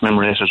be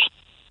commemorated.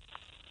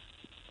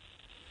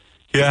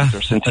 Yeah.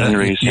 Their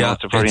centenaries.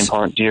 It's a very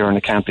important year and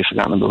it can't be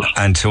forgotten about.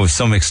 And to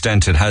some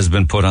extent it has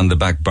been put on the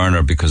back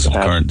burner because of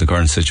the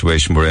current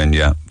situation we're in,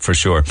 yeah, for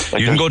sure.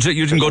 You didn't go to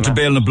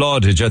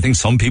Ballincollig, did you? I think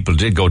some people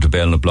did go to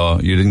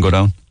Ballincollig. You didn't go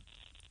down?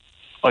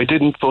 I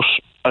didn't, but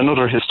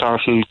another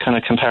historical kind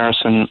of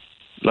comparison,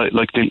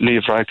 like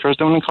Leave Rikers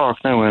down in Cork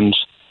now, and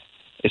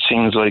it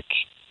seems like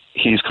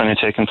he's kind of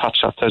taking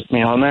potshots at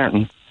Micheál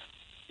Martin.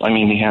 I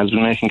mean, he has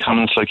been making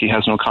comments like he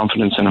has no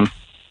confidence in him.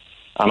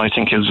 And I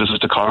think his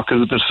visit to Cork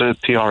is a bit of a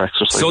PR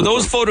exercise. So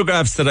those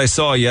photographs that I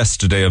saw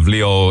yesterday of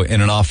Leo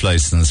in an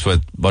off-licence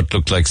with what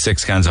looked like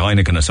 6 cans of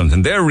Heineken or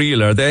something, they're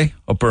real, are they?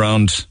 Up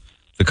around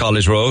the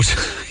College Road?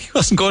 He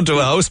wasn't going to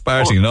a house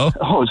party, no?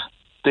 Oh,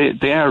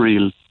 they are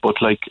real, but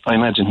I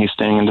imagine he's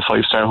staying in the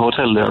 5-star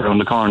hotel there around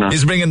the corner.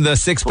 He's bringing the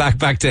 6-pack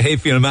back to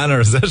Hayfield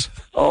Manor, is it?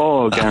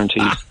 Oh,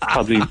 guaranteed.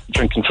 Probably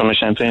drinking from a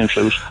champagne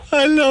flute.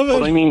 I love it.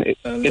 But I mean,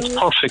 it's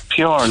perfect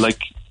PR.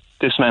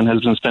 This man has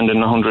been spending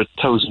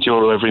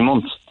 €100,000 every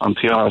month on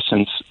PR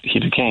since he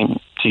became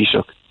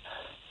Taoiseach.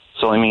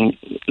 So I mean,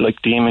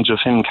 the image of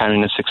him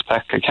carrying a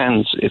 6-pack of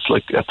cans, it's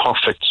like a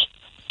perfect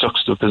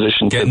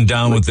juxtaposition. Getting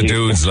down with the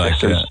dudes,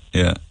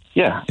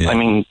 yeah. I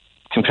mean,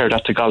 compare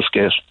that to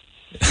Golfgate,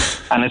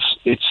 and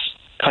it's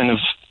kind of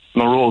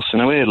morose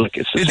in a way.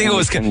 It's you think it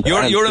was?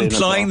 You're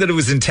implying that it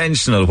was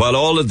intentional. While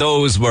all of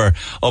those were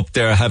up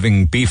there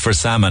having beef or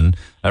salmon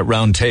at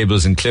round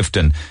tables in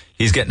Clifton,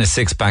 he's getting a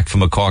 6-pack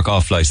from a Cork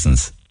off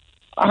licence.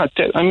 I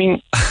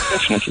mean,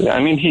 definitely. I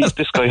mean,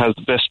 this guy has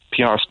the best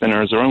PR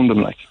spinners around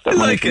him. I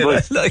like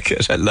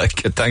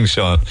it. Thanks,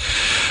 Sean.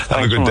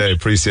 Have a good day.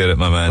 Appreciate it,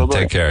 my man. Bye-bye.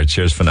 Take care.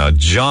 Cheers for now.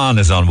 John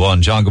is on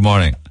one. John, good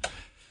morning.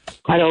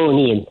 Hello,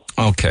 Neil.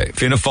 Okay.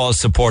 Fianna Fáil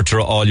supporter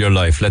all your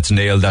life. Let's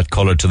nail that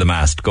colour to the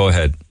mast. Go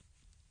ahead.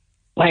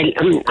 Well,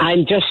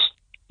 I'd just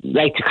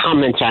like to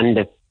comment on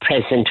the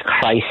present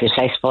crisis,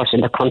 I suppose, in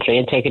the country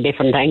and take a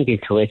different angle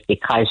to it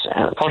because,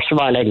 first of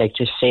all, I'd like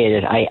to say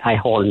that I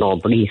hold no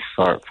brief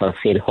for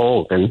Phil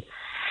Hogan.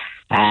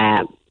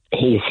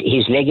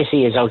 His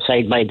legacy is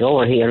outside my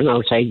door here and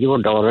outside your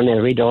door and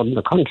every door in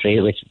the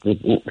country with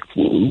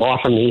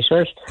water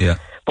meters. Yeah.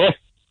 But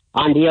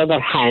on the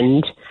other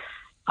hand,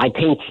 I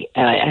think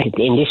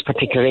in this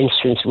particular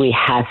instance we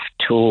have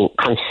to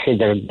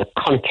consider the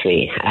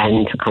country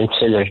and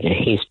consider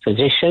his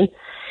position.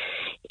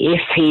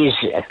 If he's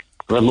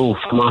removed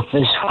from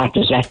office, what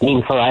does that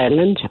mean for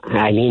Ireland?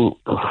 I mean,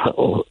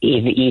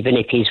 even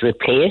if he's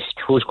replaced,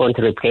 who's going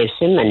to replace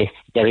him? And if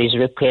there is a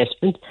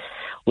replacement,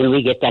 will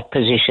we get that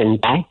position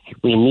back?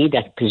 We need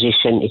that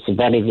position. It's a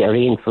very,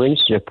 very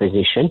influential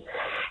position.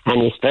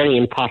 And it's very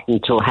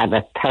important to have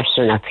a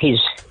person of his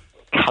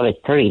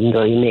character, even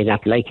though you may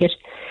not like it,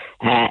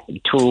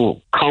 to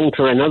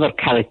counter another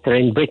character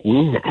in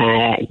Britain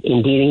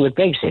in dealing with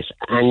Brexit.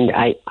 And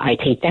I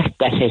think that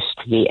has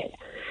to be...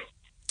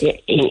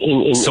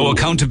 So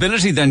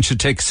accountability then should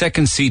take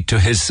second seat to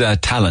his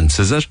talents,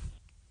 is it?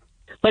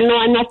 Well, no,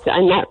 I'm not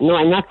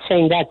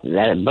saying that.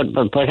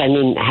 But I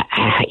mean,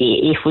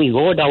 if we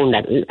go down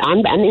that,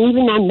 and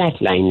even on that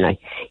line,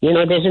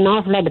 there's an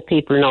awful lot of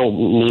people now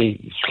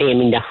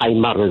claiming the high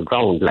moral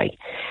ground,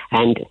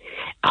 and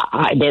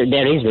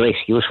there is no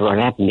excuse for what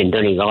happened in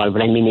Donegal.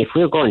 But I mean, if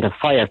we're going to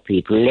fire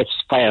people, let's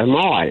fire them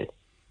all.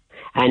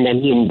 And I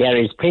mean, there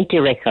is plenty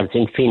of records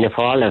in Fianna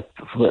Fáil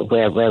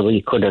where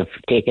we could have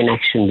taken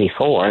action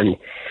before, and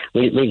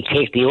we'll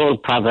take the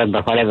old proverb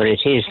or whatever it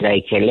is,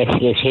 let's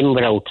let him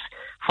without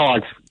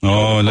fault.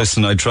 Oh,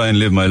 listen, I try and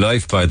live my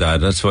life by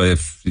that. That's why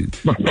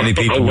many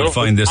people would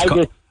find this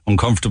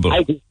uncomfortable.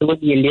 I do,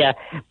 yeah.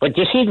 But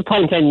you see the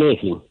point I'm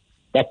making?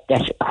 That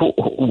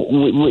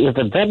we have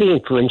a very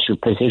influential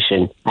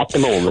position at the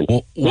moment.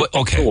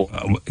 Okay,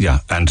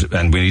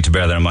 and we need to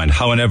bear that in mind.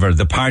 However,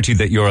 the party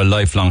that you're a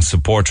lifelong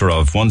supporter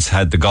of once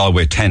had the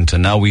Galway tent,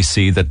 and now we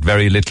see that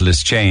very little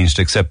has changed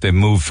except they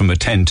moved from a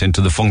tent into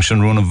the function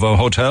room of a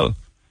hotel.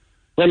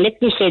 Well, let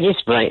me say this,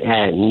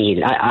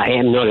 Neil. I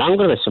am no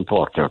longer a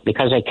supporter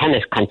because I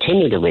cannot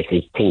continue the way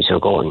things are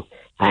going.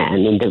 I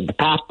mean, the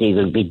party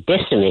will be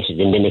decimated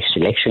in the next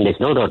election. There's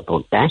no doubt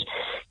about that.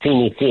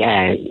 Sinn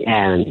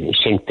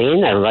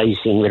Féin are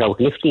rising without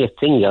lifting a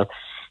finger.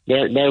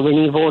 They're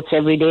winning votes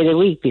every day of the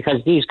week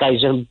because these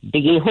guys are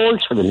digging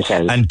holes for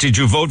themselves. And did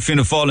you vote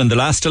Fianna Fáil in the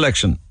last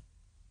election?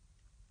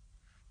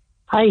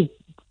 I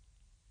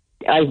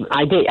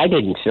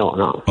didn't.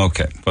 No.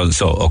 Okay. Well,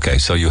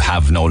 so you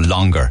have no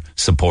longer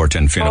support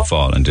in Fianna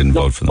Fáil and didn't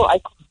vote for them. No, I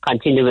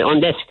continue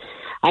on this.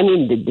 I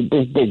mean,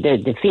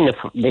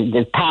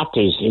 the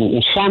parties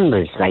in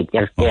shambles,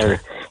 they're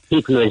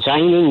people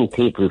resigning,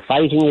 people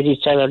fighting with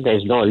each other.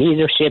 There's no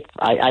leadership.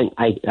 I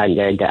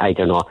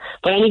don't know.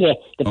 But anyway,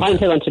 the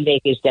point I want to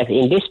make is that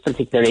in this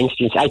particular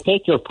instance, I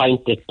take your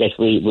point that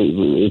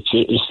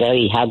it's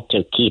very hard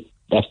to keep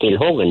Phil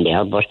Hogan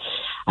there, but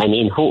I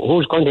mean,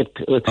 who's going to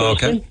replace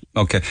him?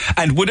 Okay.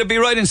 And would it be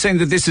right in saying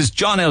that this is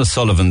John L.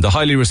 Sullivan, the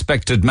highly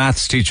respected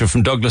maths teacher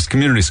from Douglas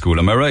Community School?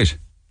 Am I right?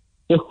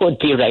 You would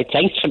be right.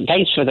 Thanks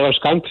for those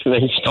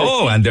compliments.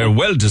 Oh, and they're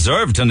well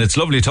deserved, and it's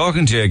lovely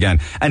talking to you again.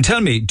 And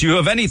tell me, do you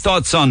have any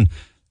thoughts on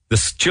the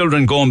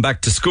children going back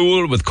to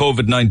school with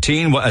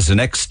COVID-19 as an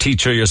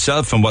ex-teacher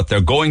yourself and what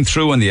they're going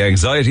through and the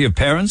anxiety of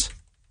parents?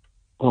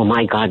 Oh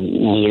my God,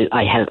 Neil,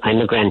 I'm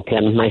a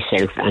grandparent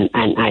myself, and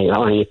I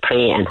only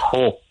pray and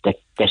hope that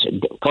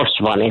first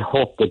of all, I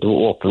hope they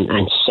do open,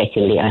 and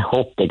secondly, I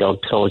hope they don't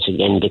close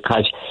again,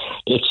 because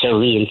it's a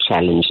real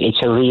challenge.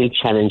 It's a real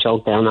challenge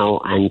out there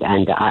now, and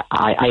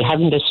I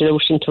haven't a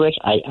solution to it.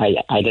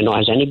 I don't know,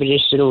 has anybody a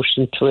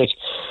solution to it?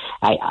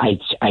 I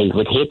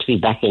would hate to be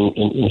back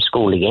in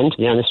school again, to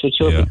be honest with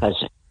you,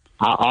 because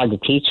all the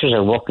teachers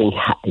are working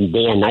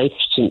day and night.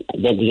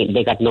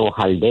 They got no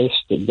holidays.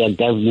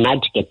 They're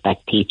mad to get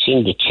back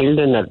teaching. The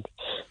children are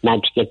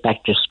mad to get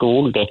back to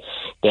school. They're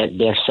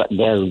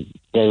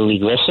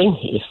regressing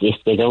if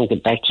they don't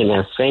get back to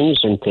their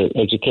friends and to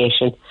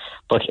education.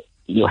 But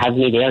you have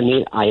me there,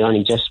 Neil. I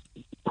only just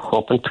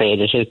hope and pray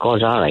that it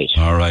goes all right.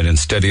 All right, and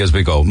steady as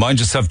we go. Mind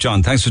yourself,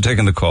 John. Thanks for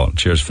taking the call.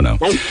 Cheers for now.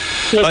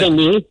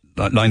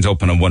 Lines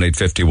open on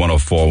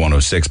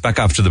 1-850-104-106. Back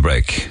after the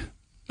break.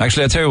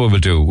 Actually, I'll tell you what we'll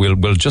do.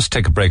 We'll just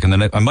take a break, and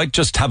then I might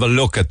just have a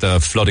look at the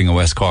flooding in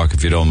West Cork,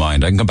 if you don't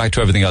mind. I can come back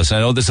to everything else. And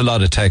I know there's a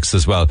lot of texts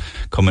as well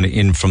coming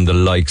in from the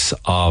likes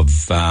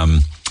of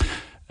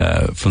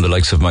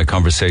my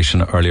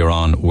conversation earlier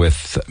on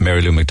with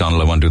Mary Lou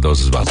McDonald. I want to do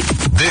those as well.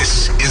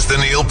 This is the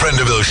Neil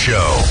Prendeville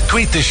Show.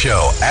 Tweet the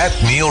show at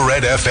Neil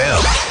Red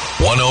FM.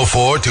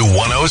 104 to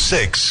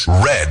 106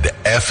 Red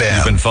FM.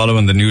 You've been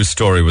following the news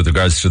story with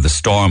regards to the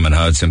storm and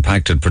how it's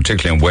impacted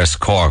particularly in West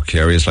Cork,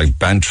 areas like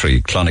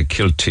Bantry,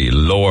 Clonakilty,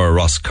 Lower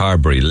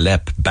Rosscarbery,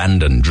 Lepp,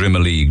 Bandon,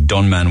 Drimoleague,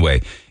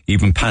 Dunmanway,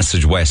 even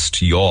Passage West,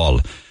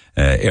 Youghal,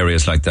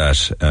 areas like that,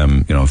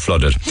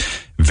 flooded.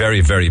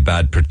 Very, very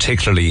bad,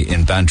 particularly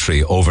in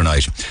Bantry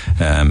overnight.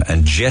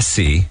 And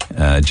Jessie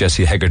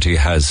Hegarty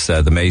has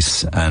the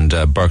Mace and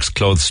Burke's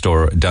clothes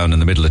store down in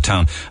the middle of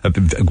town.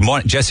 Good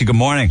morning, Jessie. Good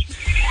morning.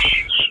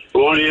 Good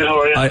morning. How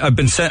are you?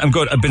 I'm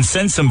good. I've been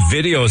sent some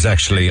videos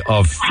actually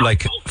of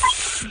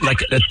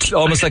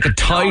almost like a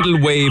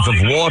tidal wave of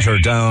water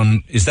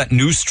down. Is that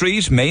New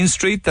Street, Main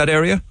Street, that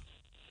area?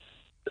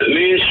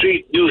 Main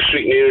Street, New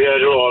Street, area.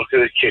 They're all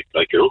kind of kicked,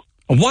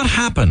 What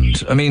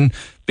happened? I mean,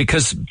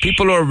 because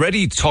people are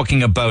already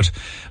talking about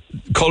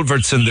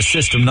culverts in the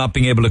system not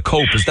being able to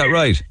cope. Is that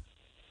right?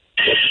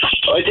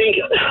 I think,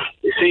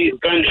 you see,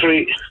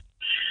 Bantry's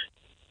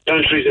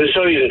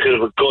inside in kind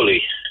of a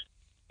gully,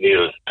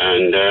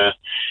 and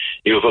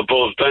you have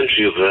above Bantry,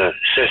 you have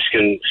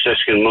Seskin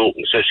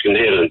Mountain, Seskin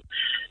Hill, and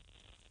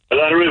a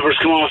lot of rivers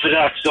come off of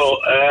that,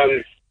 so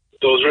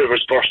those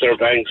rivers burst their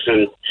banks,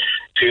 and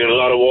so you get a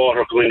lot of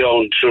water coming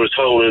down through the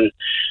town, and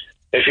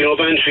if you know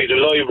Bantry, the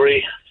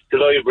library,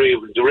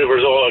 the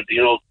rivers all,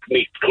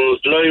 meet come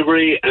to the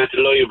library, and at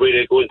the library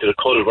they go into the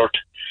culvert.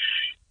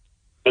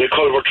 And the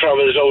culvert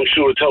travels down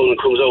through the town and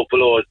comes out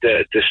below at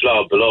the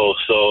slab below.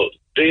 So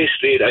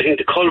basically, I think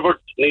the culvert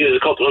needed a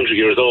couple 100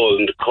 years old,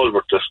 and the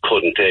culvert just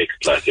couldn't take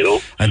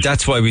it, And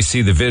that's why we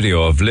see the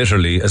video of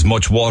literally as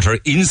much water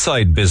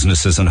inside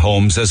businesses and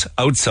homes as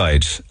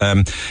outside.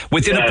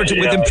 Within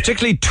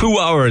particularly 2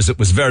 hours, it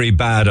was very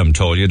bad, I'm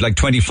told. You had like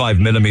 25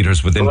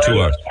 millimetres within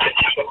 2 hours.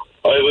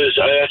 I was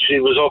actually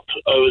with a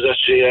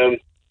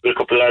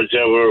couple of lads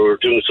there. We were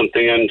doing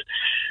something, and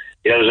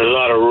there was a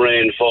lot of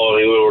rain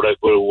falling. We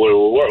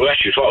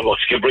actually talked about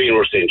Skibbereen.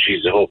 We're saying,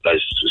 "Geez, I hope that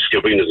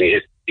Skibbereen doesn't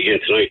hit again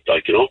tonight."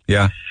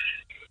 Yeah.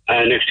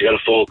 And next, I got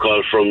a phone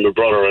call from my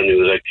brother, and he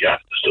was like, "Yeah,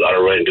 there's a lot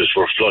of rain.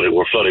 We're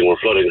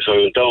flooding." So I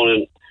went down,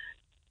 and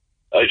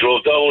I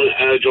drove down,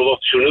 and I drove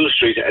up to New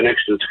Street, and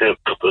next to kind of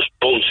a couple of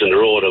bumps in the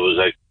road, I was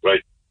like,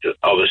 right.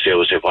 Obviously, I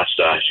would say, "What's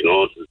that?"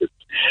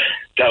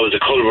 That was a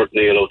culvert,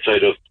 Neil,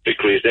 outside of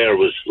Vickery's there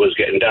was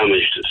getting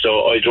damaged.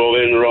 So I drove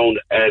in around,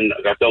 and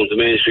I got down to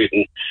Main Street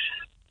and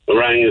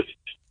rang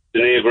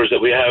the neighbours that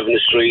we have in the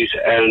street,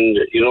 and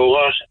you know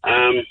what?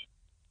 It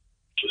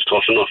was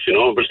tough enough,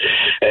 But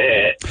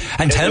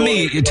and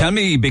tell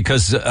me,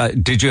 because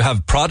did you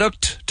have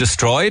product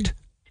destroyed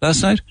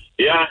last night?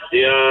 Yeah.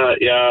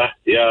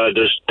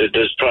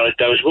 There's product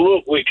damage,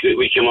 but we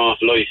came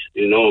off light.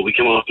 We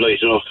came off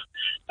light enough.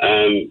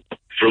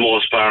 For the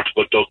most part,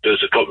 but look,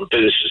 there's a couple of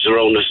businesses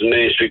around us in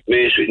Main Street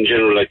in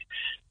general, like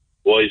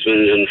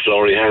Wiseman's and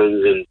Flory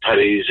Hands and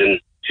Paddy's and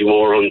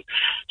Timor, and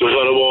there was a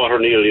lot of water,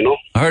 Neil,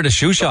 I heard a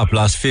shoe shop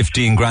lost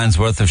 15 grand's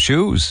worth of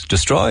shoes,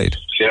 destroyed.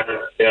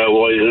 Yeah,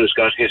 Wiseman's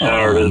got hit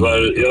hard as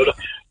well.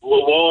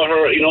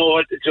 Water,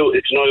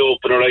 it's an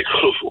eye-opener,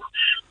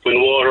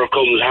 when water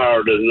comes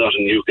hard, there's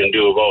nothing you can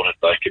do about it,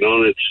 it's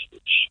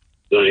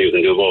nothing you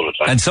can do about it.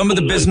 And some of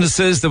the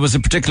businesses, there was a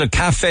particular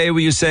cafe,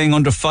 were you saying,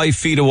 under 5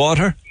 feet of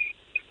water?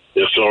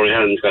 The Flory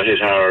Hands got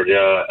hit hard,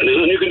 yeah. And there's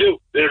nothing you can do.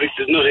 There's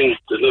nothing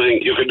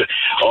you can do.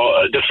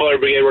 The fire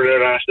brigade were there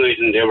last night,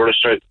 and they were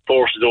just trying to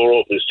force the door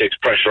open to take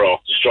pressure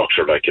off the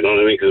structure, you know what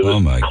I mean? Because it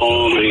was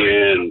coming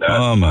in.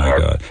 Oh my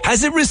God.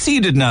 Has it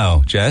receded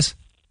now, Jess?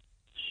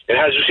 It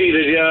has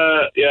receded,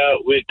 yeah,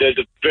 with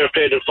the fair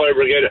play to the fire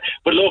brigade.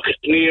 But look,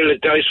 Neil,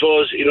 I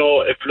suppose,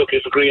 if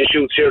looking for green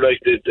shoots here,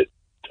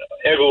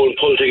 everyone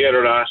pulled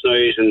together last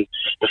night, and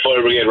the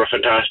fire brigade were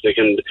fantastic,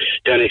 and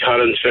Danny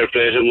Collins, fair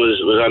play to him,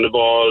 was on the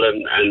ball,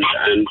 and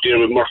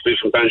Dermot Murphy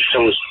from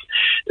Banshtown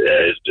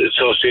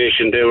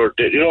Association, they were,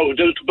 but you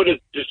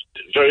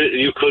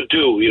could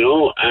do,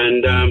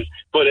 and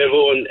but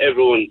everyone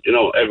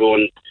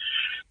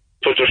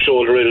put their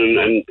shoulder in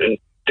and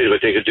did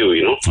what they could do,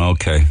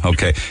 Okay.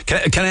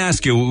 Can I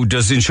ask you,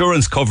 does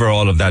insurance cover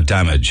all of that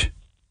damage?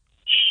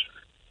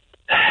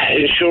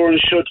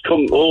 Insurance should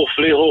come.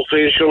 Hopefully,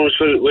 insurance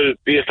will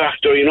be a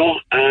factor,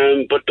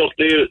 But look,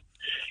 Neil,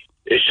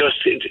 It's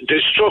just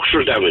the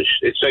structural damage.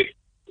 It's like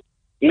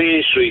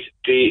Main Street,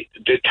 the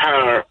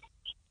tar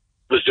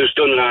was just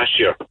done last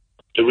year,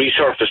 the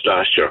resurfaced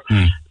last year,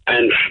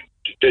 and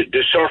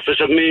the surface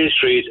of Main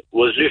Street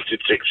was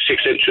lifted 6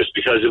 inches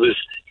because it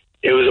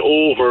was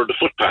over the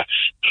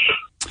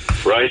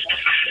footpaths, right?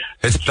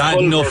 It's bad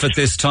enough at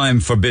this time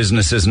for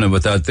business, isn't it,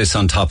 without this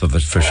on top of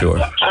it, for sure.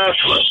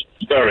 Absolutely.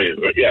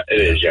 Yeah,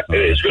 it is, But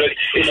it's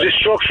the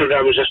structural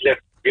damage that's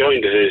left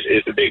behind it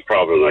is the big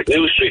problem. Like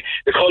New Street,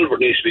 the culvert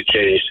needs to be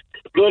changed.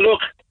 But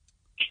look,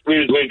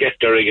 we'll get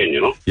there again,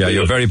 you know. Yeah,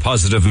 you're very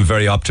positive and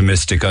very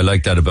optimistic. I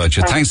like that about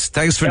you.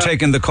 Thanks for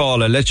taking the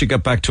call. I'll let you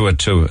get back to it,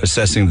 to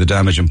assessing the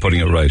damage and putting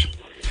it right.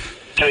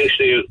 Thanks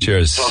to you.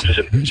 Cheers.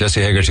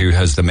 Jesse Hegarty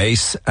has the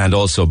Mace and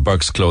also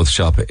Burke's Clothes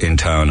Shop in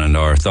town, and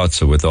our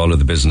thoughts are with all of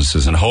the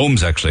businesses and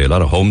homes, actually. A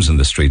lot of homes in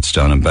the streets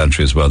down in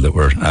Bantry as well that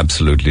were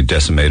absolutely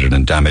decimated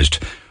and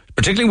damaged,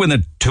 particularly when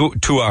the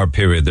two-hour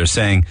period. They're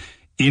saying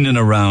in and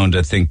around,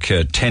 I think,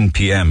 10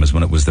 p.m. is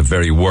when it was the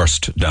very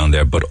worst down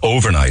there. But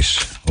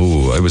overnight,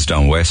 I was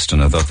down west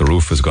and I thought the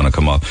roof was going to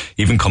come off.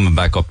 Even coming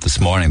back up this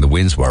morning, the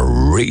winds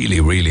were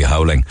really, really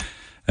howling.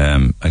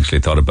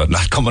 Actually thought about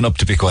not coming up,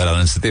 to be quite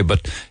honest with you,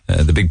 but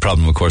the big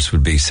problem, of course,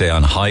 would be, say,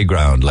 on high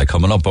ground, like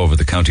coming up over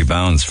the county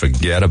bounds.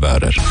 Forget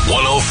about it.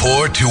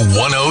 104 to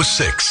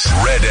 106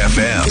 Red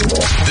FM.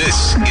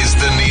 This is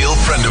the Neil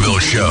Prendeville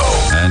Show.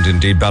 And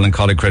indeed,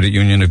 Ballincollig Credit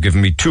Union have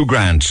given me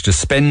 $2,000 to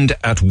spend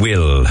at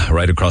will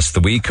right across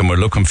the week, and we're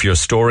looking for your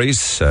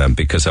stories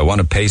because I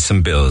want to pay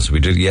some bills. We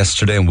did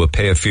yesterday, and we'll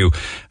pay a few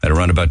at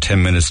around about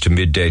 10 minutes to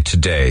midday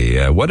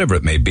today. Whatever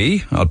it may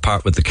be, I'll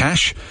part with the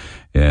cash.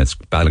 Yeah, it's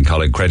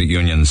Ballincollig Credit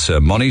Union's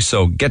money,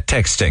 so get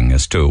texting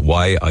as to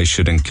why I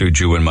should include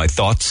you in my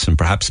thoughts and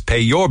perhaps pay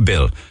your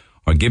bill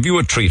or give you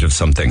a treat of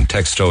something.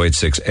 Text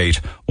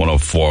 0868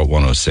 104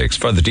 106.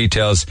 Further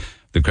details,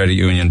 the credit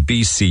union,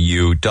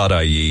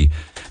 bcu.ie,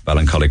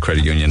 Ballincollig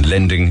Credit Union,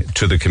 lending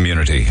to the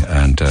community.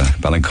 And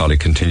Ballincollig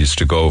continues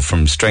to go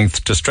from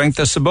strength to strength,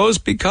 I suppose,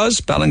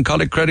 because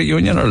Ballincollig Credit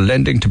Union are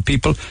lending to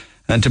people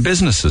and to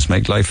businesses,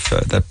 make life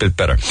that bit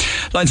better.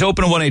 Lines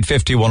open at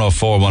 1850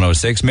 104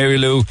 106. Mary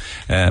Lou,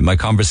 my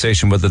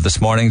conversation with her this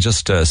morning,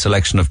 just a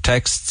selection of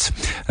texts.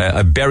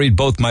 I buried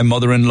both my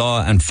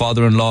mother-in-law and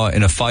father-in-law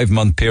in a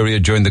 5-month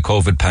period during the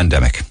COVID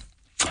pandemic.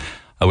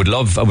 I would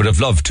have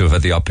loved to have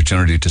had the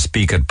opportunity to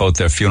speak at both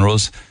their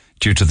funerals.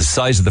 Due to the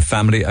size of the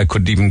family, I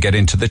couldn't even get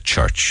into the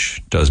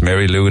church. Does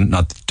Mary Lou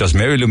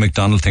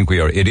McDonald think we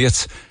are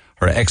idiots?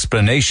 Her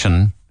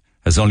explanation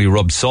has only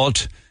rubbed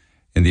salt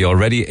in the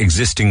already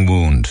existing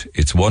wound.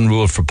 It's one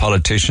rule for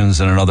politicians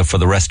and another for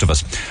the rest of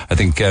us. I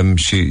think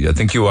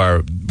you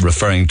are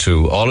referring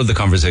to all of the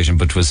conversation,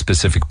 but to a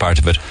specific part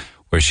of it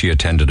where she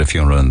attended a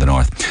funeral in the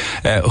north.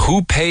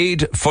 Who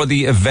paid for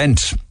the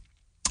event?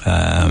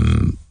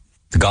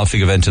 The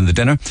golfing event and the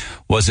dinner?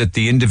 Was it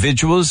the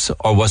individuals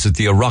or was it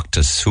the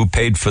Oireachtas? Who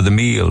paid for the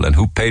meal and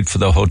who paid for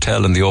the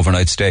hotel and the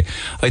overnight stay?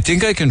 I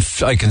think I can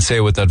say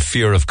without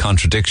fear of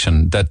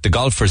contradiction that the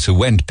golfers who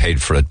went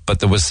paid for it, but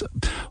there was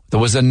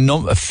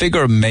a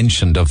figure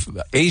mentioned of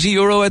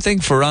 €80, I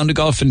think, for a round of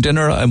golf and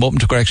dinner. I'm open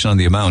to correction on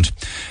the amount.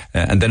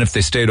 And then if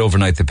they stayed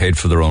overnight, they paid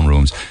for their own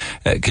rooms.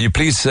 Can you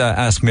please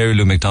ask Mary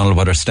Lou McDonald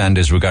what her stand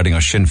is regarding our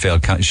Sinn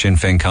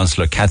Féin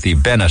councillor Cathy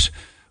Bennett,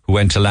 who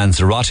went to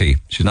Lanzarote?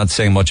 She's not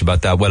saying much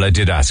about that. Well, I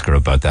did ask her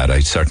about that. I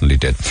certainly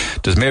did.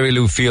 Does Mary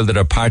Lou feel that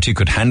her party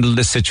could handle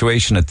this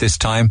situation at this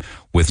time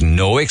with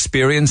no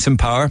experience in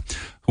power?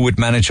 Who would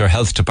manage her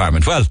health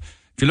department? Well,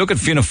 if you look at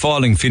Fianna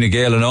Fáil and Fine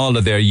Gael and all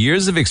of their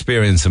years of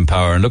experience in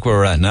power, and look where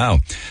we're at now.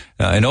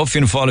 I know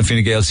Fianna Fáil and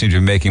Fine Gael seem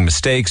to be making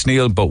mistakes,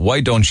 Neil, but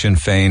why don't Sinn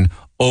Féin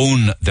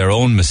own their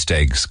own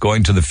mistakes?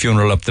 Going to the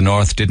funeral up the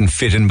north didn't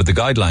fit in with the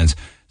guidelines,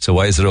 so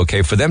why is it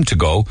okay for them to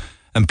go?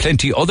 And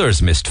plenty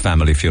others missed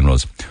family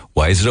funerals.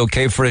 Why is it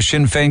okay for a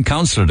Sinn Féin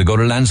councillor to go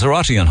to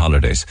Lanzarote on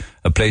holidays,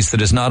 a place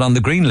that is not on the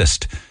green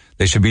list?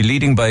 They should be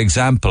leading by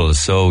example,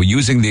 so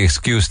using the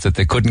excuse that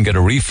they couldn't get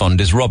a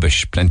refund is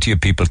rubbish. Plenty of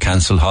people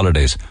cancelled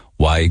holidays.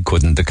 Why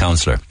couldn't the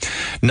councillor?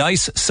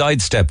 Nice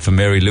sidestep from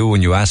Mary Lou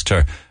when you asked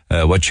her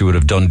what she would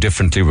have done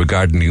differently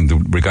regarding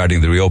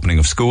the reopening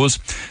of schools.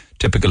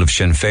 Typical of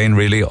Sinn Féin,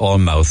 really, all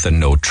mouth and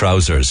no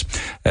trousers.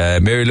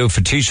 Mary Lou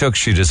for Taoiseach,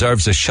 she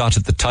deserves a shot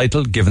at the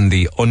title, given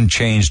the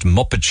unchanged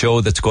Muppet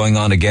show that's going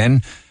on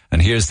again.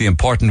 And here's the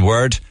important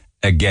word,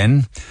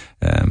 again.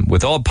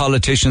 With all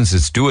politicians,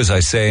 it's do as I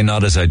say,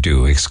 not as I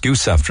do.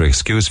 Excuse after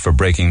excuse for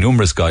breaking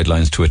numerous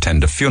guidelines to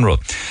attend a funeral.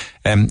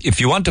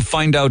 If you want to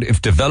find out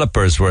if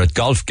developers were at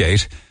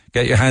Golfgate,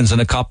 get your hands on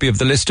a copy of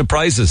the list of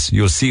prizes.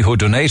 You'll see who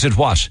donated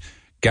what.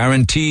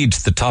 Guaranteed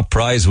the top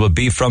prize will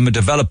be from a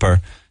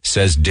developer,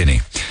 says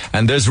Dinny.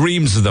 And there's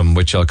reams of them,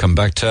 which I'll come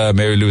back to.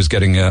 Mary Lou's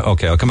getting, I'll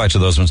come back to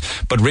those ones.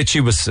 But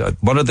Richie was,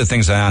 one of the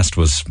things I asked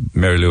was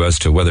Mary Lou as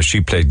to whether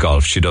she played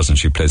golf. She doesn't,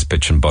 she plays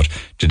pitch and putt.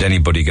 Did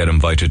anybody get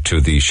invited to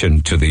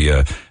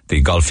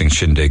the golfing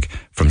shindig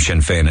from Sinn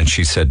Féin? And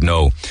she said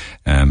no.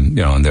 And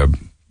they're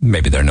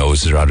maybe their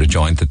noses are out of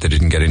joint that they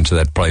didn't get into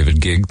that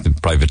private gig, the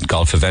private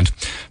golf event.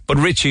 But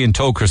Richie in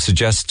Toker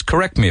suggests,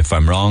 correct me if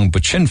I'm wrong,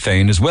 but Sinn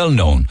Féin is well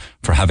known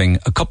for having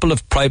a couple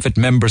of private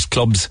members'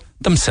 clubs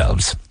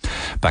themselves.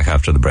 Back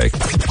after the break.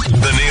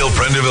 The Neil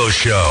Prendeville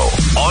Show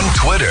on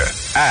Twitter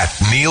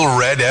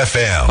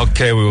 @NeilRedFM.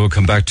 Okay, we will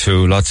come back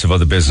to lots of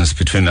other business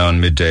between now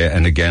and midday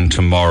and again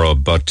tomorrow,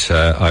 but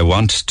I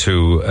want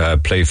to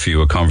play for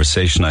you a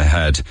conversation I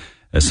had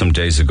some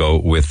days ago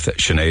with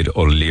Sinead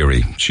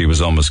O'Leary. She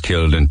was almost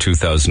killed in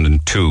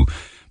 2002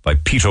 by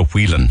Peter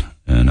Whelan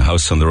in a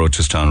house on the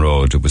Rochestown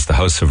Road. It was the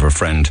house of her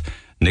friend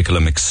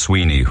Nicola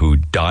McSweeney, who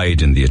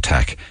died in the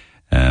attack.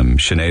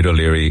 Sinead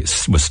O'Leary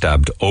was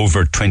stabbed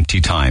over 20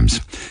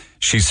 times.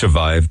 She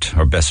survived.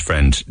 Her best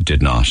friend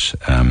did not.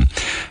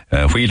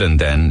 Whelan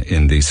then,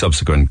 in the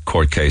subsequent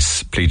court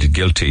case, pleaded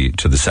guilty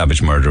to the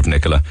savage murder of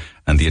Nicola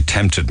and the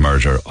attempted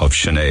murder of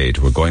Sinead.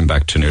 We're going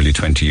back to nearly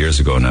 20 years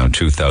ago now,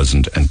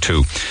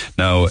 2002.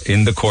 Now,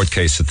 in the court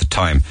case at the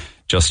time,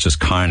 Justice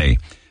Carney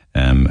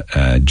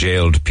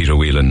jailed Peter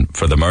Whelan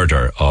for the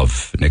murder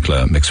of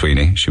Nicola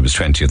McSweeney. She was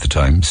 20 at the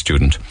time,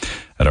 student,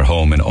 at her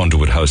home in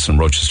Underwood House on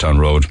Rochestown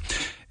Road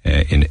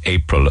in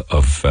April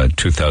of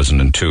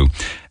 2002.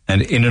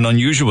 And in an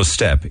unusual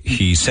step,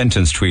 he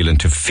sentenced Whelan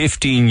to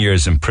 15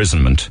 years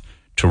imprisonment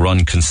to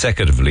run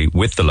consecutively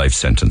with the life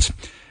sentence.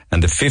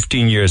 And the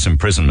 15 years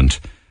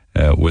imprisonment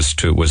was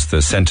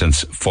the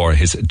sentence for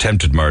his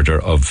attempted murder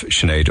of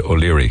Sinead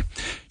O'Leary.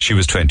 She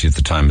was 20 at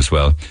the time as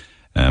well.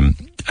 And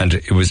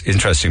it was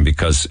interesting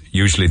because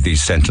usually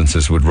these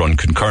sentences would run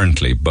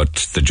concurrently,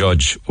 but the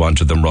judge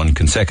wanted them run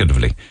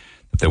consecutively.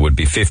 There would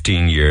be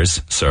 15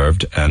 years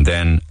served, and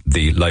then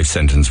the life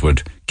sentence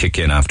would kick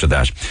in after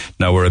that.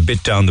 Now, we're a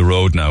bit down the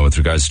road now with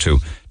regards to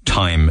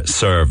time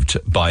served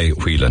by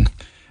Whelan,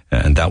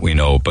 and that we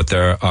know. But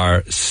there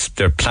are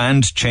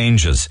planned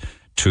changes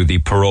to the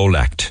Parole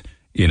Act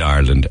in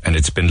Ireland, and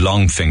it's been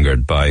long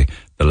fingered by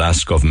the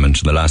last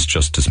government, the last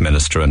Justice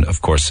Minister, and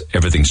of course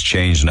everything's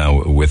changed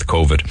now with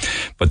COVID.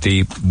 But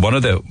one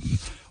of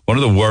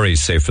the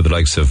worries, say, for the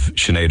likes of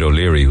Sinead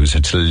O'Leary, who's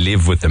had to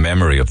live with the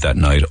memory of that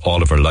night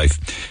all of her life,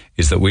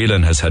 is that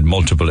Whelan has had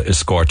multiple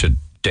escorted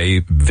day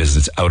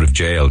visits out of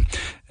jail.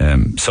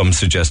 Some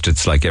suggest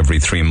it's like every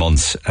 3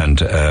 months,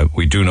 and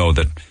we do know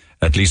that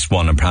at least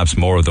one and perhaps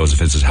more of those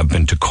visits have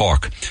been to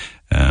Cork.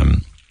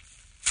 And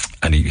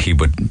he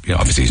would,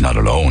 obviously he's not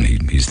alone.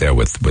 He's there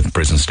with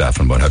prison staff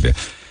and what have you.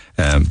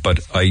 But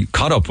I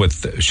caught up with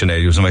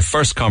Sinead. It was my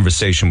first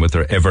conversation with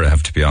her ever, I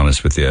have to be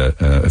honest with you,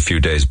 a few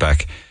days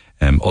back.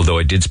 Although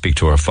I did speak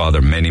to her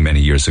father many,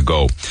 many years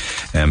ago.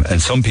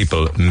 And some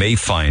people may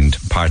find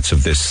parts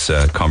of this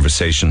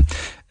conversation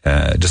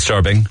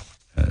disturbing.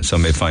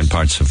 Some may find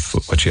parts of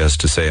what she has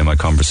to say in my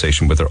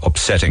conversation with her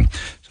upsetting.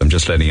 So I'm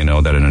just letting you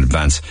know that in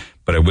advance.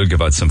 But I will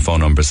give out some phone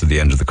numbers at the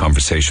end of the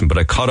conversation. But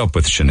I caught up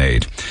with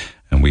Sinead,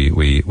 and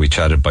we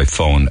chatted by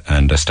phone,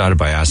 and I started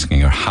by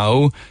asking her,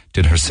 how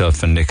did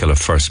herself and Nicola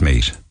first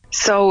meet?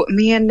 So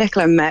me and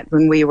Nicola met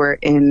when we were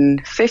in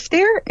 5th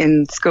year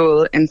in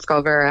school in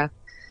Sculvera.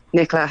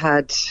 Nicola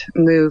had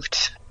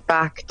moved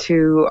back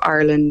to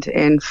Ireland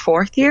in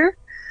 4th year,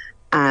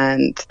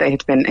 and they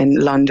had been in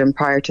London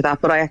prior to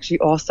that, but I actually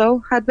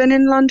also had been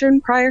in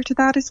London prior to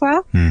that as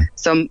well.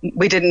 So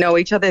we didn't know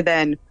each other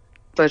then,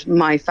 but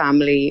my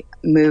family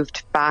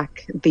moved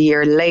back the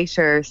year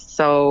later,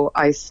 so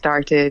I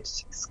started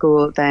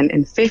school then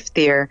in 5th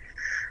year.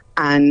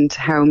 And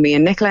how me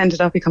and Nicola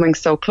ended up becoming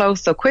so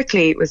close so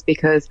quickly was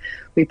because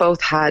we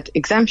both had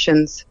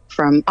exemptions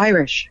from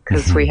Irish,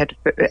 because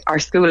our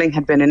schooling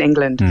had been in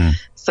England.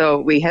 So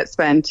we had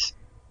spent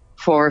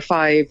 4 or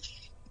 5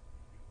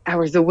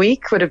 hours a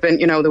week would have been,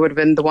 there would have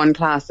been the one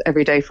class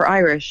every day for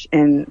Irish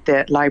in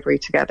the library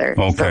together.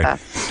 Okay. So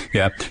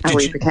that's how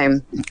we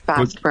became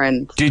fast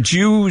friends. Did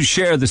you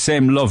share the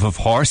same love of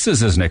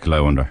horses as Nicola,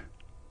 I wonder?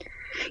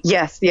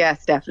 Yes,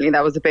 definitely.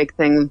 That was a big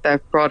thing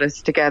that brought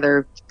us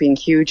together. Being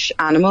huge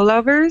animal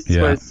lovers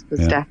was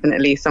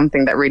definitely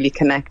something that really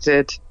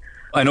connected.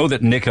 I know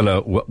that Nicola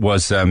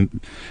was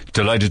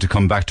delighted to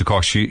come back to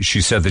Cork.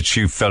 She said that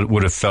she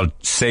would have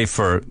felt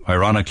safer,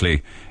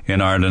 ironically, in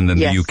Ireland than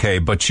the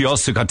UK, but she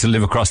also got to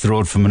live across the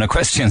road from an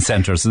equestrian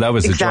centre, so that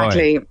was a joy.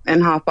 Exactly,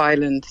 in Hop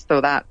Island, so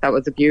that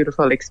was a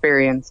beautiful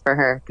experience for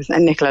her.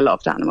 And Nicola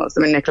loved animals.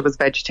 I mean, Nicola was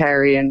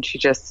vegetarian. She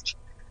just,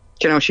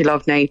 she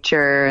loved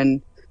nature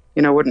and,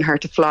 wouldn't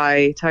hurt to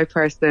fly type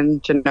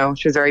person. She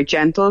was a very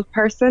gentle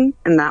person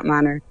in that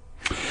manner.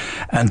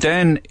 And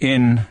then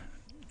in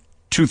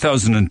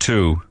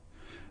 2002,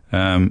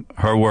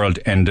 her world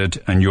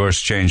ended and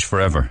yours changed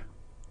forever.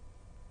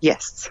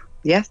 Yes,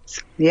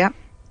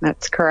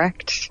 that's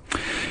correct.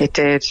 It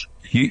did.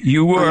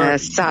 You were on a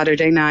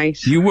Saturday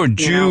night. You were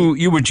due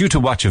to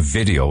watch a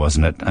video,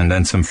 wasn't it? And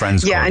then some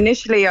friends. Yeah,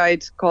 initially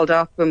I'd called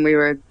up when we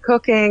were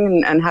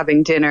cooking and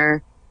having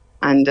dinner.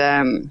 And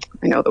I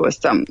know there was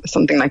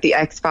something like the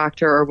X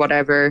Factor or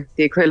whatever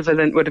the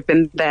equivalent would have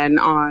been then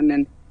on,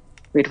 and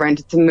we'd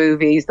rented some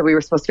movies that we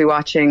were supposed to be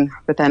watching.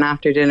 But then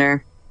after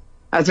dinner,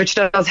 as which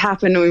does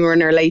happen when we were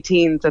in our late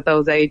teens at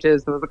those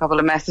ages. There was a couple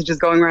of messages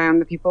going around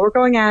that people were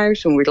going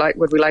out and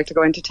would we like to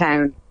go into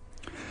town.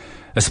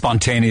 A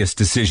spontaneous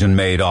decision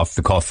made off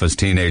the cuff as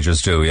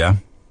teenagers do, yeah?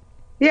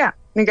 Yeah,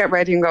 and get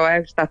ready and go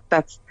out.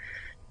 That's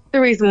the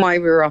reason why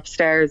we were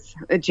upstairs.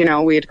 You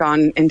know, we had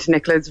gone into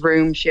Nicola's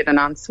room. She had an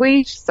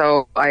ensuite,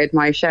 so I had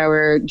my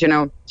shower. You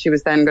know, she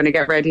was then going to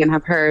get ready and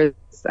have hers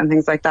and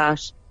things like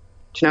that.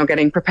 You know,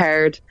 getting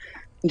prepared.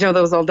 You know,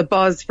 there was all the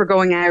buzz for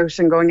going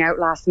out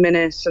last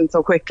minute and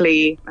so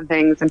quickly and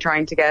things, and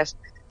trying to get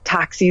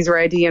taxis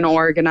ready and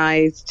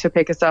organised to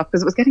pick us up,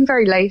 because it was getting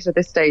very late at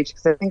this stage,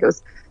 because I think it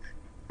was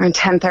around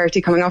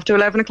 10:30 coming up to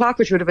 11 o'clock,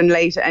 which would have been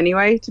late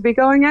anyway to be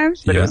going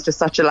out, but it was just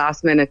such a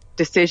last minute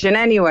decision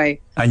anyway.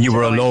 And you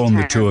were alone,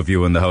 the two of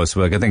you in the house.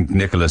 Well, I think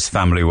Nicola's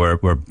family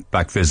were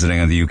back visiting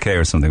in the UK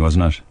or something,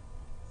 wasn't it?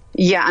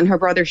 Yeah, and her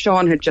brother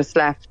Sean had just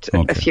left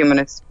a few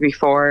minutes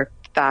before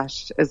that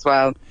as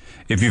well.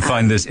 If you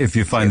find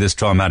this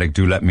traumatic,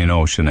 do let me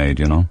know, Sinead,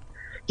 you know.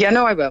 Yeah,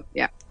 no, I will.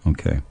 Yeah.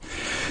 Okay.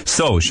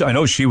 So I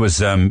know she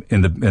was in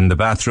the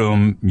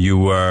bathroom. You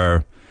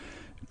were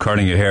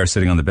curling your hair,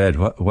 sitting on the bed.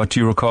 What do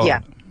you recall?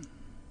 Yeah.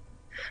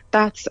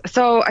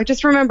 So I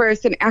just remember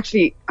sitting.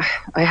 Actually,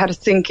 I had a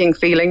sinking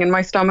feeling in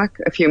my stomach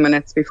a few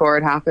minutes before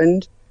it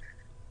happened,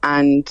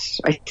 and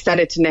I said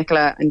it to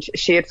Nicola, and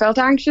she had felt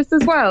anxious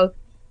as well.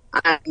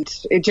 And,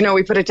 you know,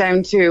 we put it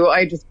down to,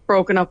 I'd just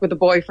broken up with a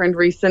boyfriend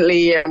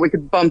recently and we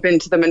could bump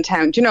into them in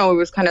town. You know, it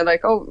was kind of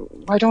like, oh,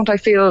 why don't I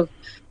feel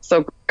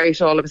so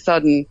great all of a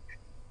sudden?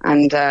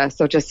 And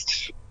so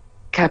just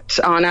kept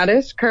on at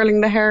it,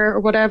 curling the hair or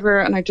whatever.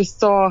 And I just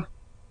saw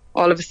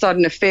all of a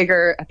sudden a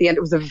figure at the end.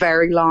 It was a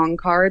very long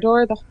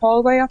corridor, the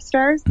hallway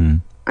upstairs.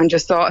 And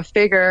just saw a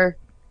figure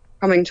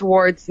coming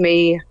towards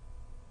me.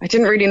 I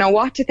didn't really know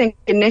what to think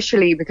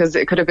initially, because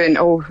it could have been,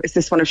 oh, is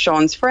this one of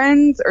Sean's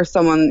friends or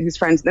someone who's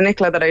friends with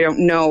Nicola that I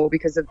don't know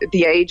because of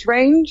the age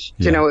range?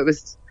 Yeah. You know, it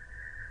was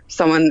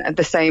someone at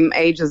the same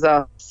age as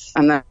us.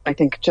 And then I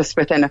think just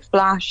within a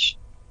flash,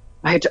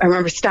 I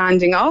remember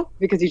standing up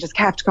because he just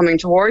kept coming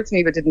towards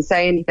me but didn't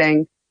say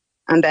anything.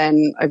 And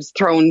then I was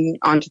thrown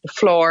onto the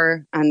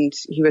floor and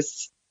he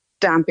was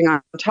stamping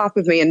on top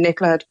of me, and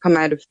Nicola had come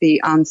out of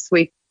the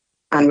ensuite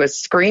and was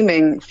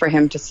screaming for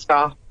him to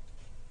stop.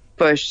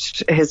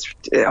 But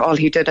all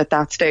he did at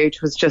that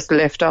stage was just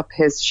lift up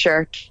his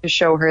shirt to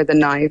show her the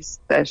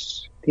knives that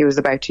he was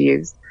about to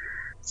use.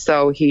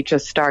 So he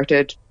just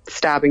started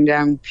stabbing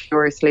down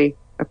furiously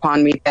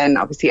upon me, then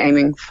obviously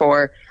aiming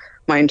for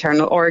my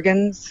internal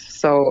organs.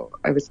 So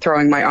I was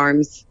throwing my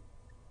arms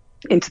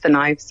into the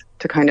knives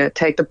to kind of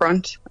take the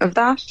brunt of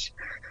that.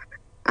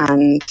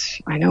 And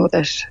I know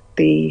that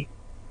the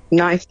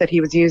knife that he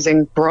was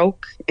using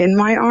broke in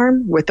my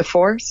arm with the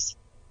force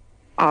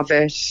of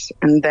it,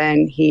 and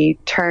then he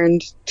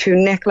turned to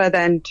Nicola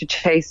then to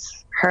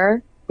chase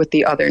her with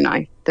the other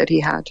knife that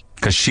he had.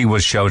 Because she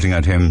was shouting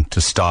at him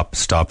to stop,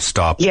 stop,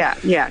 stop.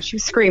 Yeah, she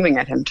was screaming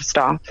at him to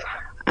stop.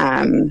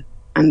 And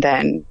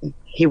then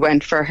he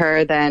went for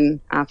her then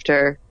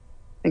after,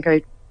 I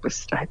think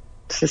I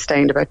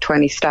sustained about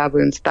 20 stab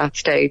wounds at that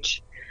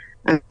stage.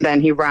 And then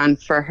he ran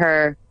for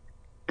her,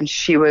 and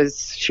she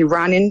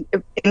ran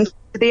into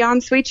the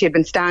ensuite. She had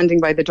been standing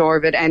by the door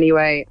of it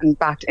anyway, and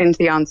backed into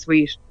the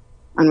ensuite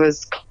and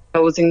was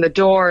closing the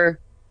door.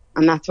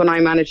 And that's when I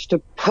managed to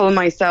pull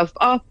myself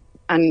up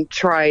and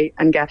try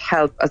and get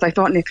help, as I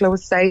thought Nicola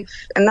was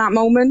safe in that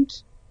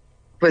moment,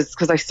 was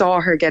because I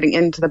saw her getting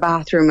into the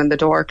bathroom and the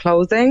door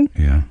closing.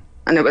 Yeah.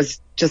 And it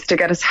was just to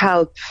get us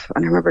help.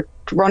 And I remember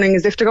running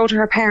as if to go to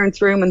her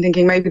parents' room and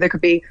thinking maybe there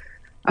could be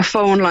a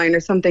phone line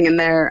or something in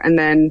there. And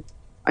then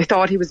I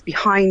thought he was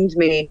behind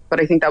me, but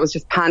I think that was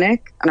just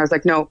panic. And I was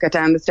like, no, get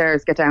down the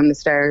stairs.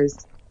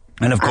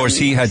 And of course,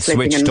 he had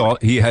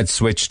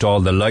switched all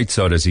the lights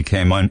out as he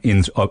came on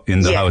up in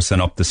the house and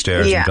up the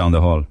stairs and down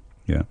the hall.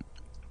 Yeah.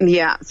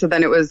 Yeah. So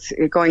then it was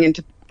going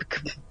into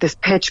this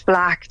pitch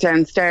black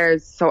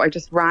downstairs. So I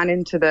just ran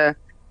into the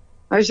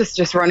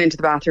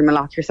bathroom and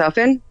lock yourself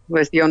in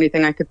was the only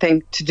thing I could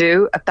think to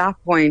do at that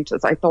point,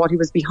 as I thought he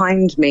was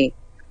behind me,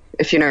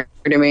 if you know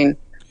what I mean.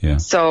 Yeah.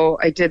 So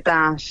I did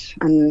that,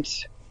 and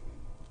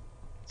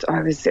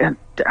I was,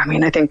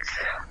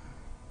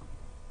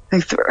 I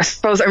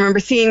suppose I remember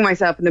seeing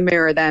myself in the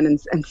mirror then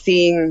and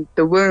seeing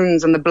the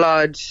wounds and the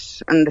blood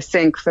and the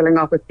sink filling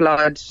up with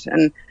blood.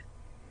 And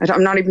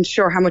I'm not even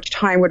sure how much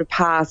time would have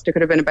passed. It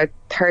could have been about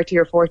 30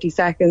 or 40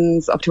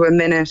 seconds, up to a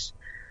minute.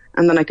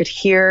 And then I could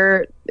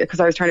hear, because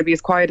I was trying to be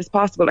as quiet as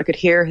possible, I could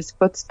hear his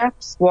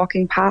footsteps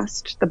walking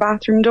past the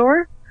bathroom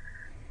door.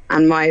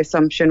 And my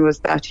assumption was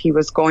that he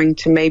was going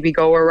to maybe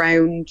go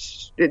around,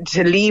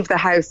 to leave the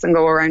house and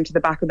go around to the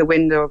back of the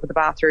window of the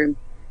bathroom.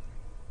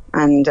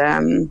 And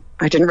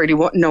I didn't really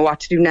know what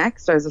to do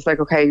next. I was just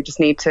like, okay, you just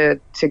need to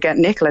get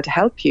Nicola to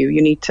help you.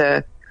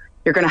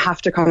 You're going to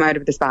have to come out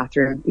of this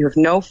bathroom. You have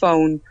no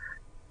phone.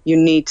 You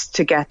need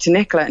to get to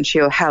Nicola and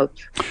she'll help.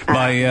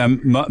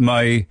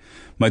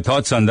 My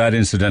thoughts on that,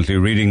 incidentally,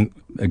 reading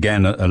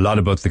again a lot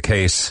about the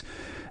case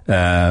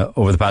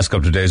over the past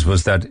couple of days,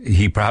 was that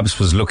he perhaps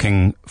was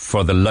looking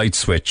for the light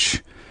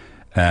switch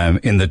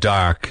in the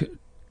dark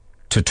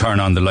to turn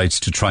on the lights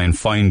to try and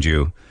find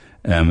you.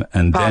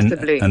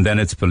 Possibly. Then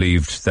it's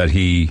believed that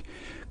he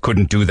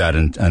couldn't do that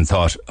and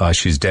thought,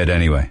 she's dead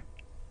anyway.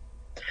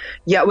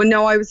 Yeah, well,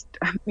 no, I was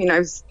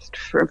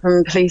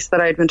from police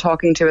that I'd been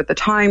talking to at the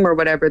time or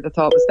whatever. The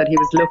thought was that he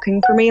was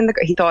looking for me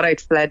he thought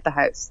I'd fled the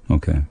house.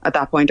 Okay. At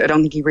that point, I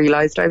don't think he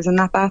realised I was in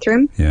that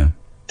bathroom. Yeah.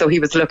 So he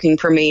was looking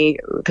for me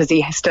because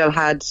he still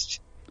had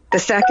the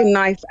second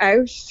knife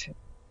out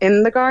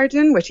in the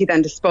garden, which he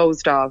then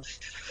disposed of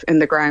in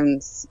the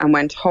grounds and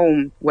went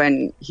home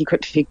when he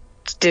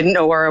didn't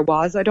know where I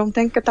was, I don't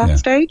think, at that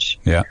stage.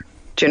 Yeah.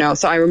 Do you know?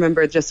 So I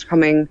remember just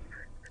coming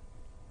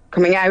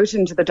out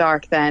into the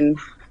dark then,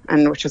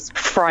 and which was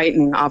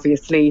frightening,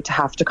 obviously, to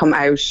have to come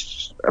out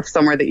of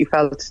somewhere that you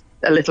felt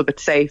a little bit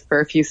safe for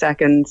a few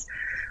seconds,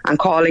 and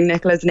calling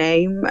Nicola's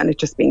name, and it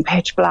just being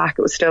pitch black.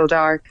 It was still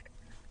dark,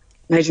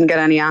 and I didn't get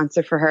any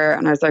answer for her.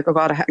 And I was like, oh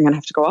God, I'm going to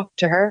have to go up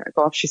to her. I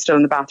go up, she's still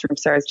in the bathroom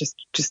upstairs.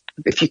 Just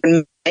if you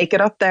can make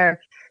it up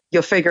there,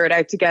 you'll figure it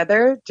out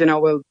together. You know,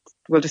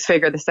 we'll just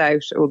figure this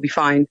out. It will be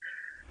fine.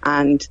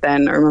 And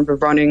then I remember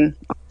running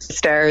up the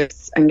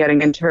stairs and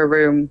getting into her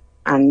room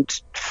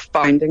and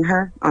finding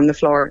her on the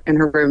floor in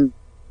her room,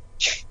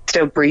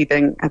 still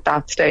breathing at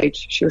that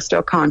stage. She was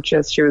still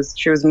conscious. She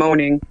was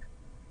moaning,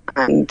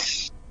 and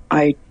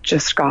I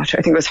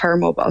think it was her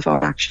mobile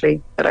phone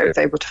actually that I was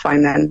able to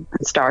find then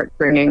and start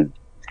ringing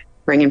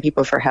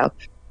people for help.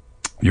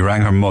 You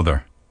rang her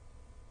mother?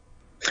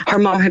 Her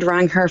mom had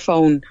rang her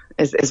phone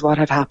is what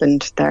had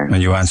happened there.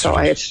 And you answered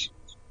it?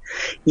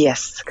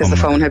 Yes, because the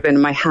phone had been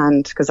in my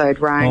hand because I had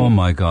rang. Oh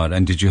my God.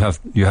 And you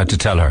had to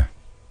tell her?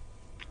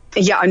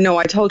 Yeah, no,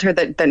 I told her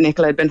that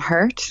Nicola had been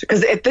hurt,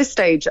 because at this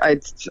stage all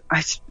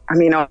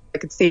I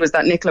could see was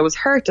that Nicola was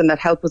hurt and that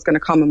help was going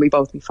to come and we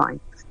both be fine.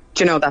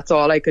 Do you know, that's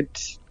all I could,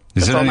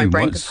 that's all my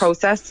brain could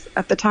process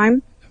at the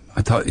time.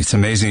 I thought it's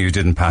amazing you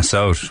didn't pass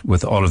out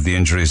with all of the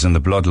injuries and the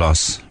blood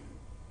loss.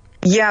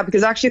 Yeah,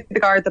 because actually the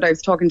guard that I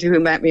was talking to who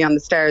met me on the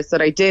stairs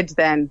said I did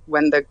then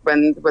when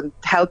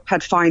help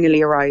had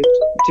finally arrived.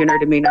 Do you know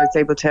what I mean? I was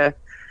able to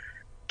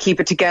keep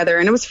it together,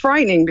 and it was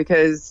frightening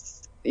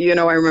because, you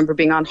know, I remember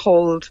being on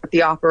hold with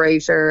the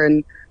operator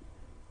and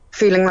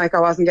feeling like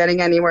I wasn't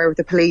getting anywhere with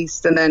the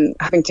police, and then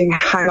having to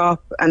hang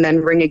up and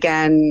then ring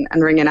again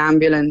and ring an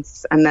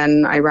ambulance. And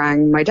then I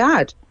rang my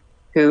dad,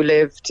 who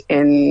lived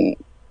in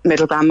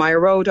Middle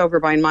Glanmire Road over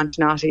by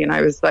Montanati, and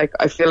I was like,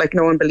 I feel like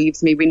no one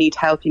believes me. We need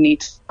help. You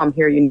need to come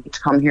here. You need to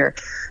come here.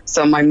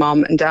 So my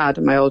mom and dad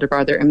and my older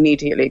brother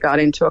immediately got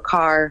into a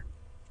car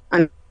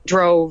and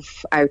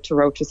drove out to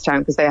Rochestown,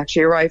 because they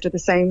actually arrived at the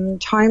same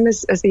time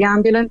as the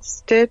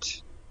ambulance did.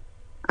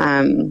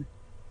 Yeah,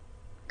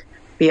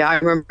 I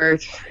remember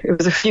it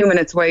was a few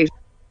minutes wait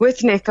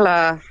with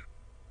Nicola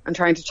and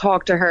trying to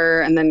talk to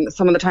her, and then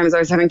some of the times I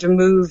was having to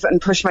move and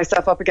push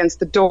myself up against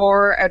the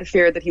door out of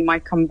fear that he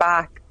might come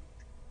back.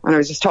 And I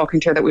was just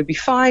talking to her that we'd be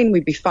fine.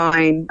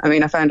 I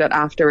mean, I found out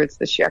afterwards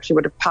that she actually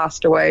would have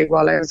passed away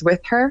while I was with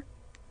her.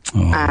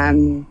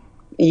 Oh.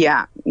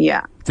 Yeah.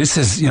 This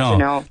is,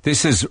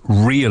 this is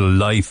real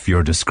life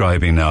you're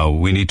describing now.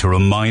 We need to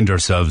remind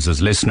ourselves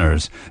as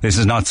listeners, this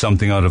is not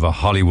something out of a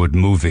Hollywood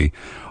movie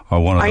or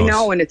one of those. I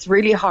know, and it's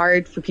really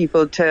hard for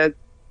people to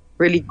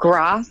really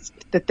grasp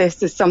that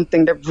this is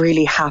something that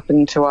really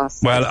happened to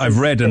us. Well, I've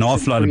read an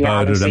awful lot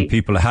about it, and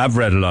people have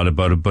read a lot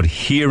about it, but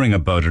hearing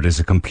about it is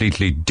a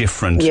completely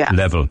different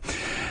level.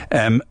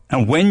 And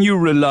when you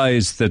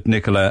realised that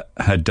Nicola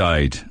had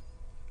died,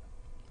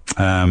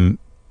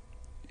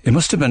 it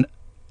must have been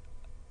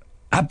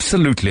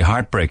absolutely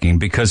heartbreaking,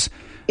 because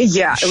it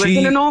was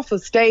in an awful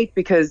state,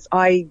 because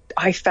I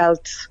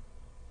felt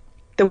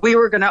that we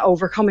were going to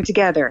overcome it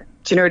together.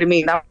 Do you know what I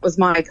mean? That was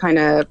my kind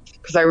of,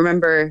 because I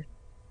remember,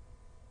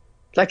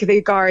 like,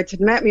 the guards had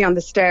met me on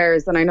the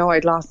stairs, and I know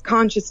I'd lost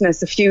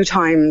consciousness a few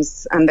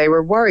times, and they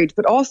were worried.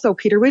 But also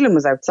Peter Whelan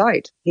was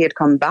outside. He had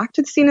come back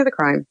to the scene of the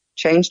crime,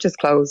 changed his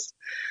clothes,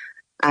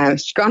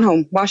 she'd gone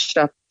home, washed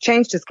up,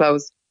 changed his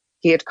clothes.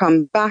 He had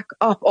come back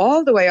up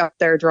all the way up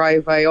their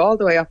driveway, all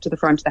the way up to the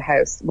front of the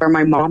house where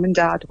my mom and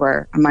dad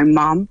were. And my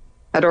mom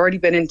had already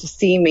been in to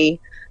see me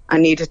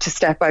and needed to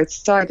step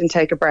outside and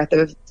take a breath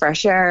of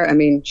fresh air. I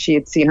mean, she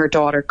had seen her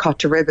daughter cut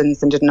to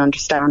ribbons and didn't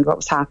understand what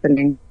was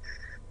happening.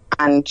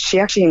 And she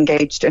actually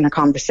engaged in a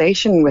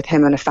conversation with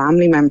him and a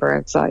family member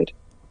outside.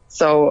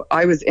 So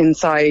I was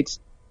inside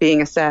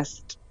being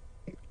assessed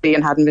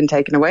and hadn't been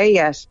taken away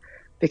yet,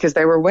 because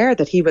they were aware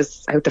that he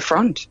was out the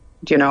front.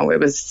 You know,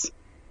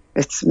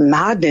 it's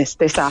madness,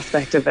 this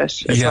aspect of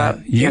it as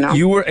well.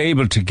 You were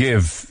able to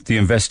give the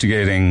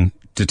investigating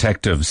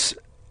detectives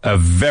a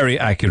very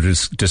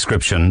accurate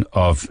description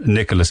of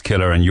Nicola's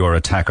killer and your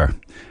attacker.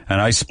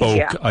 And I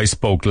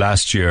spoke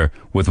last year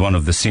with one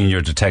of the senior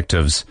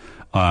detectives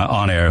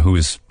on air,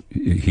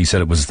 he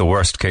said it was the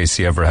worst case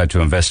he ever had to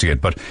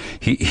investigate, but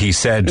he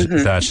said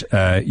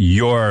that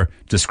your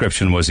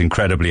description was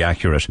incredibly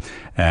accurate,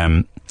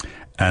 and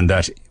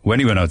that when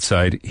he went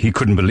outside, he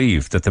couldn't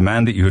believe that the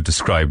man that you had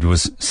described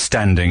was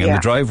standing in the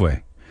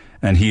driveway,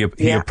 and he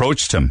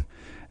approached him,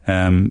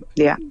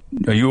 Yeah.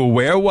 Are you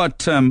aware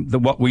what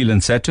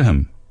Whelan said to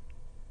him?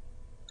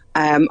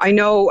 I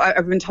know.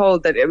 I've been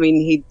told that. I mean,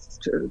 he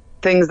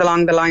things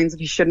along the lines of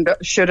he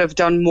should have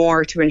done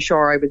more to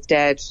ensure I was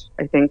dead.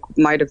 I think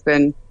might have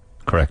been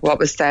correct. What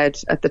was said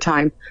at the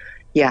time.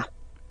 Yeah.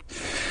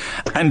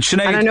 And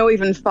Sinead, and I know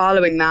even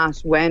following that,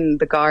 when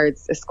the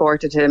guards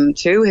escorted him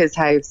to his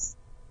house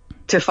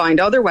to find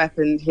other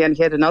weapons, he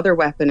had another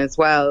weapon as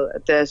well,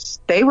 that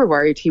they were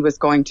worried he was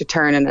going to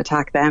turn and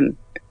attack them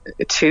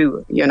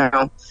too, you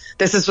know.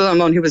 This is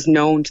someone who was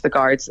known to the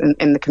guards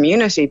in the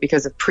community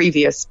because of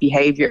previous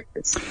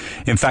behaviours.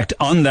 In fact,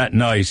 on that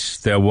night,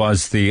 there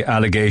was the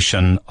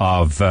allegation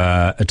of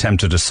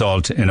attempted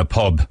assault in a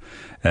pub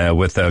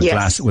with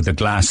a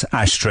glass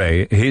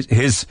ashtray.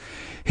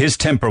 His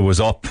temper was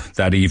up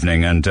that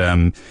evening, and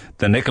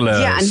the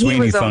Nicola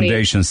Sweeney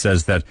Foundation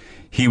says that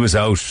he was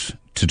out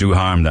to do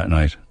harm that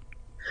night.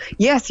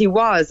 Yes, he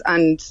was,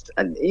 and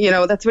you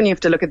know, that's when you have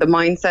to look at the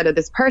mindset of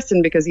this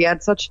person, because he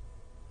had such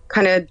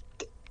kind of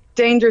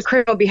dangerous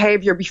criminal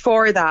behaviour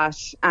before that,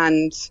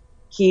 and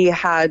he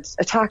had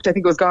attacked, I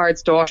think it was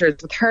guards' daughters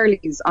with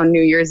hurleys on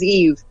New Year's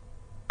Eve,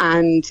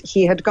 and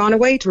he had gone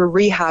away to a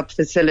rehab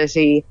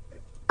facility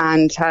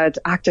and had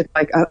acted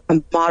like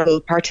a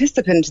model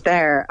participant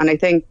there. And I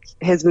think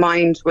his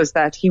mind was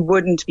that he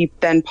wouldn't be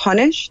then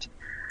punished.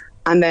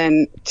 And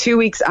then 2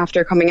 weeks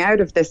after coming out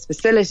of this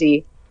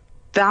facility,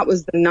 that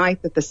was the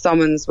night that the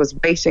summons was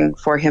waiting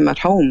for him at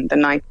home, the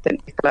night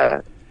that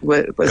Nicola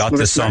was got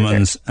the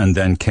summons murdered. And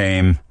then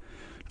came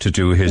to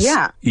do his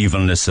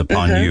evilness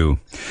upon you.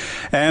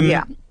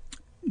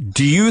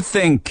 Do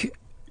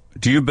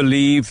you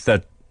believe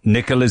that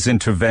Nicola's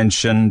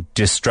intervention,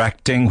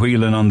 distracting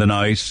Whelan on the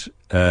night,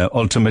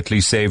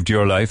 ultimately saved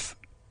your life?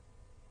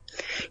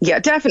 Yeah,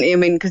 definitely. I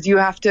mean, because you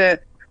have to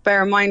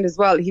bear in mind as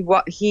well,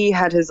 he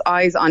had his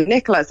eyes on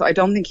Nicola, so I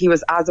don't think he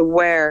was as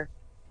aware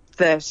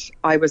that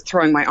I was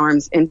throwing my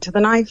arms into the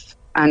knife.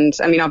 And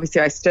I mean,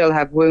 obviously I still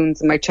have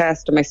wounds in my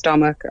chest and my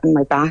stomach and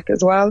my back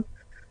as well,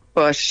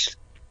 but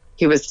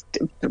he was,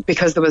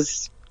 because there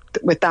was,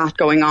 with that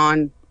going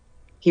on,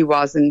 he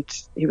was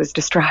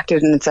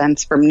distracted in a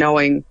sense from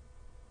knowing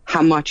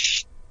how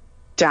much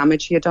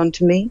damage he had done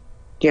to me,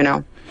 you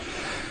know.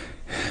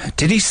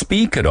 Did he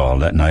speak at all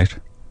that night?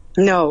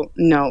 No,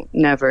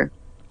 never.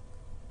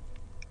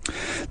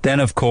 Then,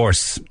 of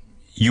course,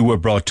 you were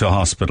brought to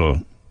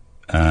hospital.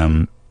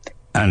 And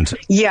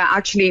yeah,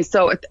 actually,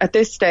 so at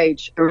this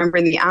stage, I remember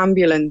in the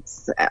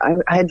ambulance,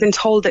 I had been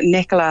told that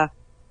Nicola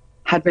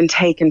had been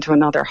taken to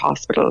another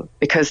hospital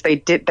because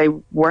they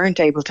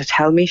weren't able to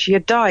tell me she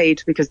had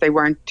died because they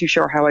weren't too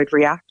sure how I'd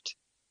react.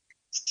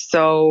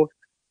 So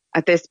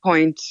at this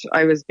point,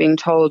 I was being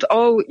told,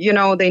 oh, you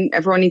know,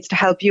 everyone needs to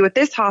help you at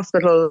this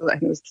hospital. I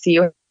think it was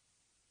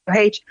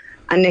CUH.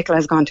 And Nicola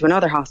has gone to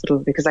another hospital,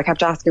 because I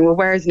kept asking, well,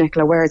 where's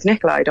Nicola? Where's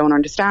Nicola? I don't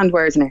understand.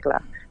 Where's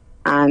Nicola?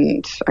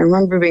 And I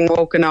remember being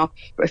woken up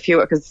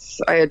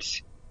because I had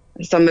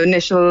some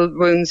initial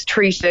wounds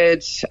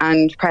treated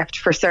and prepped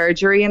for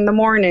surgery in the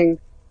morning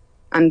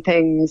and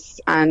things.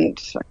 And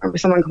I remember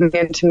someone coming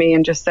in to me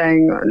and just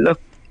saying, look,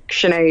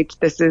 Sinead,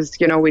 this is,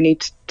 you know, we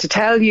need to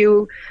tell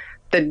you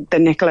that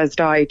Nicola's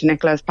died,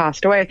 Nicola's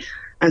passed away.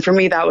 And for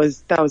me, that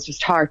was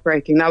just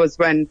heartbreaking. That was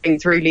when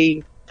things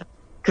really,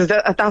 because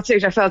at that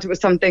stage I felt it was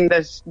something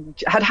that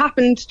had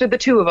happened to the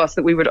two of us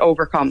that we would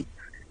overcome.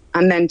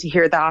 And then to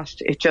hear that,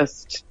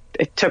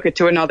 it took it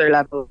to another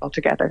level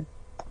altogether.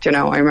 You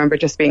know, I remember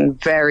just being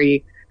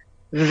very,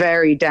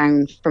 very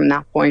down from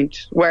that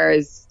point.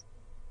 Whereas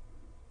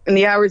in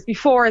the hours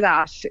before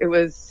that, it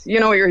was, you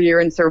know,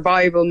 you're in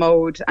survival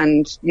mode,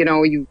 and you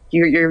know, you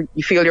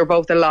feel you're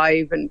both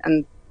alive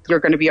and you're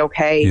going to be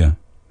okay. Yeah.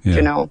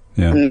 You know,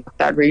 and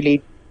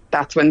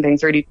that's when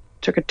things really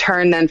took a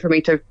turn. Then for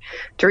me to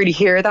really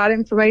hear that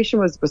information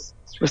was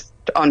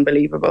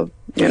unbelievable.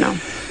 You know.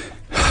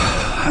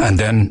 And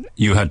then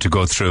you had to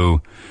go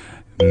through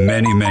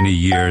many, many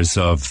years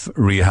of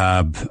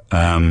rehab.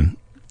 A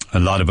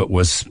lot of it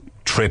was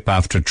trip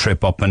after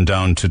trip up and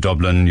down to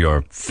Dublin.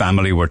 Your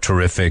family were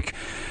terrific.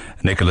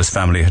 Nicola's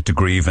family had to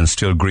grieve and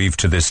still grieve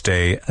to this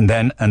day. And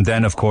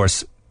then of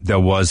course, there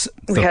was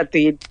we had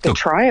the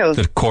trial,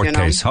 the court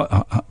case,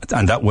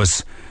 and that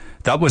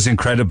was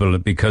incredible,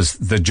 because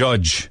the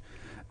judge.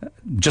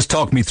 Just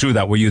talk me through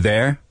that. Were you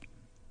there?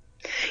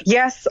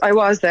 Yes, I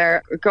was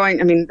there. I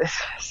mean,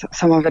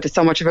 some of it is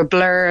so much of a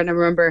blur, and I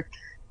remember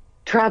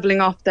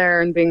travelling up there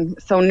and being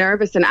so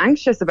nervous and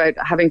anxious about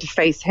having to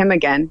face him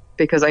again,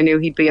 because I knew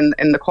he'd be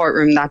in the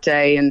courtroom that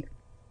day, and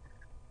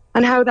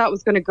how that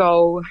was going to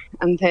go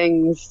and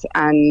things.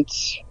 And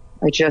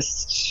I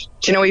just,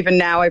 you know, even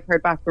now I've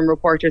heard back from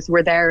reporters who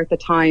were there at the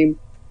time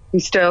who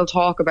still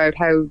talk about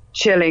how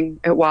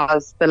chilling it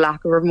was, the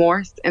lack of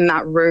remorse in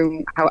that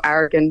room, how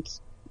arrogant.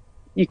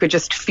 You could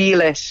just feel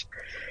it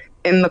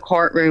in the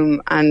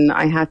courtroom. And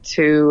I had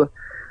to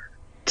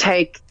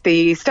take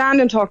the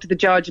stand and talk to the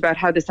judge about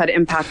how this had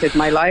impacted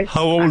my life.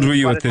 How old were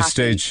you at this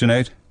stage,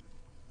 Sinead?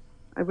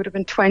 I would have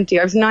been 20.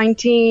 I was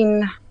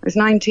 19. I was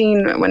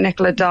 19 when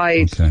Nicola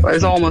died. Okay, I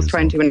was almost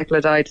 20 when Nicola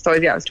died. So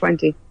yeah, I was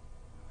 20.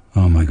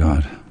 Oh my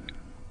God.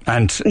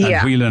 And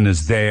Whelan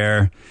is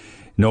there,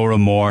 no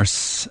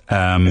remorse,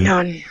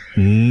 none.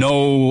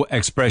 No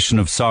expression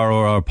of sorrow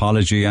or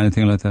apology,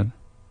 anything like that?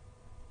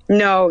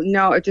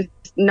 No, just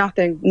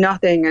nothing.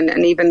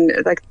 And even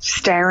like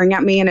staring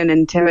at me in an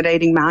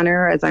intimidating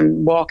manner as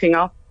I'm walking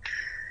up,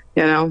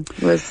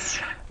 was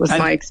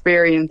my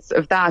experience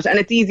of that. And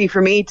it's easy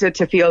for me to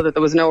feel that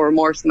there was no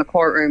remorse in the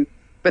courtroom,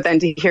 but then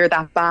to hear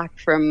that back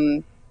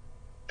from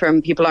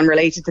people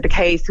unrelated to the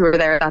case who were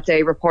there that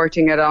day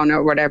reporting it on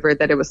or whatever,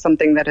 that it was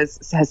something that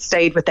has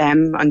stayed with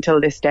them until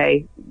this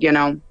day,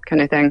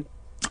 kind of thing.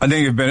 I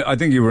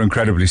think you were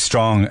incredibly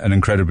strong and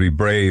incredibly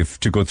brave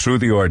to go through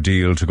the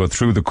ordeal, to go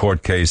through the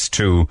court case,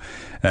 to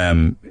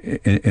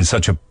in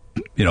such a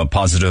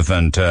positive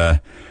and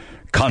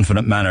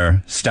confident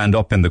manner stand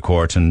up in the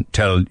court and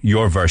tell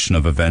your version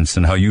of events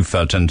and how you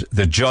felt. And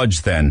the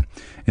judge then,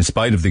 in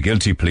spite of the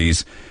guilty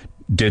pleas,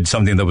 did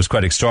something that was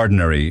quite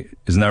extraordinary,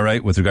 isn't that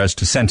right, with regards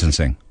to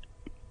sentencing?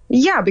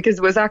 Yeah, because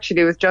it was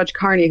Judge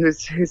Carney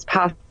who's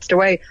passed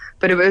away,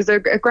 but it was a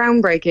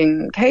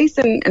groundbreaking case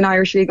in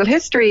Irish legal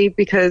history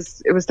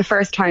because it was the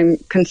first time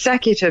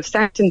consecutive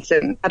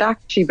sentencing had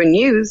actually been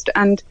used,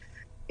 and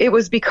it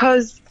was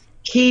because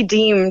he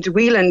deemed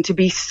Whelan to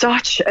be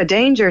such a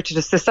danger to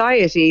the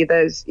society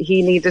that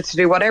he needed to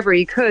do whatever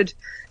he could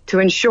to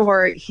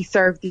ensure he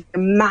served the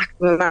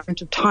maximum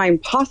amount of time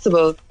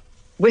possible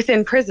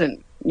within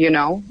prison,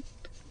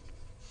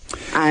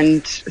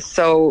 And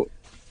so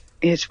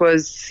he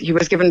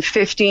was given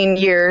 15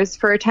 years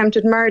for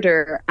attempted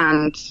murder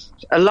and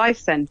a life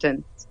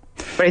sentence.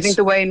 But I think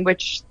the way in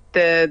which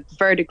the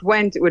verdict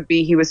went, it would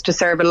be he was to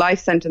serve a life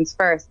sentence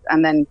first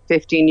and then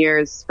 15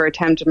 years for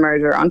attempted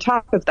murder on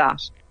top of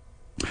that.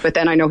 But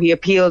then I know he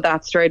appealed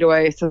that straight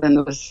away, so then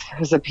there was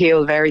his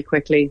appeal very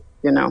quickly,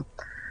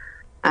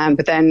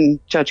 But then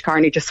Judge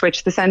Carney just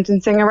switched the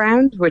sentencing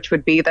around, which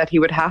would be that he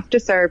would have to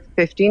serve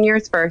 15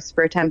 years first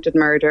for attempted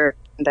murder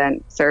and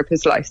then serve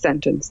his life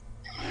sentence.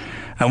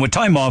 And with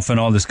time off and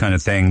all this kind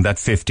of thing, that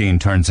 15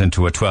 turns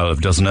into a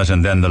 12, doesn't it?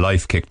 And then the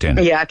life kicked in.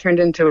 Yeah, it turned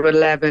into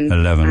 11.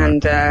 11,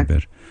 and a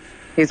bit.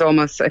 He's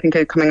almost, I think,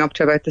 coming up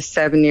to about the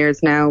 7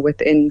 years now of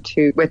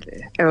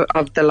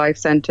the life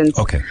sentence.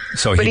 Okay,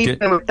 so but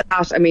even with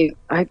that, I mean,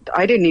 I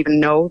didn't even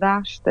know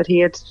that he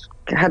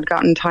had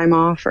gotten time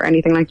off or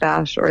anything like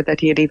that, or that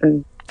he had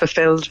even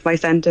fulfilled my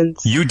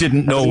sentence. You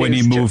didn't know when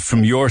he moved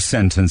from your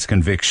sentence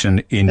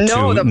conviction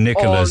into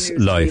Nicola's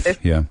life.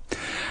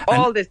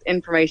 All this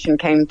information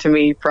came to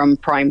me from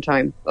prime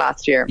time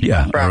last year.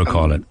 Yeah, I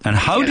recall it. And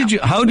how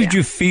did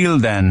you feel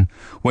then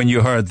when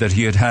you heard that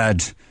he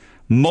had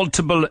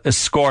multiple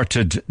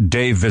escorted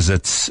day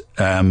visits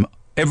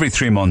every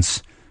 3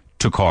 months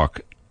to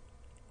Cork?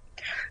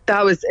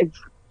 That was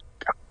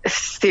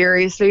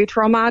seriously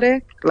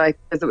traumatic. Like,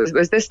 it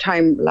was this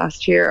time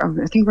last year.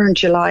 I think we're in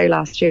July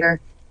last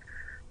year.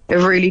 It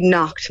really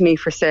knocked me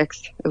for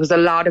six. It was a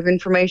lot of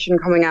information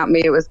coming at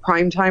me. It was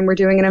prime time. We're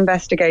doing an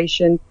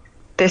investigation.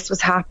 This was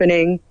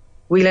happening.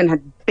 Whelan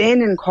had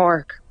been in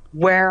Cork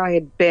where I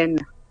had been.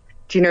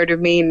 Do you know what I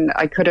mean?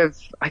 I could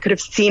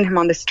have seen him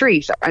on the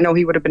street. I know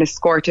he would have been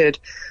escorted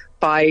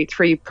by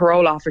 3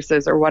 parole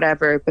officers or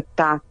whatever, but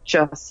that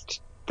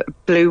just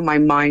blew my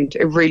mind.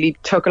 It really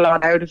took a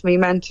lot out of me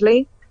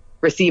mentally,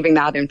 receiving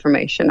that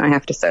information, I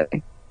have to say.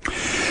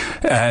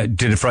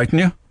 Did it frighten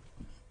you?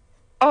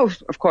 Oh,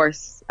 of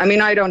course. I mean,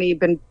 I've only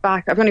been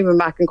back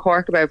in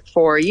Cork about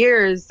 4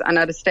 years, and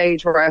at a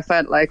stage where I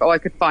felt like, I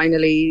could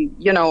finally,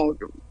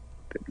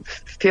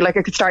 feel like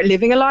I could start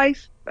living a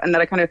life, and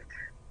that I kind of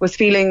was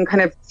feeling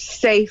kind of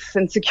safe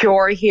and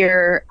secure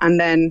here. And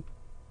then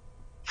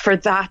for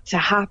that to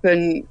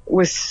happen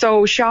was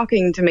so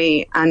shocking to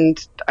me. And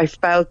I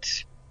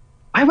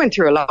went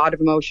through a lot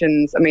of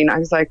emotions. I mean, I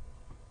was like,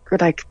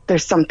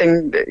 there's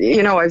something,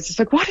 I was just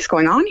like, what is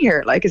going on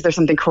here? Like, is there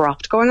something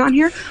corrupt going on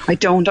here? I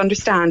don't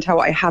understand how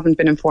I haven't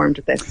been informed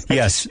of this.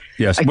 Yes.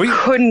 I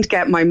couldn't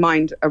get my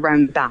mind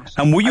around that.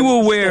 And were you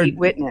aware?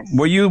 Witness,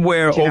 were you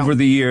aware over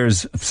the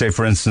years, say,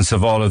 for instance,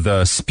 of all of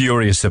the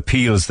spurious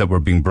appeals that were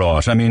being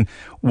brought? I mean,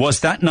 was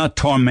that not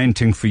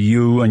tormenting for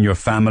you and your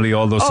family,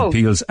 all those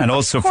appeals, and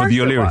also for the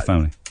O'Leary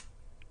family?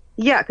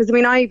 Yeah, because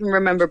I even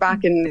remember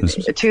back in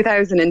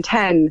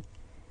 2010,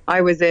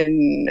 I was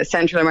in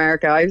Central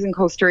America. I was in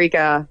Costa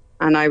Rica,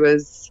 and I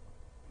was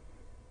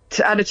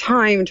at a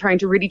time trying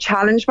to really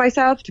challenge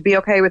myself to be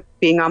okay with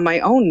being on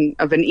my own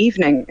of an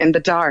evening in the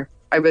dark.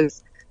 I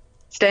was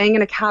staying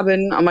in a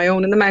cabin on my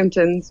own in the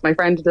mountains. My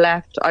friend had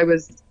left. I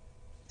was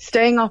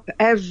staying up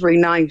every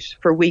night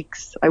for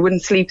weeks. I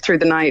wouldn't sleep through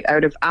the night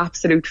out of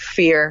absolute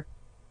fear.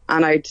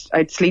 And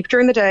I'd sleep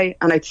during the day,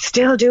 and I'd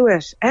still do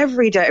it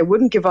every day. I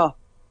wouldn't give up,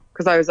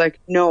 because I was like,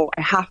 no,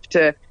 I have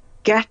to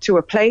get to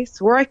a place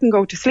where I can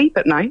go to sleep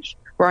at night,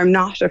 where I'm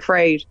not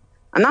afraid.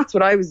 And that's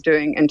what I was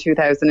doing in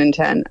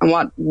 2010. And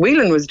what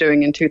Whelan was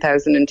doing in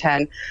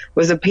 2010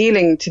 was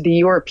appealing to the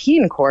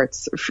European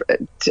courts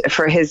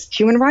for his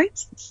human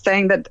rights,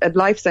 saying that a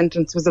life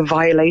sentence was a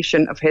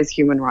violation of his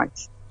human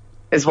rights,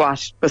 is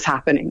what was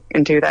happening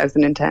in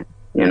 2010,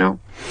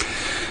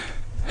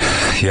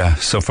 Yeah,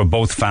 so for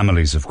both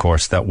families, of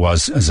course, that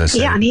was, as I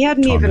said, yeah, and he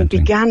hadn't even tormenting.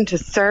 began to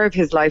serve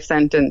his life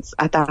sentence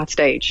at that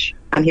stage,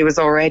 and he was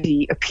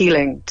already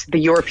appealing to the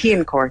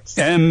European courts.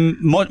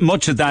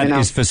 Much of that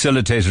is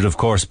facilitated, of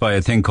course, by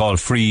a thing called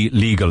free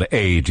legal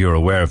aid. You're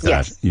aware of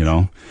that, Yes. you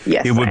know?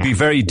 Yes, It would I be am.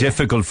 very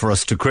difficult for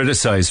us to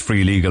criticise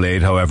free legal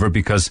aid, however,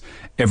 because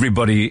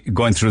everybody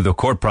going through the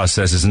court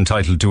process is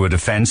entitled to a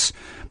defence,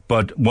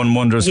 but one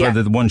wonders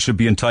whether one should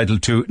be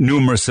entitled to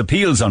numerous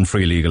appeals on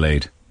free legal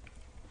aid.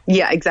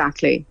 Yeah,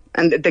 exactly.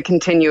 And the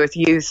continuous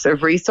use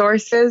of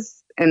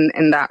resources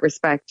in that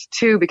respect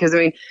too, because I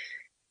mean,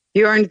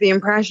 you earned the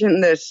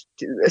impression that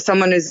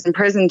someone is in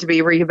prison to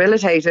be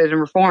rehabilitated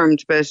and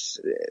reformed, but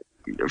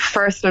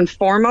first and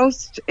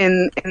foremost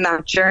in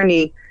that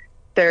journey,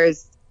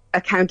 there's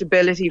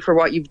accountability for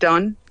what you've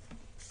done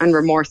and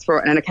remorse for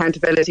it, and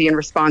accountability and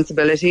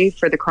responsibility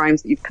for the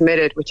crimes that you've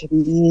committed, which has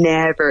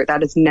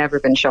never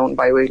been shown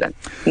by Whelan.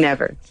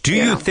 Never. Do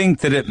you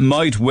think that it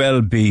might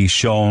well be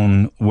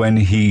shown when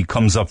he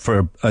comes up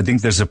for, I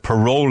think there's a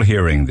parole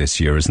hearing this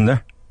year, isn't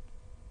there?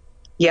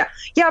 Yeah,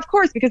 of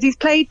course, because he's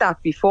played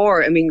that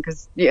before. I mean,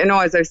 because, you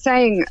know, as I was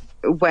saying,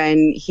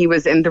 when he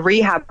was in the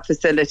rehab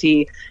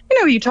facility, you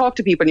know, you talk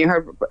to people and you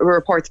heard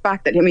reports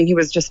back that, I mean, he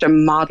was just a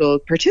model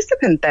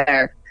participant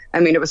there. I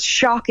mean, it was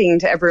shocking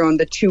to everyone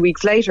that 2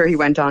 weeks later he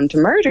went on to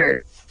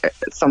murder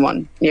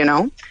someone, you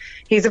know.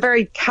 He's a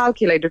very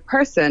calculated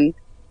person,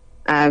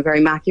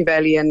 very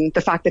Machiavellian.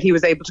 The fact that he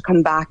was able to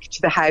come back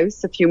to the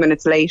house a few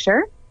minutes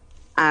later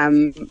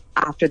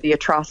after the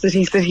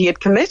atrocities that he had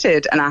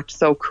committed and act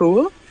so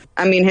cool.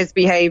 I mean, his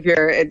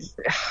behaviour,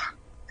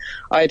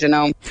 I don't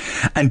know.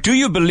 And do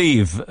you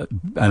believe,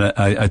 and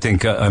I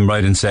think I'm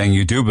right in saying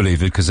you do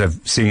believe it because I've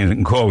seen it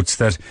in quotes,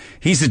 that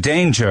he's a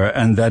danger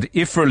and that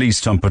if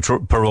released on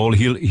parole,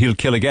 he'll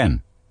kill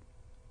again?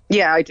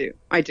 Yeah, I do.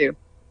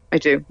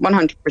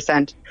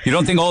 100%. You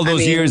don't think all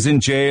those years in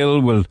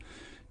jail will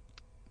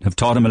have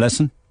taught him a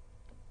lesson?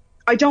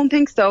 I don't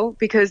think so,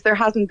 because there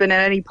hasn't been at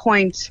any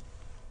point,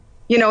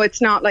 you know,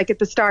 it's not like at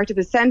the start of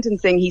his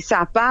sentencing he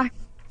sat back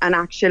and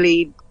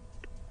actually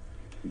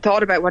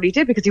thought about what he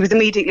did, because he was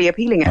immediately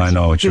appealing it. I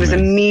know what you mean. He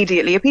was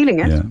immediately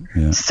appealing it.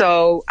 Yeah.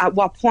 So at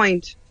what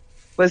point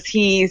was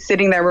he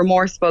sitting there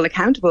remorseful,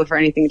 accountable for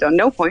anything done?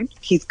 No point.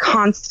 He's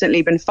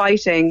constantly been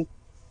fighting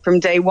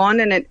from day one,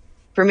 and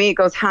for me it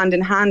goes hand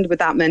in hand with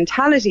that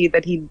mentality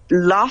that he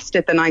lost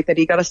it the night that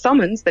he got a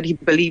summons, that he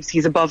believes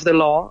he's above the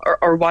law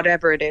or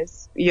whatever it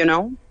is, you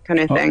know, kind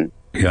of thing.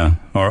 Yeah,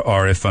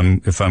 or if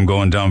I'm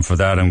going down for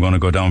that, I'm going to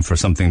go down for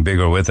something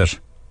bigger with it.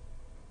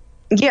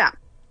 Yeah.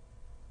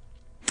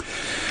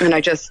 And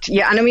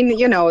and I mean,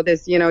 you know,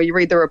 there's, you know, you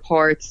read the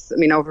reports, I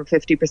mean, over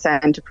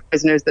 50% of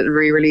prisoners that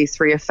re-release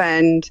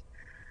reoffend.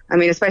 I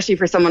mean, especially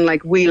for someone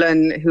like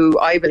Whelan, who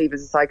I believe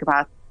is a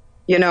psychopath,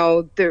 you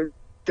know, the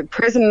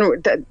prison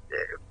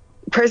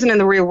and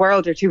the real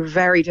world are two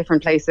very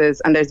different places,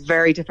 and there's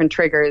very different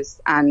triggers,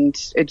 and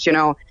it's, you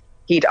know,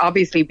 he'd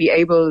obviously be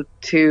able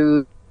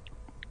to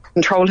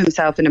control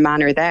himself in a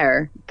manner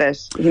there that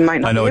he might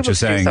not. I know what you're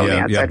saying,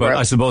 yeah. But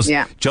I suppose,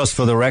 just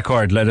for the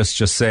record, let us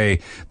just say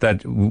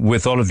that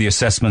with all of the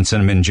assessments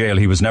in him in jail,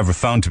 he was never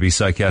found to be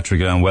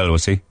psychiatrically unwell,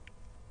 was he?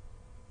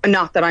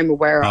 Not that I'm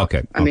aware of.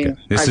 Okay. I mean,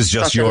 this is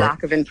just your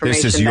lack of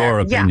information. This is your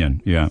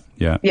opinion. Yeah.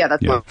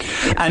 That's one.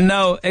 And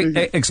now,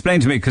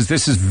 explain to me, because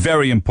this is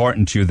very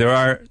important to you.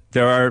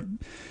 There are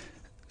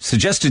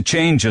suggested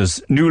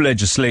changes, new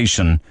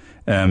legislation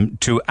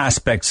to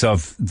aspects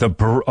of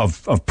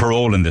of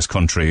parole in this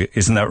country,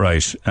 isn't that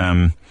right?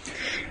 And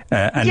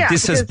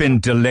this has been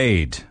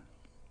delayed.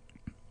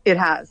 It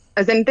has,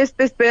 as in this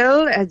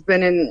bill has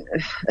been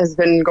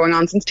going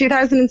on since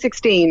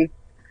 2016,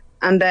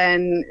 and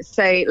then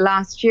say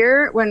last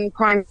year when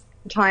Prime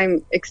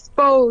Time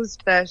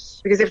exposed that,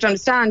 because you have to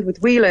understand with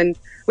Whelan,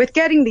 with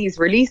getting these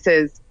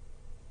releases,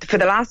 for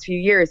the last few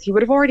years, he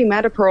would have already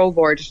met a parole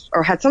board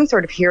or had some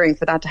sort of hearing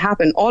for that to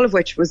happen, all of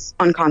which was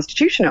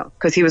unconstitutional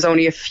because he was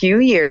only a few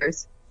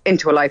years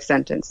into a life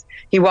sentence.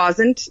 He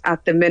wasn't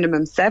at the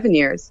minimum 7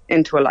 years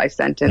into a life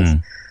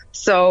sentence.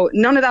 So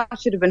none of that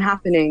should have been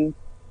happening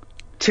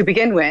to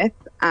begin with.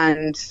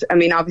 And I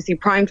mean, obviously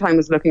Prime Time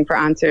was looking for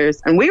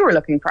answers and we were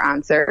looking for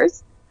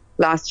answers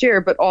last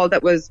year, but all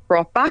that was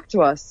brought back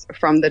to us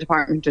from the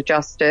Department of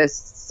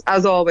Justice,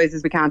 as always,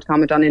 is we can't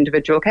comment on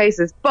individual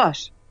cases,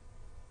 but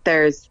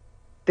there's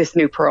this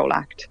new Parole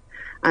Act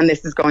and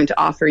this is going to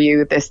offer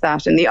you this,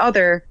 that and the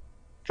other.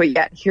 But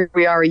yet here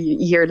we are a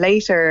year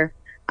later,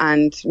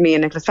 and me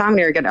and Nicola's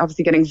family are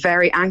obviously getting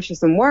very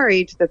anxious and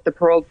worried that the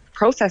parole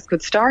process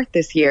could start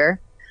this year.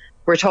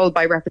 We're told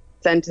by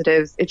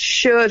representatives it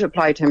should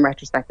apply to him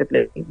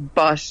retrospectively,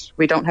 but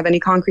we don't have any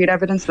concrete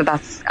evidence that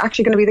that's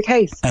actually going to be the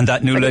case. And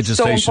that new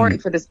legislation, it's so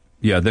important for this.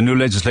 Yeah, the new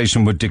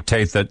legislation would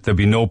dictate that there'll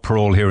be no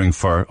parole hearing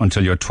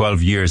until you're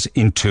 12 years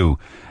into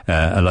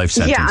a life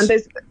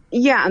sentence.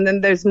 And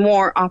then there's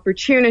more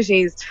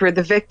opportunities for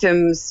the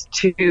victims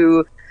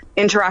to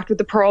interact with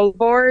the parole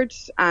board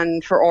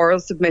and for oral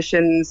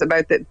submissions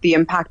about the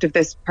impact of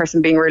this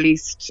person being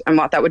released and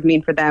what that would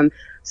mean for them.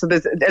 So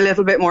there's a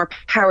little bit more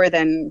power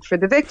then for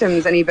the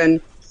victims. And even,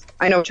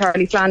 I know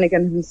Charlie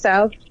Flanagan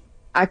himself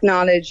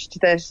acknowledged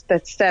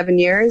that 7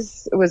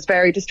 years was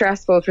very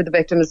distressful for the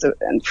victims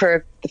and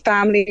for the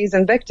families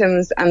and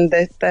victims, and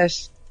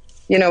that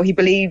you know, he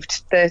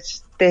believed that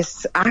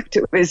this act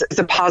is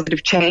a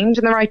positive change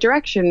in the right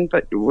direction.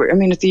 But I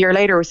mean, it's a year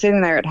later, we're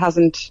sitting there, it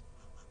hasn't.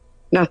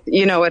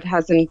 It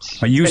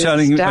hasn't. Are you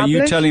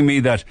telling me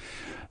that?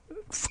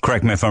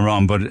 Correct me if I'm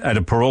wrong, but at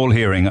a parole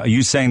hearing, are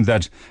you saying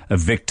that a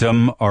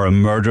victim or a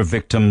murder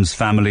victim's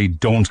family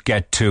don't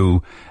get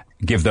to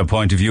give their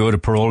point of view at a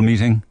parole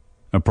meeting,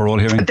 a parole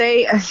hearing?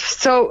 They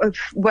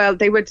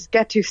would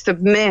get to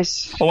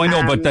submit. Oh, I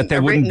know, but that they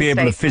wouldn't be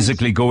able to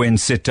physically go in,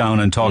 sit down,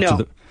 and talk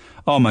to the.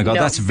 Oh my God,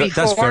 that's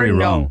very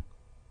wrong.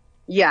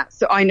 Yeah,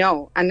 so I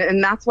know,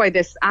 and that's why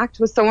this act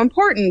was so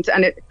important,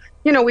 and it.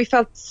 You know, we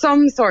felt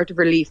some sort of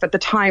relief at the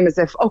time, as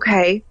if,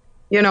 okay,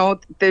 you know,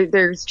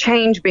 there's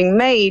change being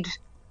made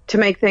to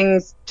make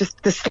things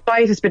just the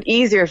slightest bit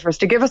easier for us,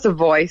 to give us a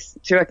voice,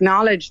 to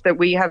acknowledge that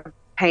we have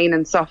pain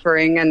and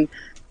suffering, and,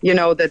 you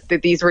know, that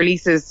these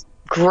releases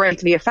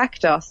greatly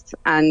affect us.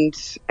 And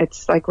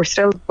it's like we're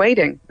still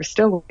waiting,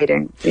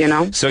 you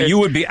know. So you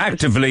would be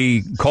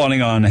actively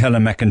calling on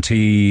Helen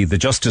McEntee, the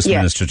Justice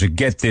Minister, to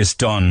get this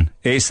done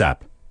ASAP?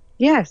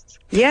 Yes,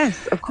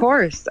 of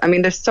course. I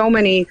mean, there's so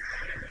many...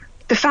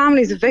 The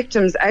families of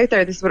victims out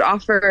there, this would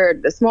offer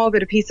a small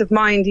bit of peace of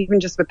mind,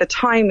 even just with the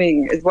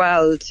timing as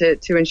well,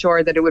 to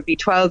ensure that it would be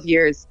 12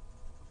 years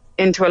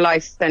into a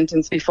life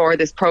sentence before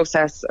this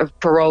process of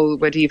parole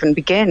would even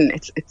begin.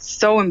 It's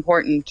so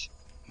important.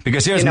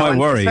 Because here's my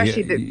worry.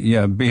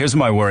 Here's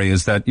my worry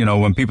is that, you know,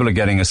 when people are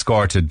getting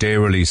escorted day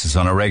releases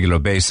on a regular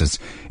basis,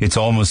 it's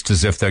almost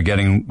as if they're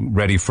getting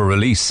ready for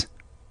release.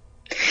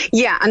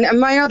 Yeah, and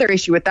my other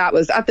issue with that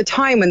was, at the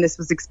time when this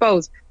was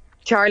exposed,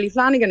 Charlie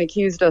Flanagan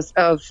accused us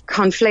of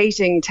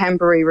conflating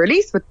temporary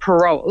release with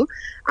parole.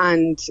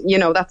 And, you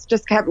know, that's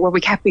just what we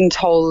kept being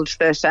told,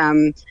 that,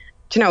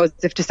 you know, as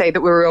if to say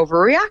that we were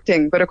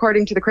overreacting. But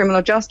according to the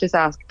Criminal Justice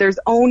Act, there's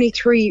only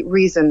 3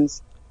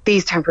 reasons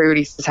these temporary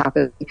releases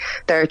happen.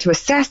 They're to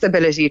assess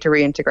ability to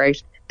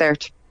reintegrate, they're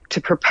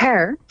to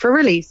prepare for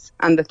release,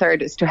 and the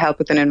third is to help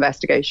with an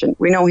investigation.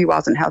 We know he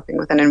wasn't helping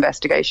with an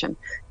investigation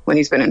when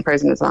he's been in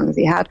prison as long as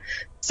he had.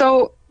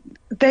 So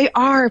they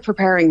are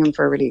preparing him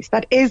for release.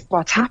 That is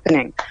what's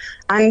happening.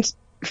 And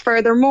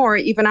furthermore,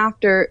 even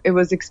after it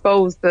was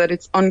exposed that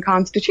it's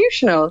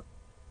unconstitutional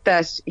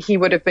that he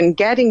would have been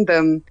getting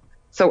them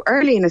so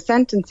early in his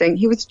sentencing,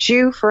 he was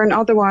due for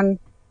another one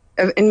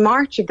in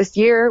March of this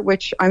year,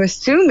 which I'm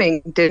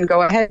assuming didn't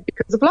go ahead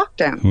because of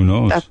lockdown. Who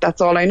knows? That's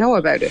all I know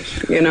about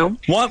it, you know.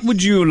 What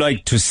would you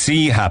like to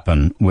see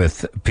happen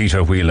with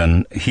Peter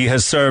Whelan? He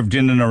has served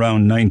in and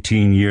around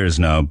 19 years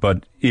now,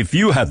 but if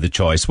you had the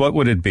choice, what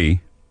would it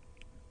be?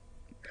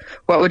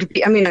 What would it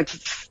be? I mean,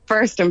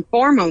 first and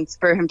foremost,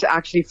 for him to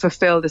actually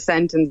fulfill the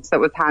sentence that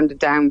was handed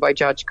down by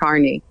Judge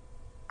Carney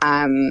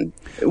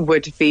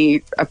would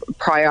be a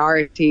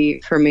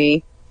priority for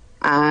me.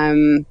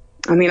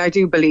 I mean, I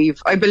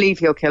believe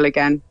he'll kill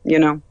again. You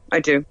know, I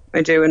do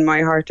in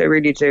my heart. I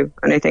really do.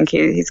 And I think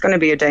he's going to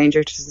be a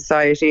danger to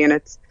society. And I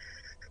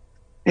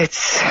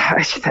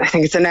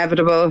think it's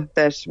inevitable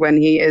that when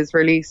he is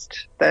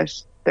released, that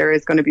there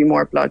is going to be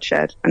more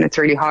bloodshed. And it's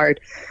really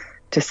hard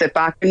to sit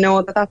back and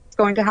know that that's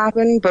going to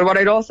happen. But what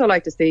I'd also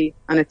like to see,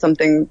 and it's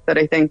something that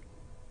I think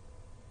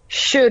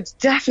should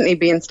definitely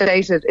be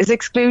instated, is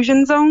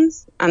exclusion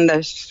zones. And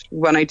that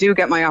when I do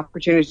get my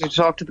opportunity to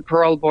talk to the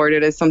parole board,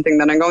 it is something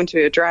that I'm going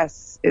to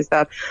address, is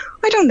that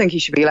I don't think he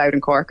should be allowed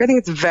in Cork. I think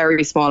it's a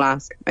very small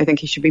ask. I think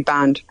he should be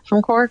banned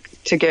from Cork,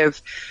 to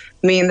give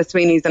me and the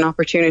Sweeneys an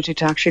opportunity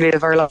to actually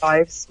live our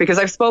lives. Because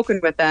I've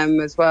spoken with them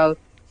as well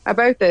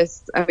about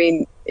this. I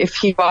mean, if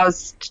he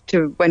was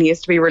when he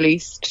is to be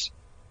released,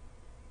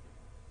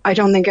 I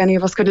don't think any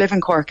of us could live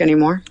in Cork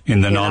anymore.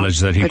 In the knowledge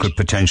that he could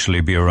potentially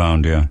be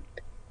around, yeah.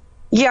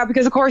 Yeah,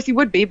 because of course he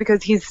would be,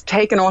 because he's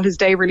taken all his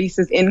day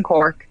releases in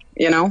Cork,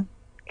 you know.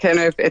 Kind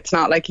of, it's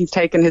not like he's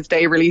taken his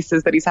day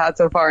releases that he's had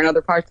so far in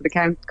other parts of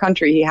the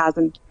country. He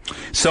hasn't.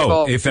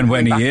 So, if and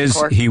when he is,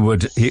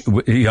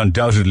 he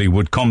undoubtedly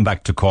would come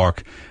back to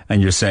Cork.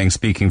 And you're saying,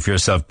 speaking for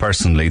yourself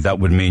personally, that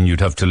would mean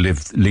you'd have to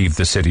leave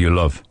the city you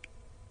love.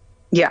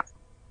 Yeah.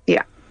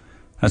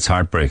 That's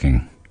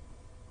heartbreaking.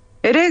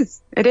 It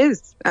is.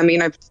 I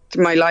mean,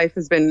 my life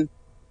has been,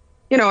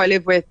 you know, I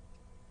live with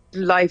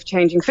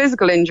life-changing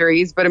physical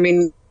injuries, but I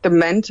mean, the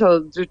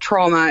mental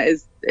trauma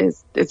is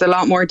a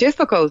lot more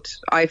difficult,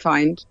 I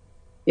find,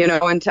 you know,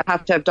 and to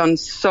have done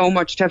so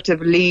much, to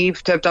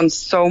have done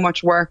so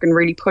much work and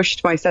really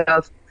pushed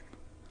myself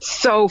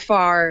so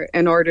far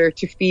in order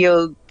to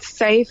feel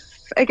safe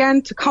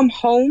again, to come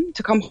home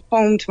to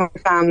my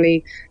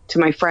family, to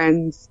my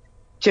friends,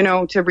 you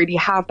know, to really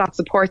have that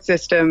support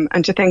system,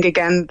 and to think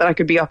again that I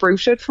could be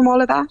uprooted from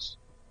all of that.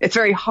 It's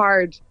very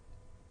hard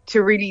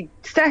to really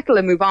settle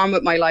and move on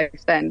with my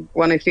life then,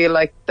 when I feel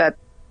like that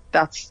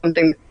that's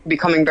something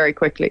becoming very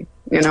quickly,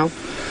 you know.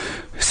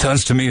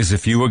 Sounds to me as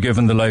if you were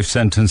given the life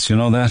sentence, you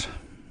know that?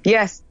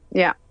 Yes,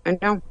 yeah, I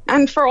know.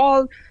 And for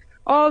all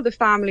the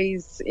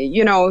families,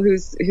 you know,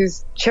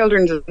 whose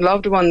children and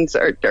loved ones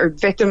are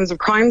victims of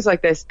crimes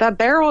like this, that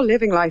they're all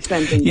living life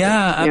sentences.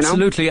 Yeah,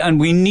 absolutely. You know? And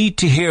we need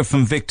to hear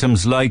from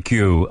victims like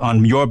you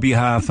on your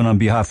behalf and on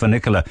behalf of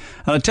Nicola.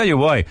 And I'll tell you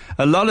why.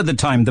 A lot of the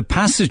time, the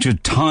passage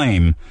of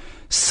time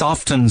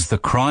softens the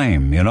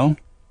crime, you know?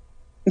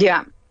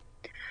 Yeah.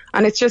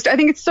 And it's just, I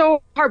think it's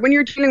so hard when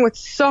you're dealing with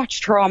such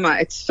trauma.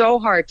 It's so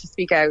hard to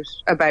speak out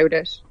about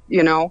it,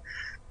 you know.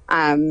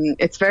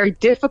 It's very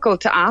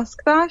difficult to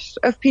ask that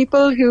of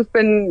people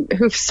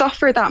who've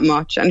suffered that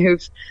much and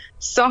who've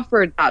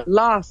suffered that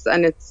loss.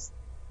 And it's,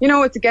 you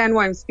know, it's again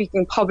why I'm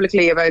speaking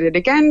publicly about it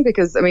again,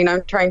 because I mean,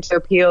 I'm trying to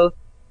appeal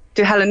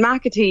to Helen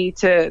McAtee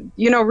to,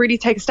 you know, really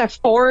take a step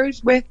forward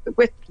with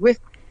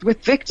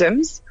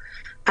victims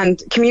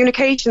and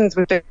communications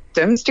with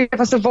victims, to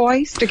give us a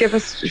voice,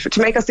 to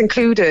make us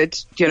included,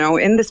 you know,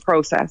 in this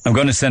process. I'm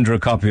going to send her a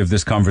copy of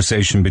this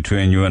conversation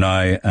between you and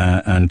I,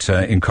 and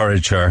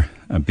encourage her,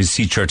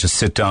 beseech her to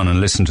sit down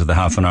and listen to the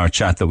half an hour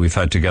chat that we've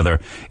had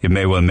together. It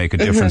may well make a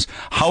difference.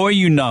 How are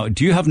you now?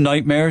 Do you have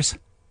nightmares?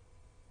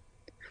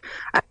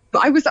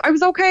 I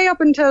was okay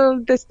up until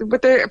this,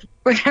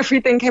 when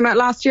everything came out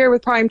last year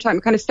with prime time.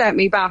 It kind of set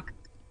me back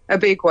a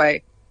big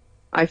way,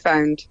 I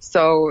found.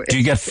 So do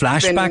you get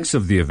flashbacks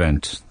of the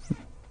event?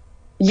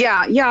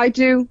 Yeah, I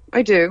do,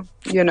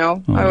 you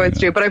know, I always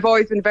do. But I've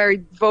always been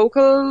very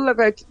vocal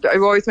about,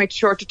 I've always made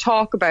sure to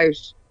talk about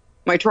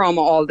my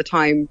trauma all the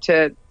time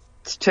to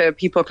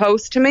people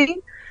close to me,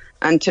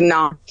 and to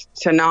not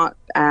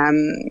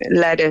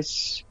let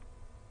it,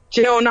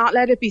 you know, not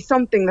let it be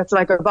something that's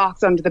like a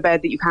box under the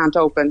bed that you can't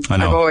open.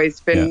 I've always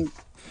been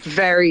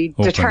very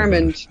open,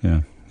 determined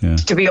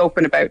to be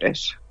open about it,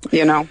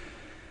 you know.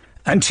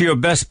 And to your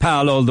best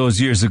pal all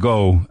those years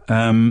ago,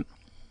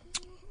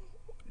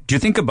 do you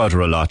think about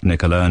her a lot,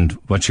 Nicola, and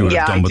what she would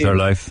have done with her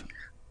life?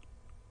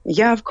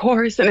 Yeah, of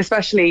course. And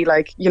especially,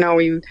 like, you know,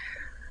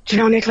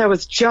 Nicola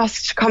was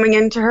just coming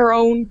into her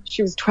own.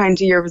 She was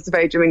 20 years of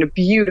age. I mean, a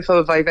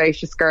beautiful,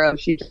 vivacious girl.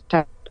 She just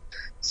had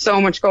so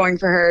much going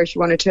for her. She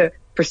wanted to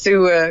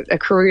pursue a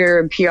career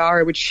in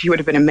PR, which she would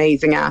have been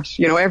amazing at.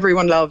 You know,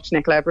 everyone loved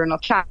Nicola. Everyone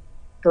loved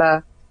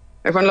Nicola.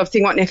 Everyone loved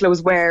seeing what Nicola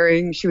was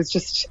wearing. She was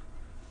just,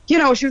 you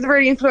know, she was a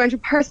very influential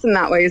person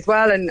that way as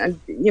well. And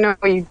you know,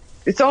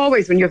 it's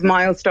always when you have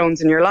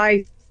milestones in your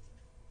life,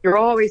 you're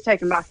always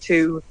taken back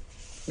to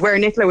where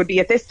Nicola would be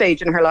at this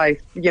stage in her life.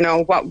 You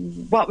know,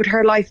 what would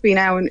her life be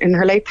now in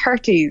her late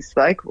 30s?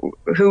 Like,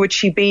 who would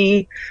she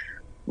be?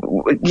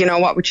 You know,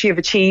 what would she have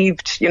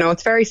achieved? You know,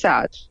 it's very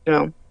sad, you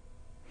know.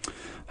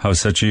 How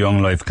such a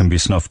young life can be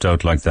snuffed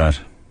out like that.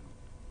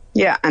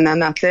 Yeah, and then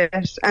that's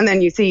it. And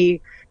then you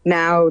see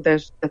now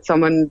that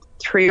someone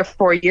 3 or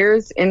 4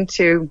 years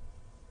into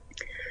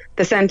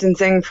the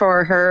sentencing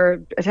for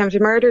her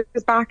attempted murder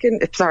is back in,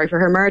 for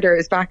her murder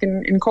is back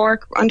in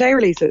Cork on day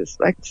releases.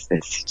 Like,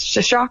 it's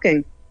just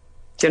shocking,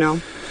 you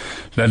know.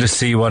 Let us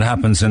see what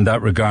happens in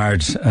that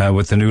regard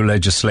with the new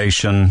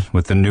legislation,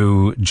 with the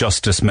new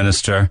Justice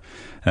Minister.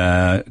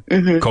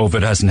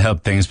 COVID hasn't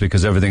helped things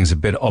because everything's a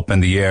bit up in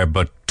the air,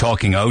 but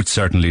talking out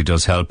certainly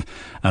does help.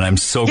 And I'm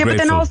so grateful. Yeah,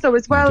 but then also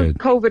as well,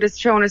 COVID has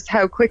shown us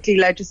how quickly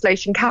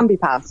legislation can be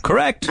passed.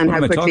 Correct. And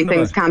how quickly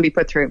things can be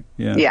put through.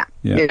 Yeah.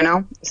 You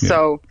know,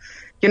 so,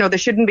 you know, there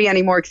shouldn't be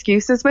any more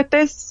excuses with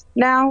this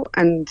now.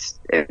 And,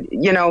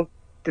 you know,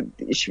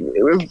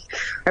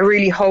 I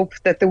really hope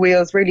that the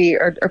wheels really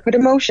are put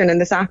in motion and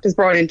this act is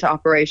brought into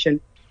operation,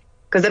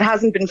 because it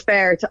hasn't been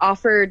fair to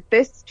offer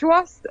this to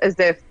us as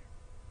if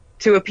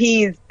to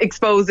appease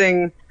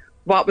exposing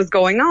what was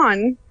going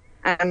on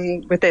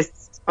with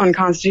this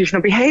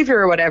unconstitutional behaviour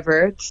or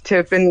whatever, to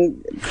have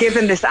been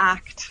given this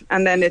act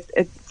and then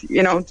it's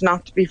you know,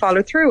 not to be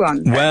followed through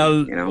on.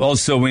 Well, you know?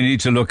 Also we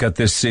need to look at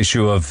this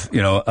issue of,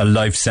 you know, a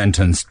life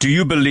sentence. Do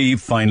you believe,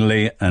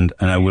 finally, and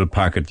I will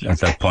park it at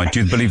that point,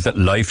 do you believe that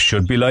life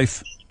should be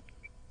life?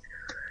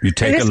 You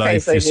take a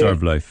life, you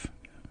serve life.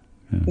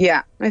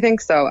 Yeah, I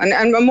think so.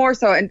 And more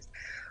so, and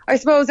I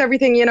suppose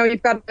everything, you know,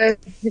 you've got to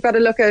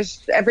look at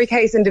every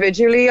case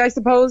individually, I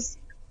suppose.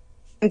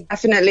 And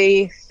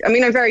definitely, I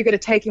mean, I'm very good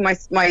at taking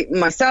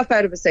myself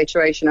out of a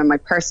situation and my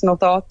personal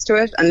thoughts to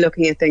it and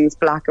looking at things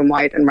black and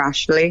white and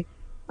rationally.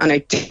 And I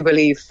do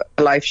believe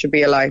a life should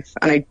be a life.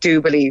 And I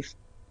do believe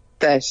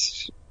that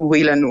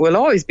Whelan will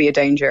always be a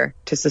danger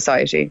to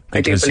society. I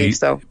do believe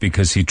so.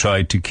 Because he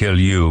tried to kill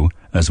you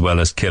as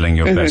well as killing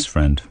your best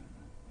friend.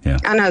 Yeah.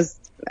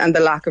 And the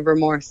lack of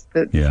remorse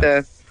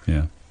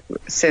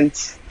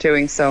since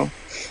doing so.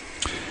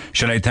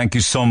 Sinead, thank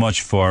you so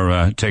much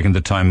for taking the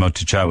time out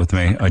to chat with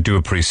me. I do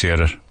appreciate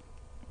it.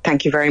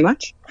 Thank you very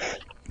much.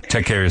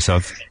 Take care of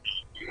yourself.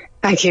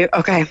 Thank you.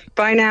 Okay.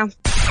 Bye now.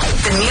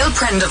 The Neil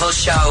Prendeville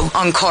Show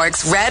on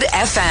Cork's Red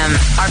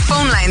FM. Our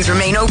phone lines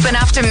remain open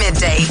after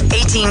midday.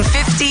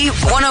 1850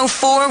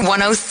 104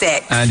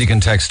 106. And you can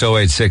text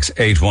 086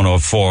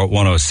 8104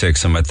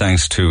 106. And my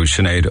thanks to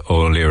Sinead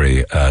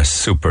O'Leary, a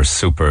super,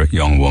 super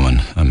young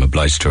woman. I'm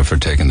obliged to her for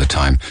taking the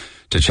time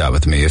to chat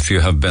with me. If you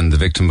have been the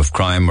victim of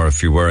crime, or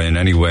if you were in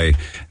any way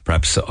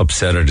perhaps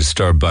upset or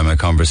disturbed by my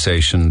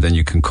conversation, then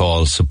you can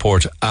call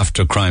Support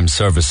After Crime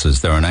Services.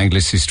 They're on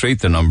Anglesey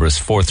Street. The number is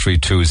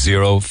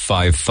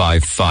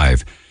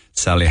 4320555.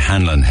 Sally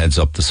Hanlon heads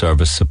up the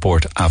service,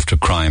 Support After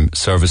Crime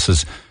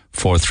Services,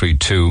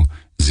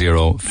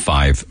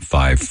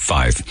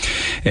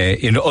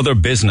 4320555. In other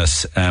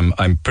business,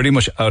 I'm pretty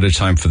much out of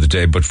time for the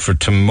day, but for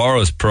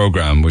tomorrow's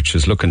program, which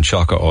is looking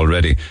chocker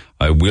already,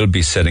 I will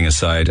be setting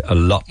aside a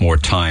lot more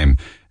time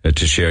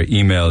to share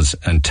emails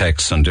and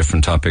texts on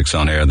different topics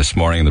on air this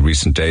morning in the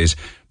recent days.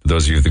 For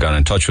those of you that got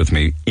in touch with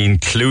me,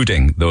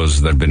 including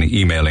those that have been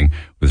emailing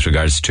with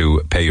regards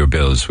to pay your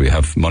bills. We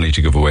have money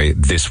to give away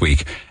this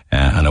week.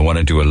 And I want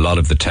to do a lot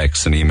of the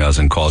texts and emails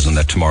and calls on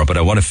that tomorrow. But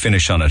I want to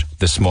finish on it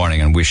this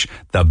morning and wish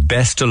the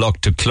best of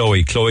luck to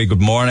Chloe. Chloe,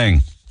 good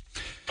morning.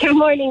 Good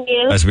morning,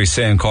 Neil. As we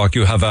say in Cork,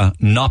 you have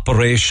an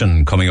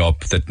operation coming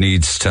up that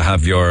needs to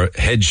have your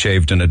head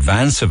shaved in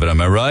advance of it.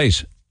 Am I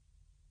right?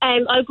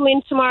 I'll go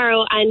in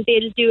tomorrow and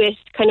they'll do it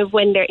kind of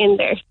when they're in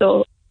there.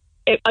 So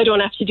I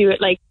don't have to do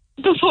it like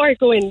before I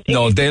go in.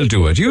 No, they'll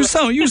do it. You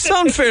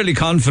sound fairly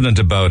confident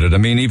about it. I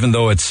mean, even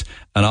though it's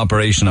an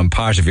operation on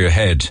part of your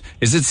head,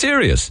 is it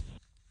serious?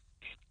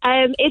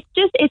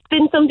 It's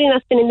been something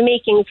that's been in the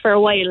makings for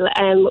a while.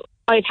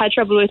 I've had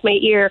trouble with my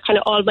ear kind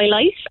of all my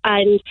life,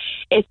 and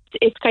it's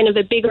kind of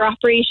a bigger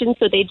operation,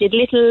 so they did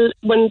little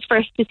ones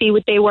first to see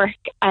would they work,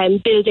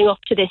 building up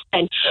to this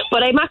then.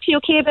 But I'm actually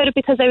okay about it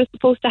because I was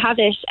supposed to have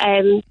it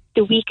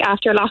the week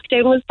after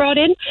lockdown was brought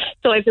in,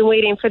 so I've been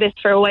waiting for this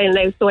for a while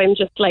now, so I'm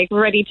just like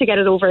ready to get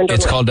it over and done.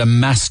 It's called a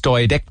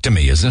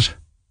mastoidectomy, is it?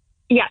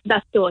 Yeah,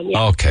 that's the one,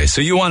 yeah. Okay,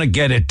 so you want to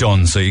get it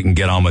done so you can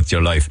get on with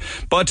your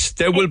life. But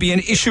there will be an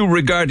issue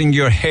regarding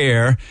your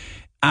hair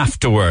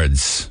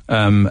afterwards.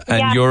 And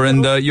yeah, you're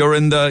in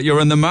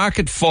the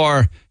market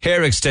for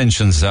hair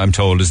extensions, I'm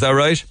told. Is that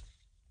right?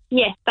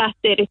 Yes, that's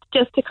it. It's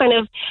just to kind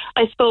of,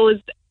 I suppose,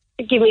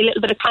 give me a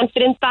little bit of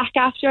confidence back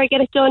after I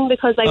get it done,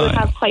 because I would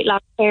have quite long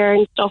hair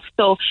and stuff,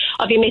 so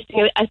I'll be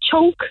missing a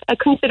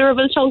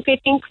considerable chunk, I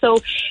think. So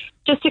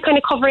just to kind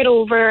of cover it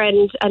over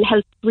and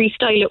help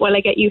restyle it while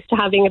I get used to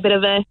having a bit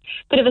of a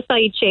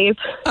side shave.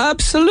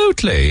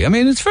 Absolutely. I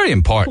mean, it's very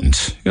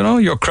important,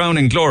 your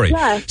crowning glory.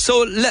 Yeah,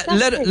 so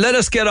let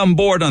us get on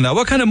board on that.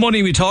 What kind of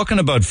money are we talking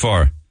about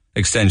for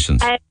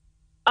extensions?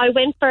 I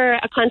went for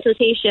a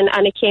consultation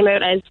and it came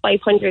out as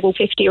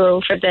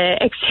 €550 for the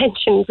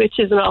extensions, which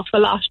is an awful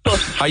lot.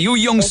 But are you a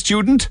young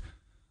student?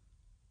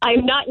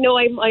 I'm not. No,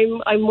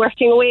 I'm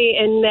working away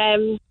in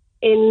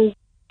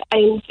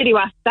City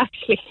West,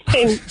 actually.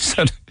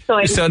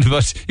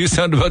 You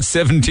sound about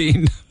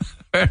 17.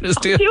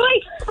 Ernest, do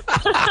I?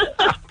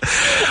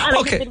 And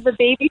okay. I have a bit of a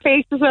baby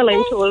face as well,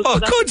 I'm told. Oh,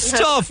 so good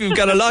stuff. You've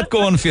got a lot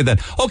going for you then.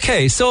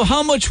 Okay, so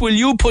how much will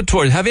you put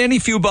towards? Have any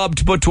few bob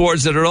to put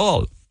towards it at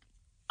all?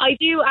 I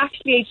do,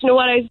 actually. You know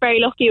what? I was very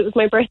lucky. It was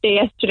my birthday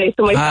yesterday,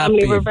 so my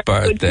family were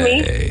very good to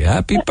me.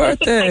 Happy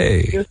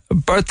birthday!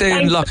 Birthday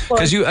and luck.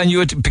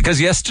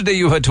 Because yesterday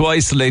you had to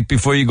isolate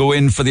before you go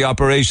in for the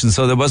operation,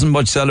 so there wasn't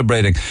much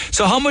celebrating.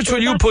 So how much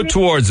will you put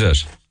towards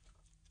it?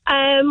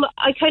 I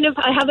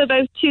have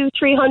about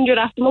 200-300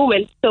 at the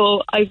moment,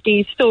 so I'd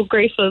be so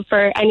grateful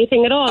for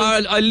anything at all.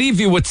 I'll leave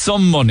you with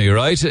some money,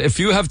 right? If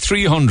you have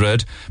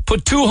 300,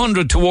 put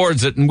 200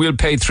 towards it and we'll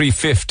pay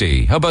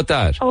 350. How about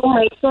that? Oh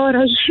my God,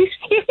 are you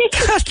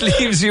serious? That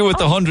leaves you with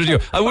 €100.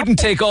 I wouldn't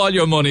take all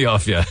your money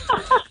off you.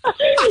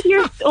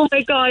 Oh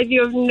my God,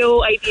 you have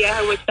no idea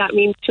how much that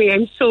means to me.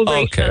 I'm so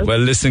grateful. Okay, well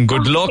listen,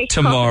 good luck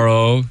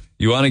tomorrow.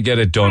 You want to get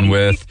it done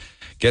with.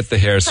 Get the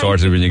hair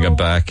sorted when you get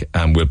back,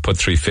 and we'll put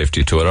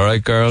 350 to it. All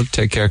right, girl?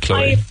 Take care,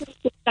 Chloe. I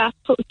appreciate that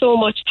so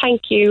much.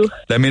 Thank you.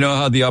 Let me know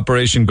how the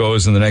operation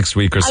goes in the next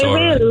week or so.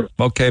 I will.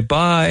 Okay,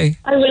 bye.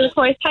 I will, of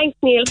course. Thanks,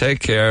 Neil.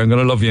 Take care. I'm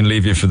going to love you and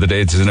leave you for the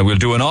day. And we'll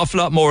do an awful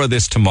lot more of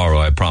this tomorrow.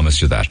 I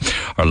promise you that.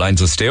 Our lines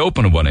will stay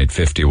open at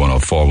 1850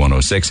 104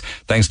 106.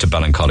 Thanks to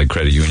Ballincollig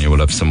Credit Union. We'll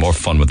have some more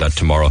fun with that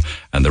tomorrow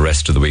and the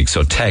rest of the week.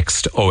 So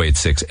text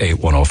 086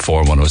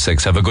 8104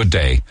 106. Have a good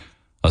day.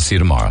 I'll see you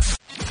tomorrow.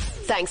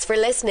 Thanks for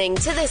listening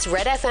to this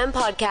Red FM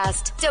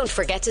podcast. Don't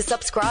forget to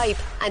subscribe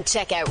and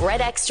check out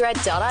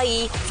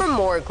redextra.ie for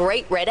more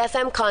great Red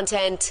FM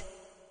content.